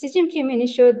analysis, Cesium cumini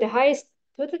showed the highest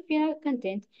total phenol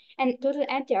content and total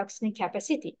antioxidant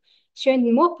capacity,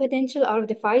 showing more potential out of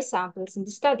the 5 samples in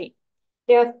the study.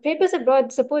 There are papers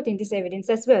abroad supporting this evidence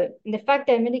as well, and the fact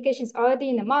that medication is already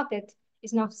in the market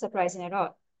is not surprising at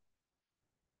all.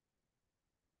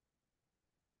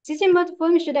 Cesium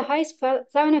multifolium showed the highest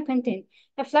flavonoid content.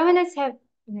 Now,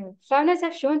 flavonoids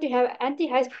have shown to have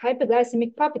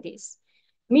anti-hyperglycemic properties,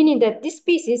 meaning that this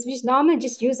species, which normally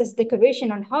just used as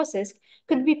decoration on houses,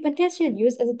 could be potentially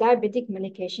used as a diabetic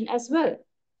medication as well.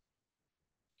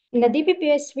 In the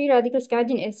DPPS free radical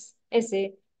scavenging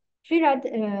assay,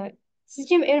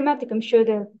 Cesium aromaticum showed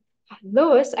the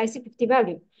lowest IC50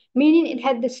 value, meaning it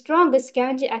had the strongest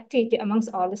scavenging activity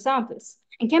amongst all the samples,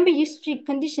 and can be used to treat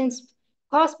conditions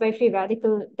caused by free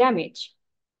radical damage.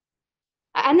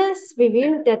 Analysis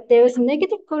revealed that there was a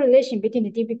negative correlation between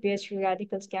the DPPS free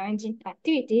radical scavenging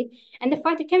activity and the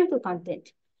phytochemical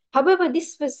content. However,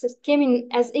 this came in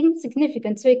as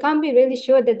insignificant, so it can't be really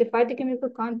sure that the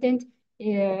phytochemical content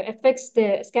affects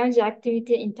the scavenging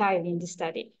activity entirely in the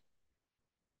study.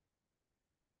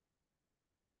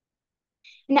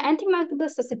 In the antimicrobial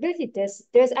susceptibility test,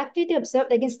 there is activity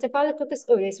observed against Staphylococcus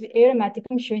aureus with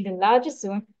aromaticum showing the largest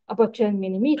zone, about 12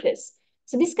 millimeters.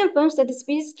 So this confirms that the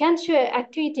species can show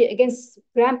activity against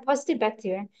gram-positive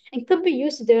bacteria and could be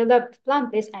used to develop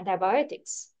plant-based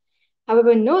antibiotics.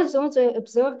 However, no zones were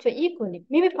observed for E. coli,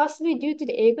 maybe possibly due to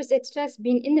the aqueous extracts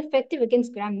being ineffective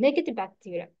against gram-negative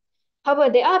bacteria.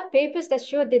 However, there are papers that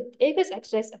show that aqueous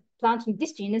extracts of plants from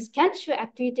this genus can show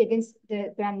activity against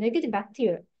the gram-negative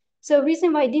bacteria. So the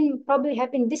reason why it didn't probably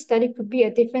happen in this study could be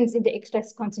a difference in the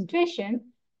extract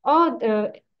concentration or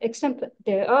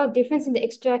difference in the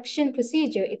extraction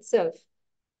procedure itself.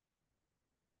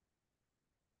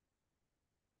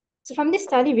 So from this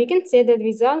study, we can say that the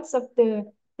results of the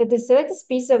selected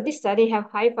species of this study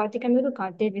have high phytochemical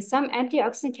content with some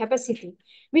antioxidant capacity,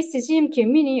 with Cesium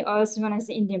cumini, also known as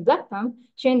the Indian black plum,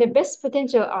 showing the best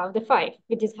potential out of the 5,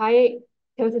 with its high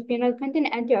total phenol content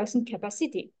and antioxidant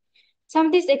capacity. Some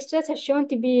of these extracts are shown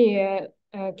to be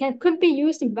could be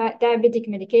used in diabetic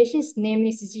medications,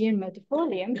 namely Cesium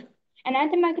multifolium, and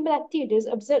antimicrobial activities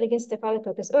observed against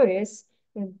Staphylococcus aureus,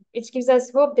 which gives us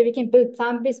hope that we can build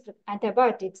plant-based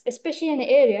antibiotics, especially in an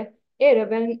area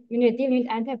when we're dealing with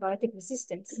antibiotic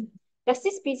resistance. Thus,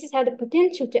 this species had the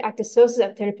potential to act as sources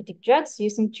of therapeutic drugs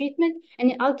used in treatment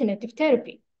and in alternative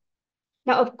therapy.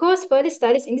 Now, of course, further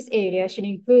studies in this area should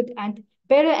include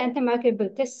better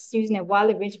antimicrobial tests using a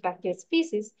wider range of bacterial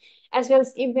species, as well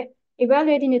as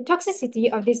evaluating the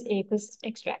toxicity of these aqueous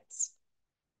extracts.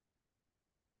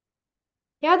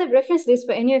 Here are the reference lists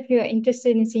for any of you who are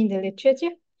interested in seeing the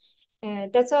literature.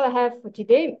 That's all I have for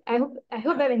today. I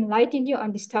hope I've enlightened you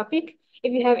on this topic.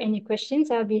 If you have any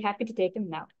questions, I'll be happy to take them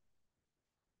now.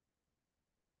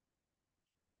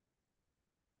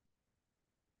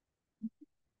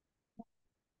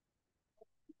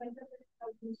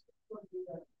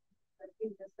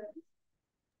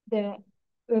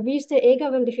 We use the egg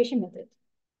verification method.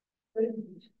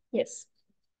 Yes.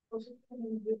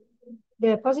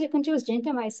 The positive control is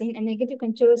gentamicin and negative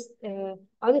control is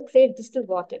autoclaved distilled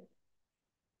water.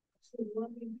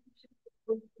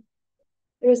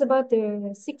 It was about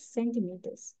 6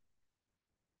 centimeters.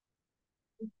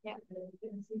 Yeah.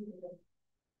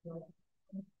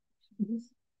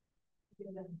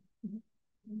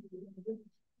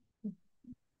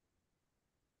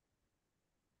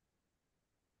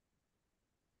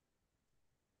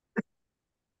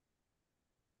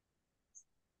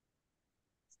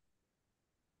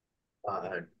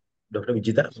 Dr.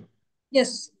 Vijita?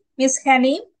 Yes, Miss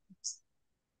Halim.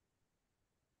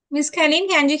 Miss Halim,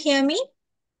 can you hear me?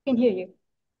 I can hear you.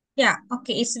 Yeah,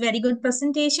 okay. It's a very good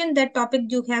presentation. The topic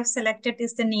you have selected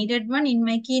is the needed one. In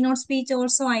my keynote speech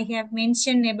also, I have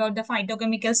mentioned about the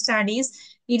phytochemical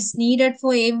studies. It's needed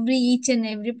for each and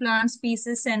every plant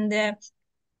species and the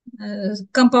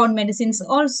compound medicines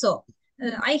also.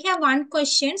 I have one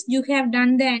question. You have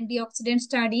done the antioxidant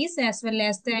studies as well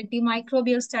as the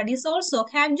antimicrobial studies also.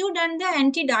 Have you done the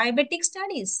anti-diabetic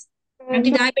studies? No,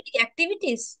 Anti-diabetic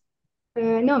activities?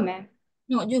 no, ma'am.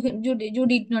 No, you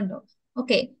did not know.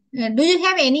 Okay. Do you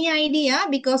have any idea?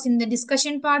 Because in the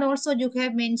discussion part also you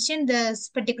have mentioned the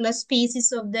particular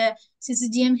species of the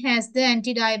Symposium has the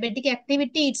anti-diabetic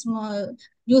activity. It's more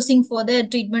using for the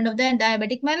treatment of the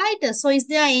diabetic mellitus. So is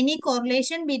there any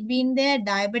correlation between the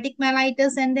diabetic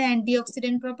mellitus and the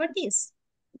antioxidant properties?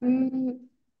 Mm,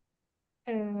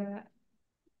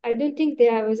 I don't think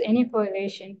there was any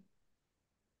correlation.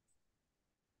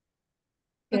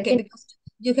 Okay, because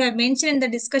you have mentioned in the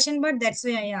discussion, but that's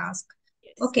why I ask.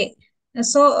 Yes. Okay,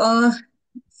 so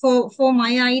for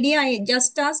my idea, I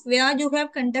just ask where you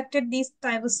have conducted these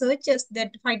type of searches,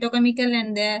 that phytochemical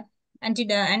and the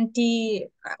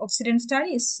antioxidant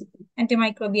studies,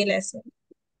 antimicrobial as well.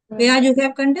 Where you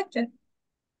have conducted?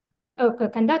 Okay,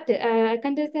 I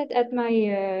conducted at my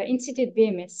institute,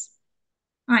 BMS.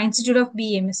 Institute of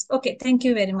BMS. Okay, thank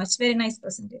you very much. Very nice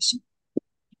presentation.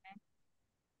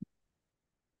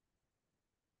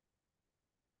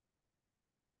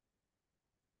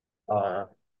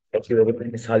 Thank you very much,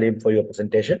 Ms. Halim, for your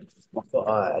presentation. So,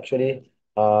 actually,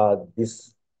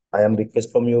 this I am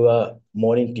request from you a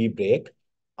morning tea break.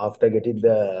 After getting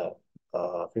the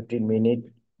 15-minute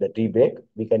the tea break,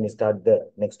 we can start the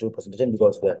next two presentation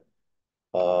because the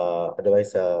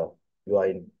otherwise you are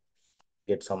in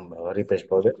get some refresh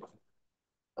project.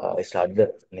 I start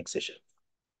the next session.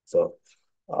 So,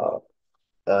 uh,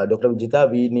 Dr. Vijita,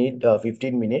 we need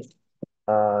 15 minutes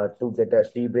to get a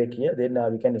tea break here. Then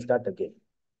we can start again.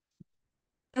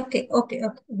 Okay.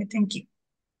 Thank you.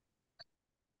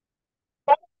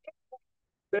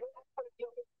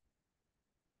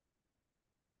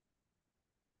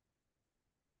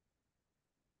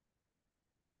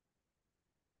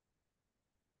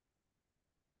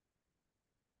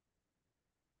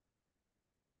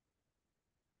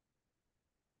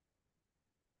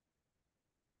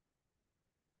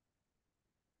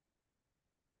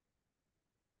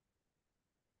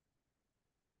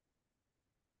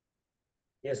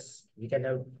 Yes, we can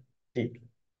have tea.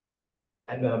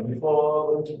 And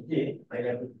before going to tea, I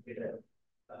have to get a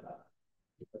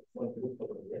one group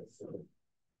over here. So,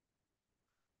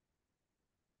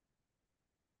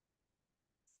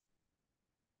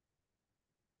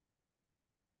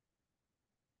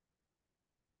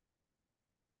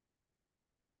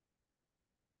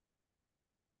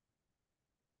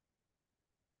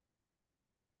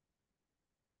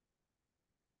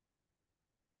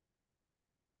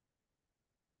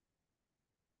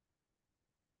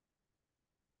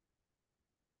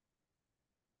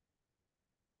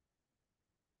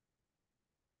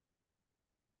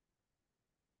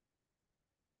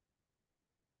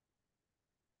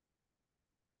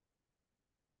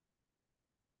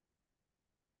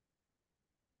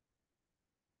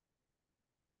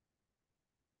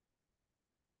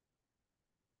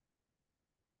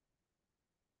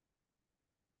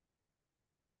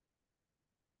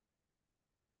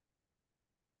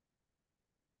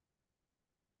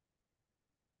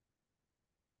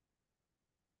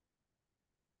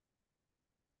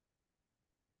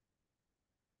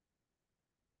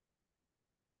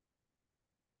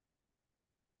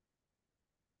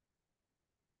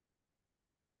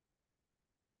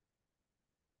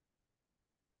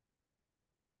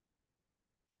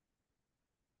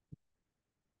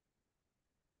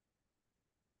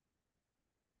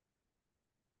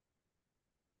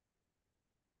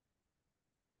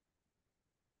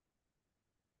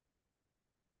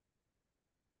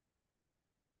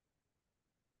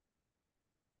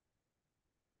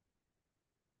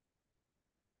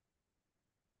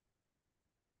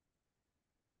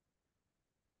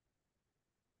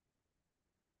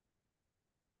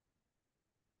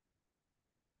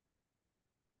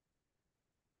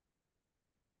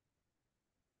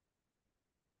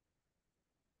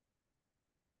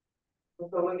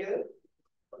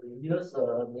 videos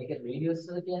මේක videos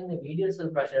වල කියන්නේ videos වල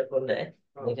ප්‍රශ්නයක් වුණේ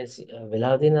නැහැ. මේක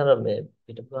වෙලා තියෙන අර මේ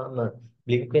පිටපුවාම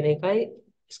blink වෙන එකයි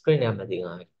screen එකක් මැදින්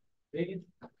ආවේ.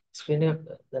 screen එක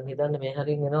දැන් හිතන්න මේ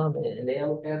හරින් එනවා මේ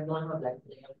layout එකක් ගන්නවා black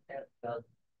layout එකක්.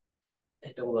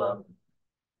 එතකොට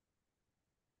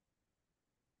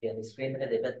කියන්නේ screen එක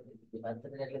දෙපැත්තට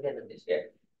නැගලා තියෙන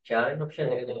sharing option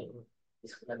එක දෙනවා.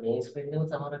 මේ screen එක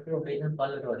සමහරවිට ඔබේ නම්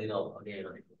පල්ලට වදිනවා වගේ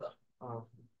වෙනවා ඒක.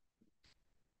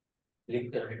 blink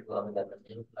කරලා හිටපුවාම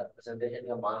දැන් presentation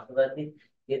එක මාර්ක් කරද්දි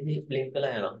ඒකදී blink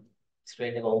කළා යනවා.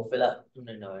 screen එක off වෙලා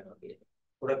තුනෙන්නවා වෙනවා කියන්නේ.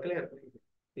 ගොඩක් වෙලා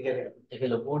ඒක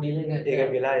ලොකු ඩීල් එකක්. ඒක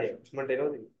වෙලා ඉක්මනට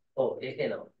එනවද? ඔව් ඒක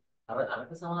එනවා.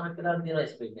 අරක සමහරක් වෙලාවට තියෙනවා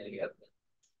screen එකක්.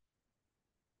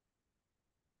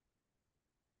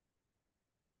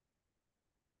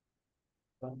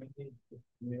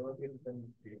 මේවා කියන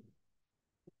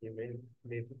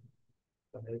මේ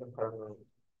තමයි කරනවා.